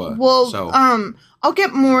Joshua. Well, so. I'll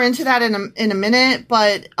get more into that in a minute,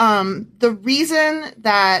 but the reason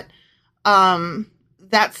that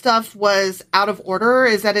that stuff was out of order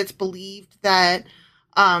is that it's believed that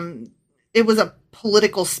it was a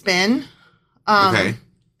political spin. Okay.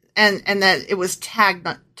 And that it was tagged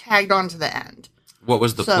on to the end. What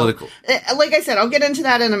was the political? Like I said, I'll get into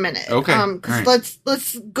that in a minute. Okay. Because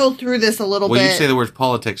let's go through this a little bit. Well, you say the words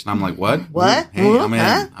politics, and I'm like, what? What? Hey, I'm in.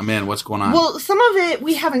 Huh? I'm in. What's going on? Well, some of it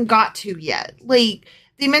we haven't got to yet. They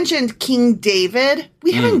mentioned King David.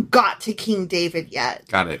 We haven't got to King David yet.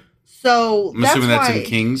 Got it. So I'm assuming that's in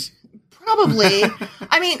Kings. Probably.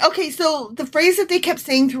 I mean, okay, so the phrase that they kept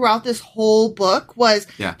saying throughout this whole book was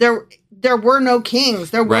there were no kings.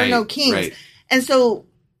 There were no kings. Right. And so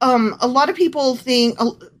a lot of people think,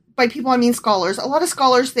 by people I mean scholars, a lot of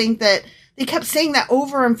scholars think that they kept saying that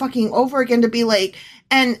over and fucking over again to be like,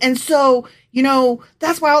 And so,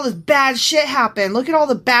 that's why all this bad shit happened. Look at all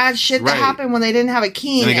the bad shit that happened when they didn't have a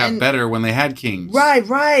king. And they got better when they had kings.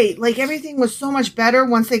 Right. Like, everything was so much better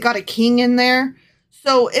once they got a king in there.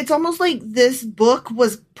 So it's almost like this book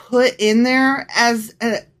was put in there as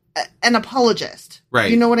an apologist.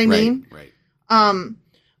 Right. You know what I mean? Right.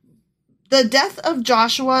 The death of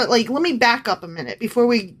Joshua, like, let me back up a minute before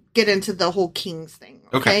we get into the whole kings thing.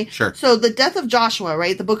 Okay, sure. So the death of Joshua,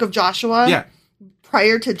 right? The book of Joshua. Yeah.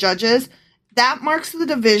 Prior to Judges, that marks the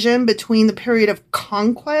division between the period of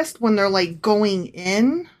conquest when they're like going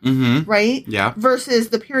in, right? Yeah. Versus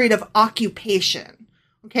the period of occupation.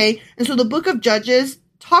 Okay. And so the book of Judges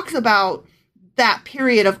talks about that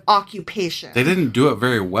period of occupation. They didn't do it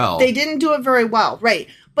very well. Right.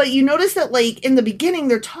 But you notice that, like, in the beginning,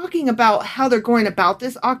 they're talking about how they're going about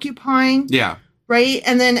this occupying. Yeah. Right.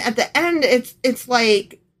 And then at the end, it's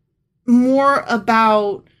like more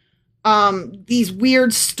about these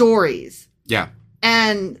weird stories. Yeah.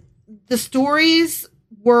 And the stories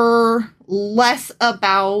were less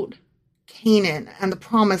about Canaan and the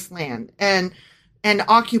promised land and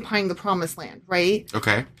occupying the promised land, right?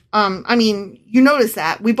 Okay. I mean, you notice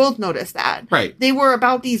that. We both noticed that. Right. They were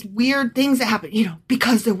about these weird things that happened,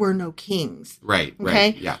 because there were no kings. Right. Okay.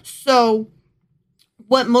 Right. Yeah. So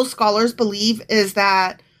what most scholars believe is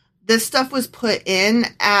that this stuff was put in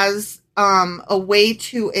as a way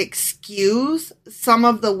to excuse some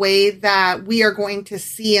of the way that we are going to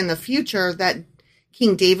see in the future that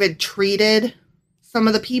King David treated some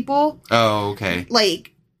of the people. Oh, okay.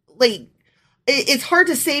 Like it's hard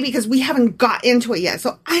to say because we haven't got into it yet.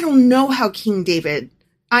 So I don't know how King David,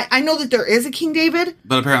 I know that there is a King David.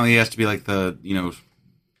 But apparently he has to be like the,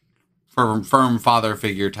 firm father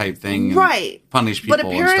figure type thing. Right. Punish people and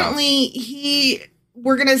stuff. But apparently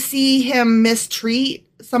we're going to see him mistreat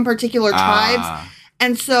some particular tribes.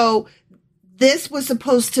 And so this was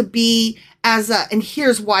supposed to be and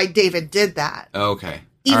here's why David did that. Okay.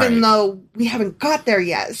 Even though we haven't got there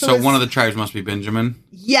yet. So one of the tribes must be Benjamin?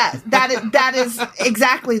 Yes, that is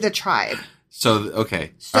exactly the tribe. So,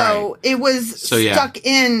 okay. So it was stuck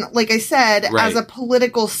in, like I said, as a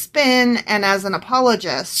political spin and as an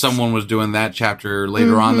apologist. Someone was doing that chapter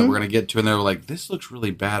later on that we're going to get to, and they were like, this looks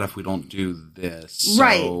really bad if we don't do this. So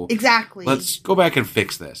right, exactly. Let's go back and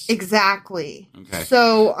fix this. Exactly. Okay.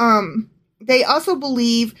 So they also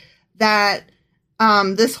believe that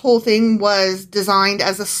this whole thing was designed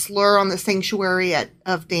as a slur on the sanctuary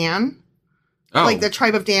of Dan. Oh. Like the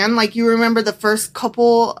tribe of Dan. Like, you remember the first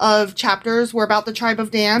couple of chapters were about the tribe of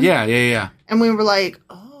Dan? Yeah. And we were like,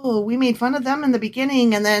 oh, we made fun of them in the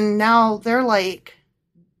beginning, and then now they're like,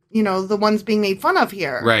 the ones being made fun of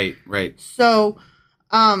here. Right. So,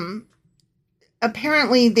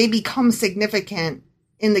 apparently they become significant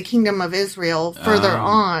in the kingdom of Israel further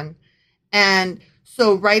on. And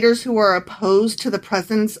so writers who are opposed to the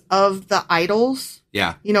presence of the idols,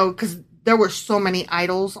 because there were so many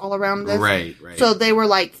idols all around this. Right. So they were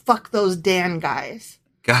like, fuck those Dan guys.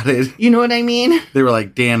 Got it. You know what I mean? They were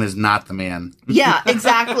like, Dan is not the man. Yeah,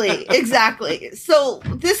 exactly. So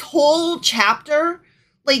this whole chapter,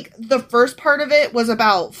 like, the first part of it was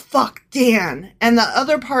about fuck Dan. And the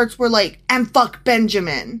other parts were like, and fuck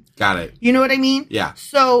Benjamin. Got it. You know what I mean? Yeah.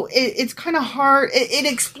 So it's kind of hard. It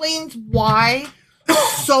explains why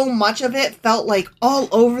so much of it felt like all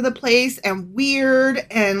over the place and weird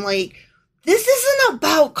and like, this isn't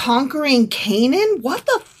about conquering Canaan. What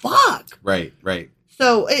the fuck? Right.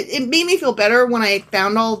 So it made me feel better when I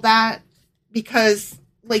found all that, because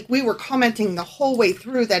like we were commenting the whole way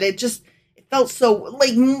through that it felt so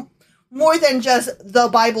like more than just the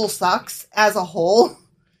Bible sucks as a whole.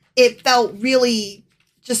 It felt really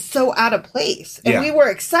just so out of place. And we were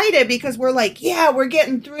excited because we're like, yeah, we're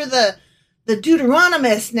getting through the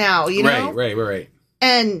Deuteronomist now, Right.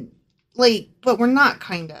 And like, but we're not,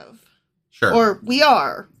 kind of. Sure. Or we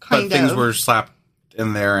are, kind of. But things were slapped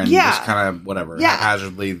in there and just kind of whatever,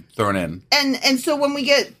 haphazardly thrown in. And so when we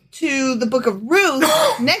get to the book of Ruth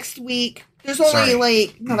next week, there's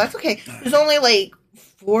only no, that's okay. There's only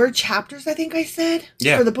 4 chapters, I think I said,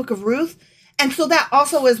 for the book of Ruth. And so that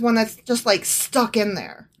also is one that's just stuck in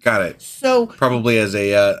there. Got it. So probably as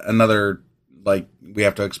another, we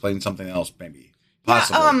have to explain something else, maybe.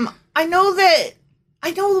 Possibly. I know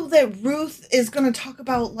that Ruth is going to talk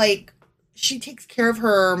about she takes care of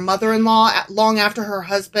her mother-in-law long after her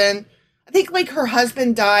husband. I think her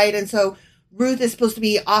husband died, and so Ruth is supposed to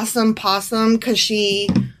be awesome possum because she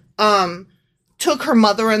took her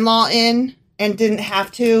mother-in-law in and didn't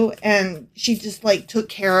have to, and she just took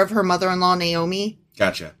care of her mother-in-law Naomi.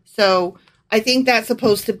 Gotcha. So I think that's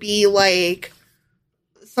supposed to be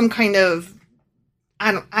some kind of,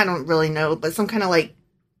 I don't really know, but some kind of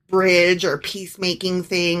bridge or peacemaking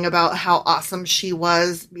thing about how awesome she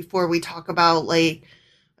was before we talk about like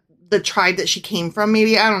the tribe that she came from.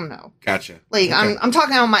 Maybe, I don't know. Gotcha. Like, okay. I'm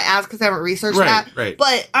talking out my ass because I haven't researched that. Right.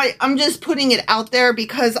 But I'm just putting it out there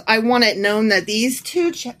because I want it known that these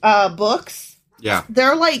two books,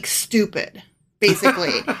 they're like stupid,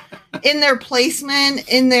 basically, in their placement,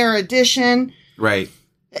 in their edition. Right.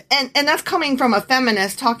 And that's coming from a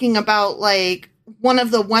feminist talking about like one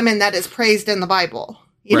of the women that is praised in the Bible.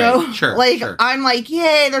 You know? Sure. Like, sure. I'm like,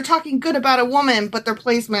 yay, they're talking good about a woman, but their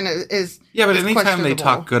placement is yeah, but anytime they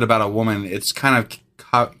talk good about a woman, it's kind of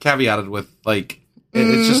caveated with, like,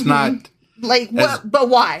 it's just not... Like, what? But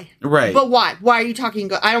why? Right. But why? Why are you talking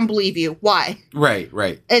good? I don't believe you. Why?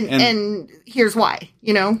 Right. And here's why,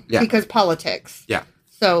 you know? Yeah. Because politics. Yeah.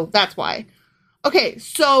 So that's why. Okay,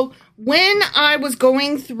 so when I was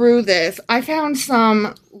going through this, I found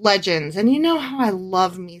some legends. And you know how I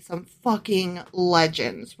love me some fucking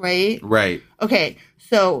legends, right? Right. Okay,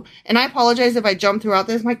 so, and I apologize if I jump throughout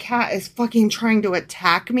this. My cat is fucking trying to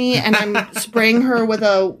attack me, and I'm spraying her with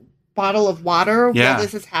a bottle of water while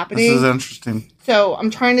this is happening. This is interesting. So I'm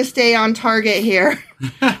trying to stay on target here.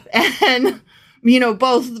 And, you know,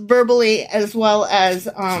 both verbally as well as...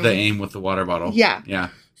 the aim with the water bottle. Yeah. Yeah.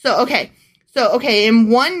 So, okay, in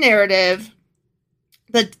one narrative,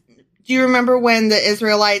 do you remember when the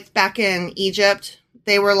Israelites back in Egypt,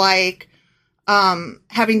 they were like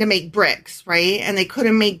having to make bricks, right? And they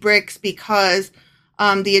couldn't make bricks because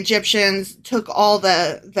the Egyptians took all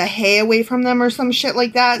the hay away from them or some shit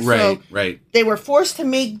like that. Right. They were forced to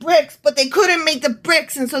make bricks, but they couldn't make the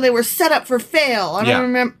bricks, and so they were set up for fail. I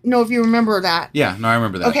don't know if you remember that. Yeah, no, I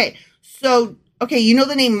remember that. Okay, so, you know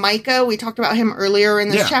the name Micah? We talked about him earlier in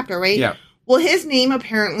this chapter, right? Yeah. Well, his name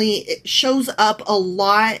apparently shows up a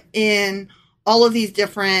lot in all of these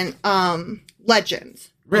different legends.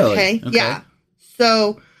 Really? Okay? Yeah.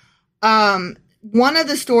 So, one of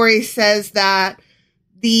the stories says that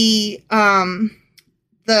the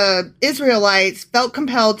Israelites felt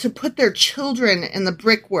compelled to put their children in the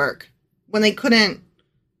brickwork when they couldn't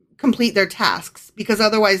complete their tasks because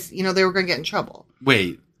otherwise, you know, they were going to get in trouble.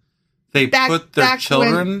 Wait. They put their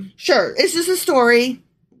children? Sure. It's just a story.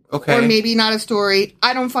 Okay. Or maybe not a story.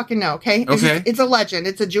 I don't fucking know, okay? Okay. It's a legend.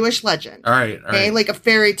 It's a Jewish legend. All right. Okay? Like a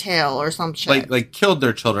fairy tale or some shit. Like killed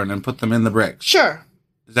their children and put them in the bricks. Sure.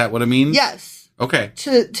 Is that what it means? Yes. Okay.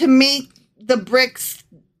 To make the bricks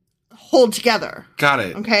hold together. Got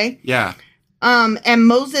it. Okay? Yeah. And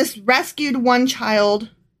Moses rescued one child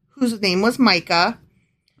whose name was Micah.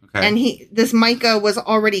 Okay. And this Micah was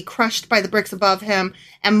already crushed by the bricks above him,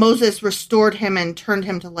 and Moses restored him and turned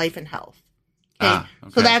him to life and health. Okay.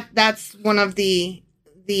 So that's one of the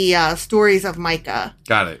stories of Micah.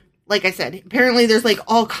 Got it. Like I said, apparently there's like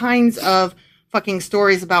all kinds of fucking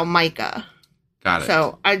stories about Micah. Got it.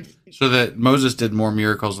 So that Moses did more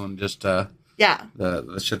miracles than just the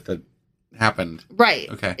shit that happened. Right.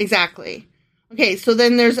 Okay. Exactly. Okay, so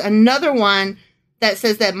then there's another one that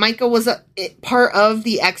says that Micah was part of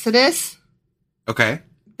the Exodus. Okay.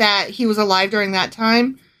 That he was alive during that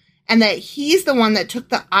time. And that he's the one that took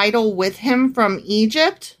the idol with him from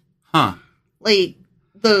Egypt. Huh. Like,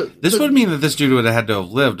 This would mean that this dude would have had to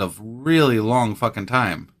have lived a really long fucking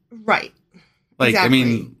time. Right. Like, exactly. I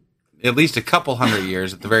mean, at least a couple hundred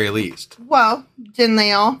years at the very least. Well, didn't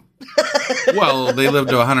they all? Well, they lived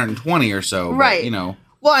to 120 or so. Right. But, you know.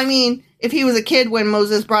 Well, I mean, if he was a kid when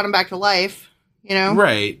Moses brought him back to life, you know?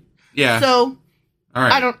 Right. Yeah. So, all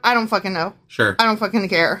right. I don't fucking know. Sure. I don't fucking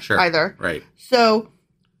care either. Right. So,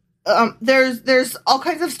 there's all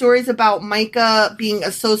kinds of stories about Micah being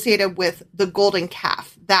associated with the golden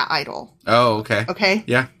calf, that idol. Oh, okay. Okay?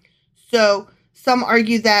 Yeah. So, some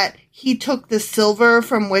argue that he took the silver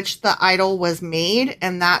from which the idol was made,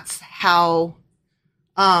 and that's how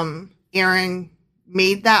Aaron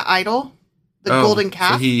made that idol, the golden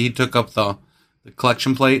calf. So he took up the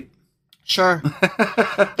collection plate? Sure.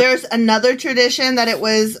 There's another tradition that it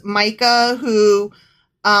was Micah who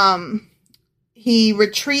he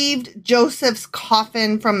retrieved Joseph's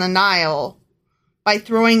coffin from the Nile by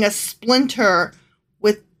throwing a splinter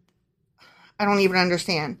with, I don't even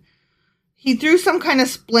understand. He threw some kind of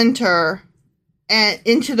splinter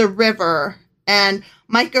into the river, and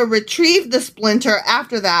Micah retrieved the splinter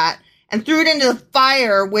after that and threw it into the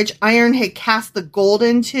fire, which Aaron had cast the gold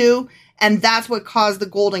into, and that's what caused the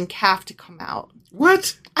golden calf to come out.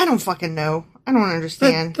 What? I don't fucking know. I don't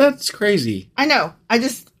understand. That's crazy. I know. I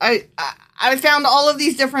found all of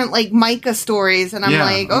these different, like, Micah stories, and I'm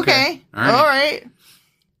like, okay. All right.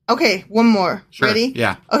 Okay, one more. Sure. Ready?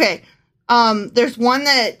 Yeah. Okay. There's one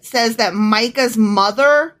that says that Micah's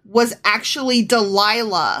mother was actually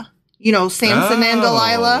Delilah. Samson and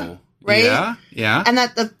Delilah, right? Yeah, yeah. And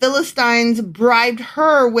that the Philistines bribed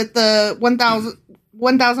her with the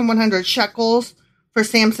 1,100 shekels for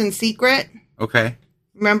Samson's secret. Okay.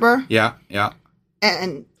 Remember? Yeah, yeah.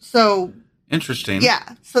 And so... Interesting.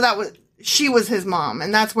 Yeah, so she was his mom,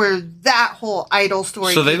 and that's where that whole idol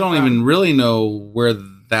story So they don't even really know where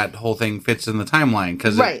that whole thing fits in the timeline,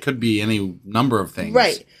 because it could be any number of things.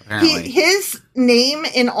 Right. Apparently. His name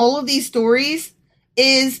in all of these stories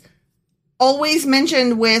is always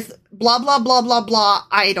mentioned with blah, blah, blah, blah, blah,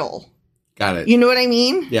 idol. Got it. You know what I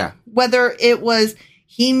mean? Yeah. Whether it was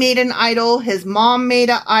he made an idol, his mom made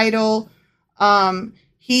an idol,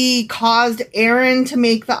 he caused Aaron to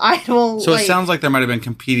make the idol. So it sounds like there might have been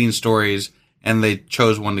competing stories, and they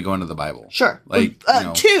chose one to go into the Bible. Sure. Like,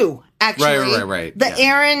 two, actually. Right. The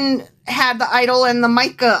Aaron had the idol and the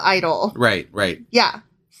Micah idol. Right. Yeah.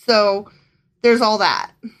 So there's all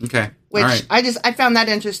that. Okay. Which all right. I found that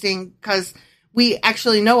interesting because we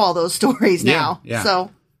actually know all those stories now. Yeah.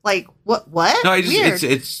 So like what? No, Weird.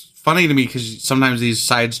 it's funny to me because sometimes these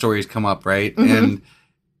side stories come up, right? Mm-hmm.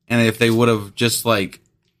 And if they would have just like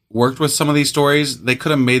worked with some of these stories, they could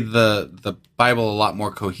have made the Bible a lot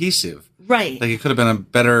more cohesive. Right. Like it could have been a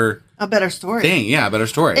better story. thing. Yeah, a better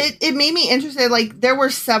story. It made me interested. Like there were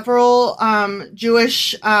several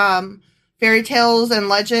Jewish fairy tales and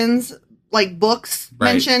legends, like books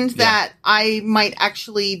mentioned that I might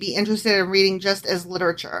actually be interested in reading just as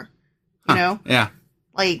literature. You know? Yeah.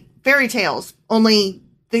 Like fairy tales, only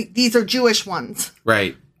these are Jewish ones.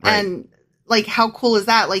 Right. And like how cool is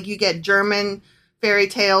that? Like you get German fairy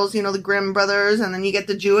tales, the Grimm brothers, and then you get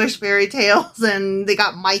the Jewish fairy tales, and they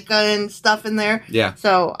got Micah and stuff in there. Yeah.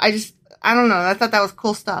 So I don't know. I thought that was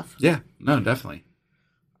cool stuff. Yeah. No, definitely.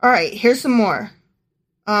 All right. Here's some more.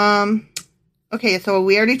 Okay. So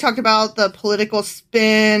we already talked about the political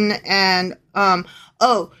spin and,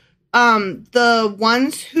 the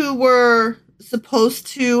ones who were supposed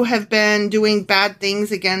to have been doing bad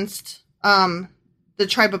things against, the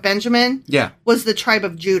tribe of Benjamin. Yeah. Was the tribe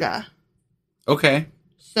of Judah. Okay.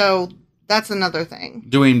 So that's another thing.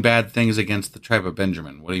 Doing bad things against the tribe of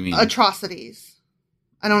Benjamin. What do you mean? Atrocities.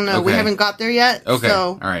 I don't know. Okay. We haven't got there yet. Okay.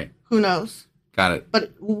 So all right. Who knows? Got it.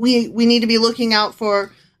 But we need to be looking out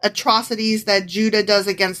for atrocities that Judah does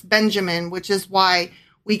against Benjamin, which is why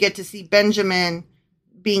we get to see Benjamin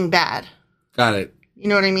being bad. Got it. You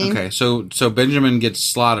know what I mean? Okay. So Benjamin gets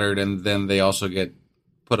slaughtered, and then they also get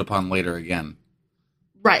put upon later again.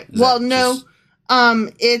 Right. It's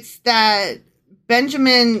that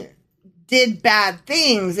Benjamin did bad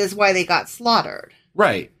things is why they got slaughtered.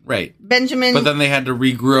 Right. Benjamin... But then they had to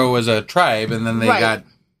regrow as a tribe, and then they got...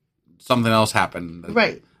 Something else happened.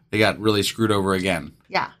 Right. They got really screwed over again.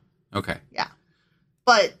 Yeah. Okay. Yeah.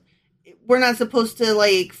 But we're not supposed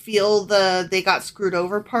to, feel the they got screwed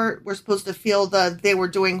over part. We're supposed to feel the they were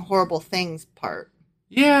doing horrible things part.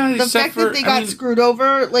 Yeah. The fact that they got screwed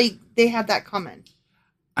over, they had that coming.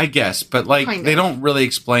 I guess, but they don't really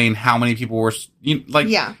explain how many people were.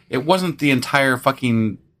 It wasn't the entire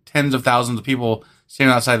fucking tens of thousands of people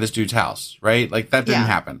standing outside this dude's house, right? That didn't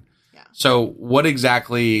happen. Yeah. So, what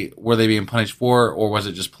exactly were they being punished for, or was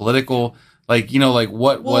it just political?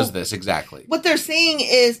 What was this exactly? What they're saying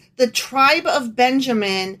is the tribe of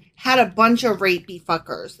Benjamin had a bunch of rapey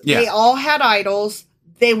fuckers. Yeah. They all had idols.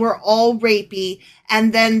 They were all rapey,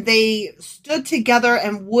 and then they stood together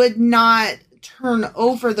and would not turn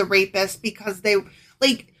over the rapist because they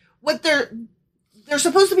there's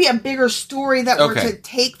supposed to be a bigger story that we're to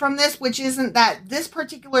take from this, which isn't that this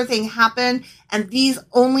particular thing happened and these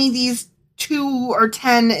 2 or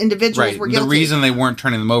 10 individuals were guilty. The reason they weren't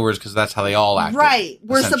turning them over is because that's how they all acted. Right.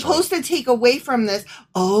 We're supposed to take away from this,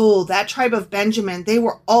 that tribe of Benjamin, they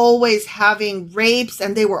were always having rapes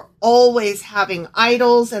and they were always having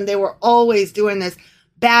idols and they were always doing this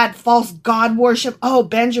bad false god worship. Oh,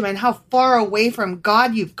 Benjamin, how far away from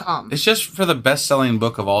God you've come. It's just for the best-selling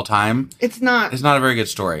book of all time. It's not a very good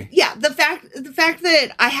story. Yeah, the fact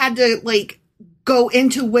that I had to go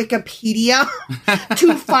into Wikipedia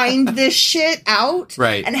to find this shit out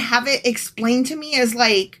and have it explained to me is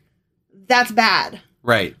that's bad.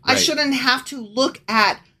 Right. I shouldn't have to look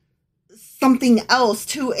at something else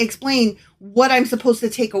to explain what I'm supposed to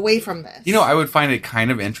take away from this. I would find it kind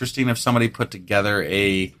of interesting if somebody put together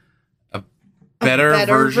a better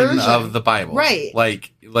version of the Bible. Right.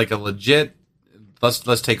 Like a legit,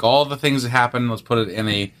 let's take all the things that happened, let's put it in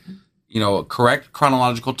a correct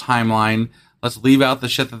chronological timeline. Let's leave out the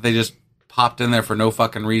shit that they just popped in there for no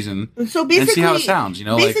fucking reason. So basically, and see how it sounds,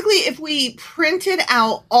 Basically, if we printed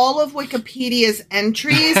out all of Wikipedia's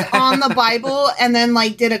entries on the Bible and then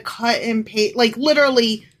did a cut and paste,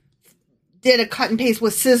 literally did a cut and paste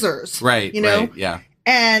with scissors. Right. You know? Right, yeah.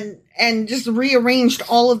 And just rearranged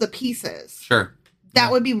all of the pieces. Sure.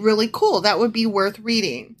 That would be really cool. That would be worth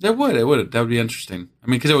reading. It would. That would be interesting. I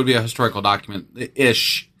mean, because it would be a historical document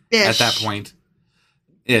ish at that point.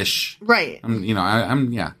 Ish. Right. I'm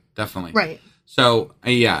definitely. Right. So,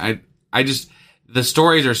 I just, the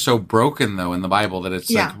stories are so broken, though, in the Bible that it's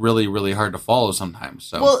like really, really hard to follow sometimes.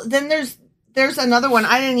 So. Well, then there's another one.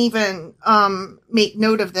 I didn't even make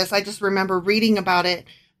note of this. I just remember reading about it,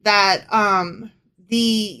 that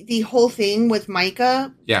the whole thing with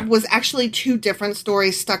Micah was actually two different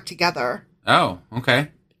stories stuck together. Oh,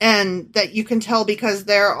 okay. And that you can tell because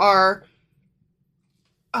there are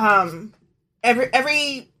almost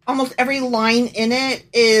every line in it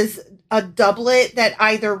is a doublet that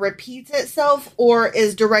either repeats itself or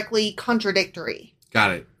is directly contradictory.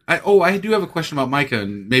 Got it. I do have a question about Micah,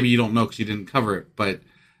 and maybe you don't know because you didn't cover it, but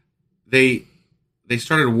they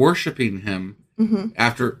started worshiping him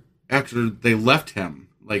after they left him.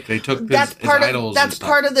 Like they took his idols. That's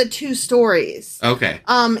part of the two stories. Okay.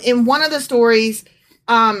 In one of the stories,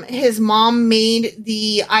 his mom made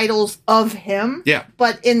the idols of him. Yeah.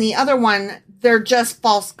 But in the other one, they're just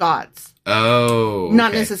false gods. Oh. Okay.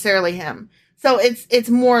 Not necessarily him. So it's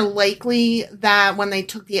more likely that when they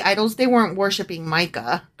took the idols, they weren't worshiping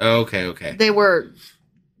Micah. Okay. They were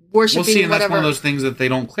worshiping and whatever. That's one of those things that they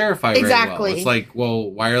don't clarify very exactly. well. It's like,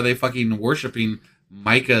 well, why are they fucking worshiping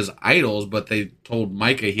Micah's idols, but they told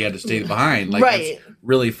Micah he had to stay behind? Like, right. That's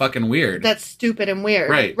really fucking weird. That's stupid and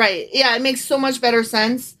weird. Right. Yeah, it makes so much better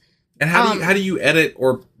sense. And how do you edit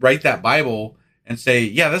or write that Bible and say,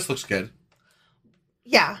 yeah, this looks good?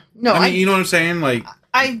 Yeah. No, I mean, you know what I'm saying? Like,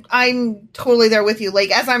 I'm totally there with you.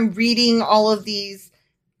 Like, as I'm reading all of these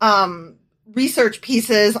research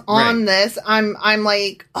pieces on this, I'm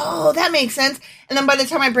like, oh, that makes sense. And then by the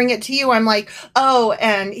time I bring it to you, I'm like, oh,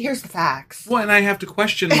 and here's the facts. Well, and I have to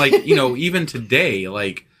question, like, even today,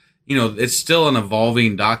 like, it's still an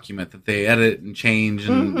evolving document that they edit and change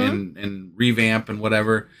and revamp and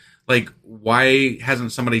whatever. Like, why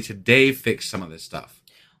hasn't somebody today fixed some of this stuff?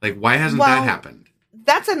 Like, why hasn't that happened?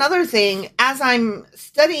 That's another thing. As I'm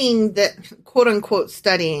studying the quote unquote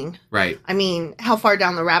studying, right? I mean, how far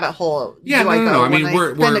down the rabbit hole do I go? No. I mean,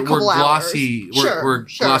 we're glossy. We're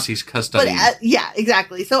glossy studying. But yeah,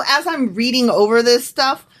 exactly. So as I'm reading over this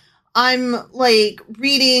stuff, I'm like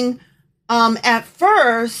reading. At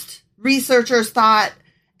first, researchers thought,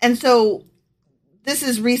 and so this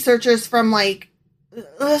is researchers from like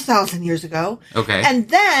 1,000 years ago. Okay, and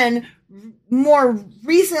then more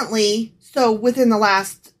recently. So within the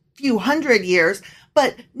last few hundred years,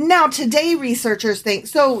 but now today researchers think,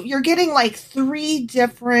 so you're getting like 3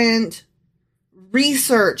 different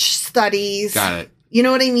research studies. Got it. You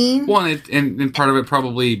know what I mean? Well, and part of it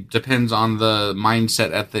probably depends on the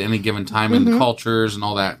mindset at any given time and the cultures and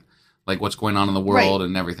all that, like what's going on in the world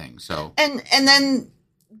and everything. So and then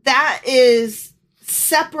that is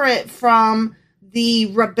separate from the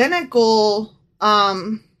rabbinical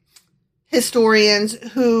historians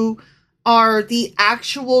who are the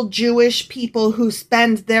actual Jewish people who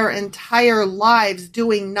spend their entire lives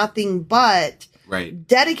doing nothing but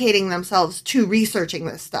dedicating themselves to researching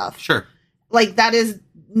this stuff. Sure. Like, that is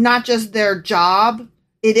not just their job.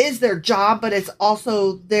 It is their job, but it's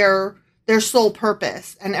also their sole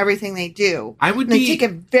purpose and everything they do. They take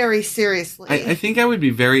it very seriously. I think I would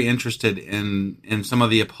be very interested in some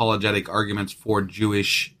of the apologetic arguments for the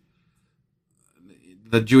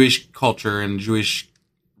Jewish culture and Jewish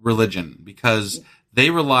religion, because they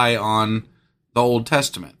rely on the Old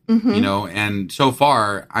Testament, and so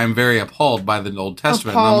far I'm very appalled by the Old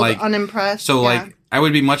Testament. Appalled, and I'm like unimpressed. So like I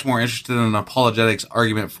would be much more interested in an apologetics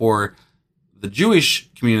argument for the Jewish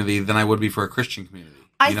community than I would be for a Christian community.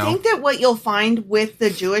 I think that what you'll find with the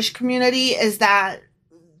Jewish community is that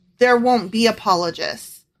there won't be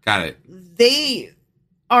apologists. Got it. They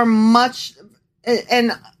are much,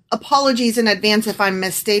 and apologies in advance if I'm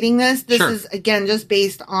misstating this. This is, again, just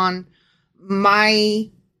based on my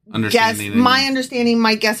understanding.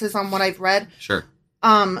 My guesses on what I've read. Sure.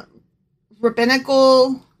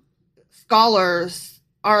 Rabbinical scholars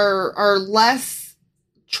are less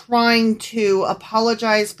trying to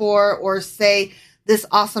apologize for or say this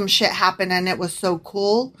awesome shit happened and it was so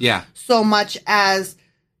cool. Yeah. So much as,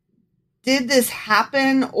 did this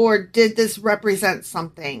happen or did this represent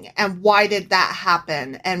something? And why did that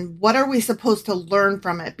happen? And what are we supposed to learn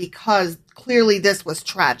from it? Because clearly this was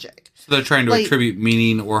tragic. So they're trying to attribute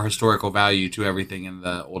meaning or historical value to everything in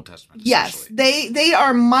the Old Testament. Yes. They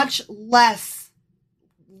are much less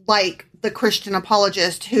like the Christian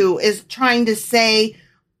apologist who is trying to say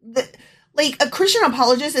that, like a Christian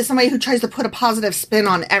apologist is somebody who tries to put a positive spin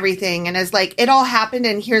on everything and is like, it all happened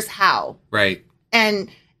and here's how. Right. And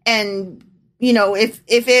you know, if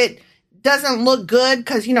it doesn't look good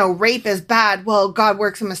because, you know, rape is bad, well, God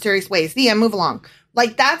works in mysterious ways. The end, move along.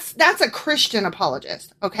 Like that's a Christian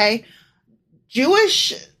apologist, okay?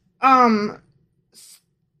 Jewish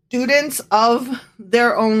students of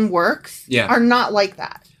their own works are not like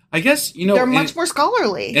that. I guess, you know, they're much more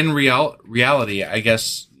scholarly. In reality, I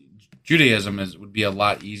guess Judaism would be a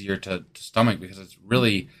lot easier to stomach because it's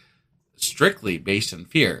really strictly based in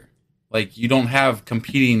fear. Like you don't have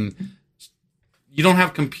competing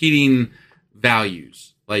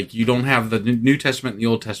values. Like you don't have the New Testament and the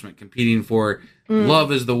Old Testament competing for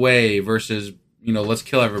love is the way versus, you know, let's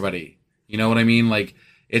kill everybody. You know what I mean? Like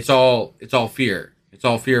it's all fear. It's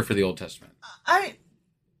all fear for the Old Testament. I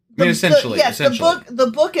mean, essentially.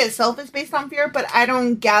 The book itself is based on fear, but I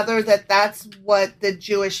don't gather that that's what the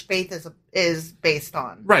Jewish faith is based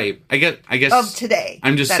on. Right. I guess of today.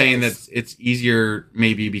 I'm just saying that it's easier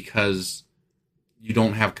maybe because you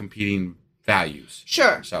don't have competing values.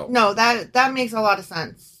 Sure. So no, that makes a lot of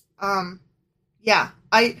sense. Yeah.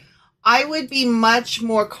 I would be much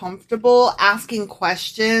more comfortable asking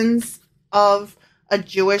questions of a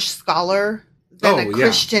Jewish scholar than a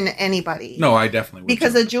Christian anybody. No, I definitely would.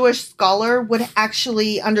 Because a Jewish scholar would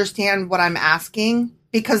actually understand what I'm asking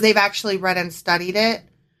because they've actually read and studied it.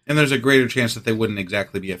 And there's a greater chance that they wouldn't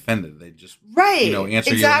exactly be offended. They'd just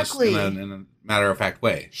answer you in a matter-of-fact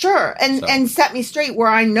way. Sure. And set me straight where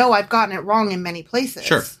I know I've gotten it wrong in many places.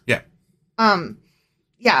 Sure. Yeah.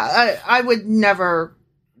 I would never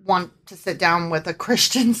want to sit down with a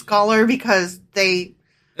Christian scholar because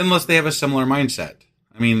unless they have a similar mindset.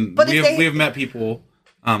 I mean, we have met people.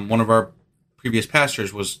 One of our previous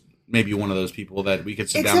pastors was maybe one of those people that we could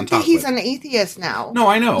sit down and talk with. Except that he's an atheist now. No,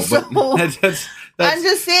 I know. So, but that's I'm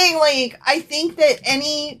just saying, like, I think that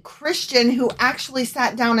any Christian who actually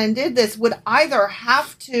sat down and did this would either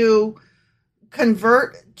have to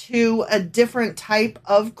convert to a different type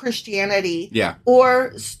of Christianity,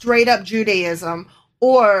 or straight up Judaism,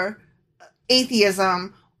 or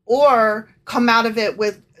atheism, or come out of it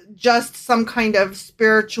with just some kind of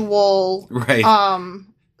spiritual,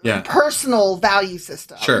 personal value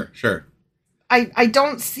system. Sure. I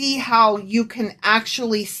don't see how you can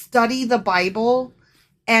actually study the Bible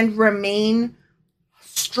and remain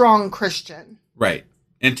strong Christian. Right.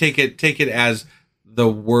 And take it as the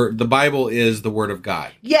word. The Bible is the word of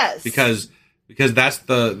God. Yes. Because that's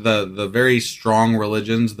the very strong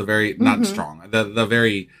religions, the very not strong, the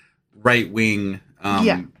very right wing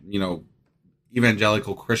you know,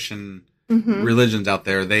 evangelical Christian religions out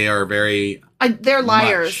there. They are very they're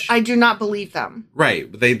liars. I do not believe them. Right.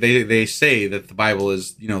 They say that the Bible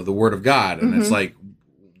is, you know, the word of God, and it's like,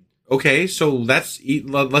 okay, so let's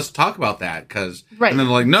talk about that, and then they're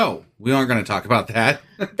like, no, we aren't going to talk about that.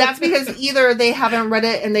 That's because either they haven't read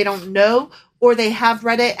it and they don't know, or they have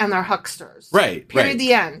read it and they're hucksters. Right. Period.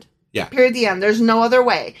 The end. Yeah. Period. The end. There's no other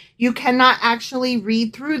way. You cannot actually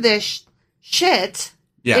read through this shit.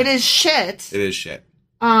 Yeah. It is shit. It is shit.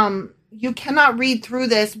 You cannot read through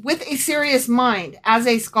this with a serious mind as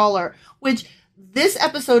a scholar, which this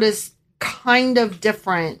episode is kind of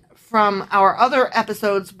different from our other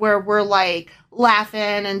episodes where we're like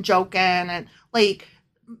laughing and joking, and like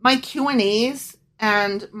my Q&As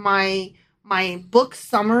and my book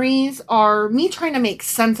summaries are me trying to make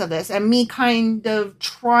sense of this and me kind of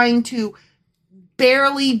trying to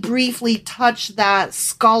barely briefly touch that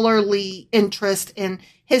scholarly interest in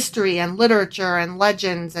history and literature and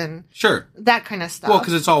legends and that kind of stuff. Well,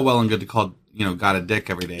 because it's all well and good to call, you know, God a dick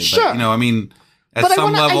every day. Sure. But, you know, I mean, at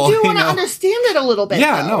some level, I do want to understand it a little bit.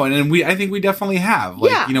 Yeah, though. No, and I think we definitely have.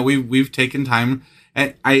 Like, you know, we've taken time,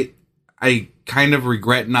 and I kind of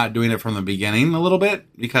regret not doing it from the beginning a little bit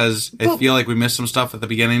because I feel like we missed some stuff at the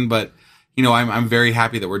beginning, but you know, I'm very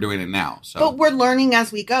happy that we're doing it now. So. But we're learning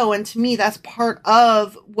as we go, and to me, that's part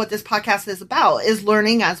of what this podcast is about: is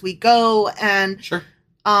learning as we go, and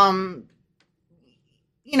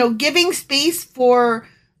you know, giving space for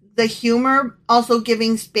the humor, also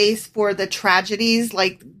giving space for the tragedies,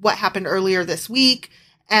 like what happened earlier this week,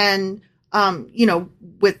 and you know,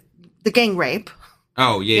 with the gang rape.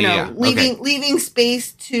 Oh yeah, leaving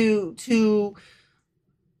space to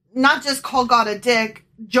not just call God a dick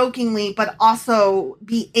jokingly, but also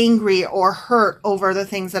be angry or hurt over the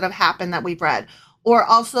things that have happened that we've read, or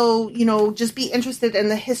also, you know, just be interested in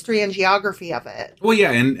the history and geography of it. Well,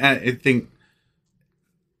 yeah, and I think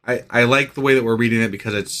I like the way that we're reading it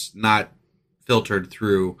because it's not filtered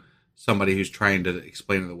through somebody who's trying to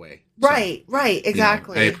explain it away. Right,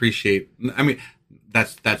 exactly. You know, I appreciate. I mean,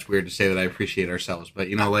 that's weird to say that I appreciate ourselves, but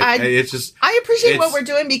you know, like it's just I appreciate what we're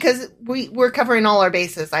doing because we're covering all our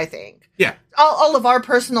bases. I think, yeah, all of our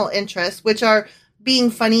personal interests, which are being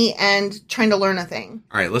funny and trying to learn a thing.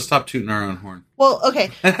 All right, let's stop tooting our own horn. Well,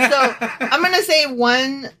 okay, so I'm gonna say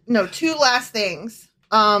two last things.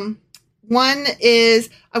 One is,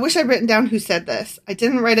 I wish I'd written down who said this. I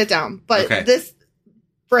didn't write it down, but this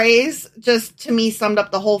phrase just to me summed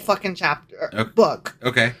up the whole fucking book.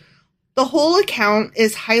 Okay. The whole account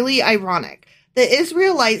is highly ironic. The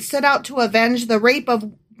Israelites set out to avenge the rape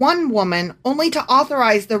of one woman only to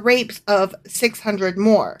authorize the rapes of 600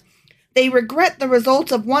 more. They regret the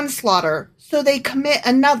results of one slaughter, so they commit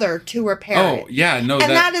another to repair it. Oh, yeah, no.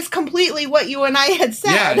 And that is completely what you and I had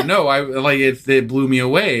said. Yeah, no, it blew me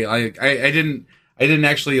away. I didn't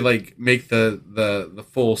actually like make the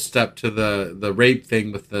full step to the rape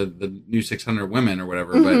thing with the new 600 women or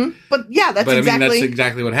whatever. Mm-hmm. But yeah, that's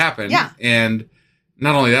exactly what happened. Yeah. And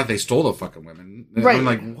not only that, they stole the fucking women. Right. I'm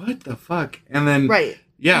like, what the fuck? And then, right.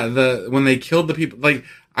 Yeah, when they killed the people, like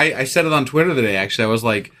I said it on Twitter today. Actually, I was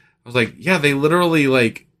like, yeah, they literally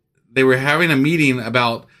like they were having a meeting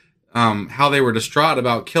about how they were distraught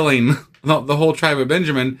about killing the whole tribe of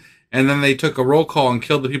Benjamin, and then they took a roll call and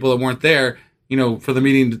killed the people that weren't there. You know, for the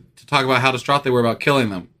meeting to talk about how distraught they were about killing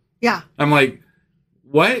them. Yeah. I'm like,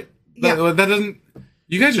 what? That doesn't...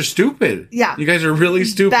 You guys are stupid. Yeah. You guys are really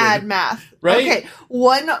stupid. Bad math. Right? Okay.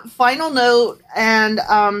 One final note, and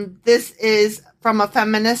this is from a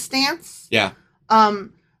feminist stance. Yeah.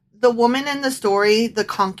 The woman in the story, the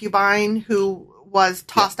concubine who was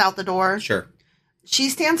tossed out the door. Sure. She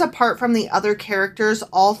stands apart from the other characters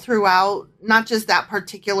all throughout, not just that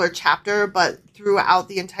particular chapter, but throughout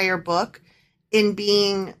the entire book, in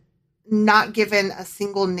being not given a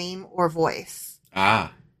single name or voice.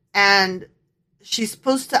 Ah. And she's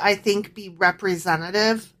supposed to, I think, be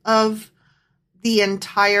representative of the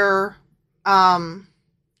entire problem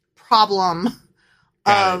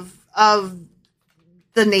of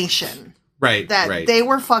the nation. Right. That they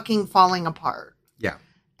were fucking falling apart. Yeah.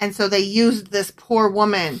 And so they used this poor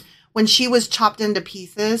woman. When she was chopped into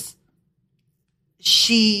pieces,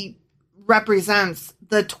 she represents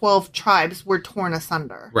the 12 tribes were torn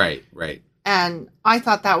asunder. Right, right. And I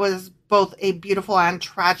thought that was both a beautiful and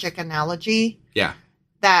tragic analogy. Yeah.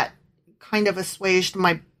 That kind of assuaged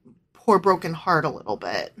my poor broken heart a little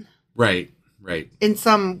bit. Right, right. In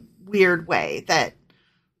some weird way that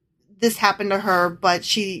this happened to her, but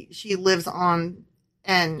she lives on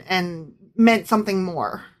and meant something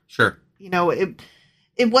more. Sure. You know, it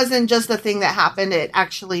wasn't just a thing that happened. It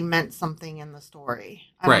actually meant something in the story.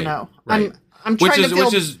 I don't know. Right. I'm trying to feel...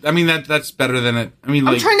 Which is, I mean, that's better than it... I mean,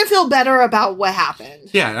 I'm trying to feel better about what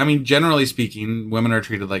happened. Yeah, I mean, generally speaking, women are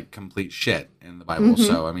treated like complete shit in the Bible. Mm-hmm.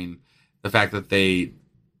 So, I mean, the fact that they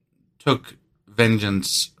took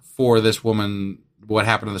vengeance for this woman, what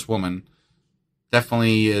happened to this woman,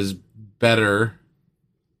 definitely is better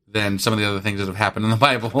than some of the other things that have happened in the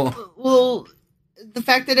Bible. Well, the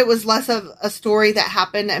fact that it was less of a story that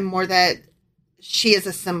happened and more that she is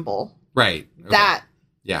a symbol. Right. Okay.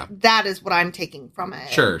 That is what I'm taking from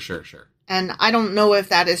it. Sure. And I don't know if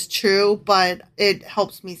that is true, but it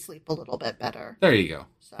helps me sleep a little bit better. There you go.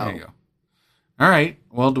 There you go. All right.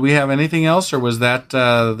 Well, do we have anything else, or was that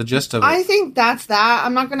the gist of it? I think that's that.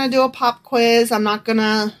 I'm not going to do a pop quiz. I'm not going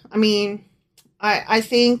to... I mean, I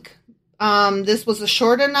think this was a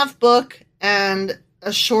short enough book and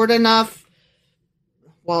a short enough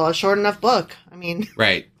book. I mean...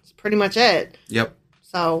 Right. That's pretty much it. Yep.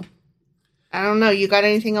 So... I don't know. You got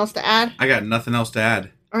anything else to add? I got nothing else to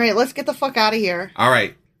add. All right, let's get the fuck out of here. All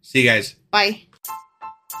right. See you guys. Bye.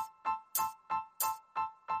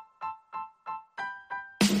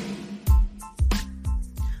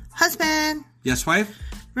 Husband. Yes, wife?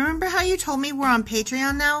 Remember how you told me we're on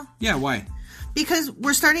Patreon now? Yeah, why? Because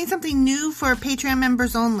we're starting something new for Patreon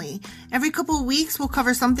members only. Every couple of weeks, we'll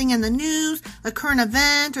cover something in the news, a current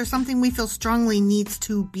event, or something we feel strongly needs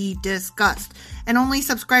to be discussed. And only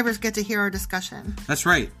subscribers get to hear our discussion. That's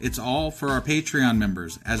right. It's all for our Patreon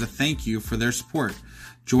members as a thank you for their support.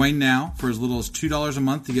 Join now for as little as $2 a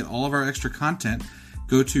month to get all of our extra content.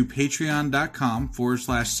 Go to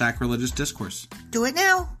patreon.com/sacrilegious discourse. Do it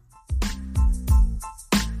now.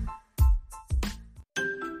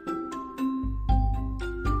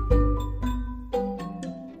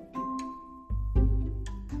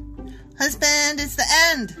 Husband, it's the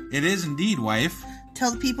end. It is indeed, wife.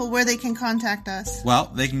 Tell the people where they can contact us.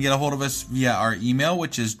 Well, they can get a hold of us via our email,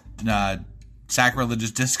 which is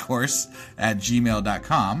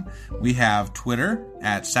sacrilegiousdiscourse@gmail.com. We have Twitter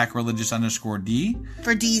at sacrilegious_D.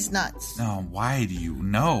 For D's nuts. Oh, why do you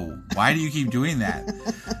keep doing that?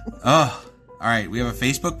 Ugh. All right, we have a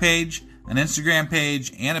Facebook page, an Instagram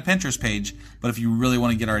page, and a Pinterest page. But if you really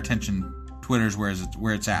want to get our attention, Twitter's where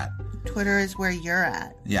it's at. Twitter is where you're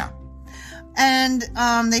at. Yeah. And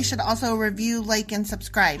they should also review, like, and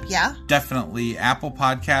subscribe, yeah? Definitely. Apple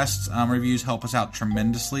Podcasts reviews help us out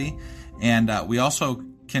tremendously. And we also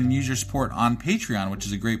can use your support on Patreon, which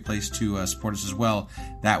is a great place to support us as well.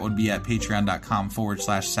 That would be at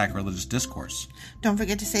patreon.com/sacrilegious discourse. Don't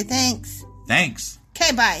forget to say thanks. Thanks.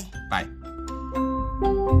 Okay, bye. Bye.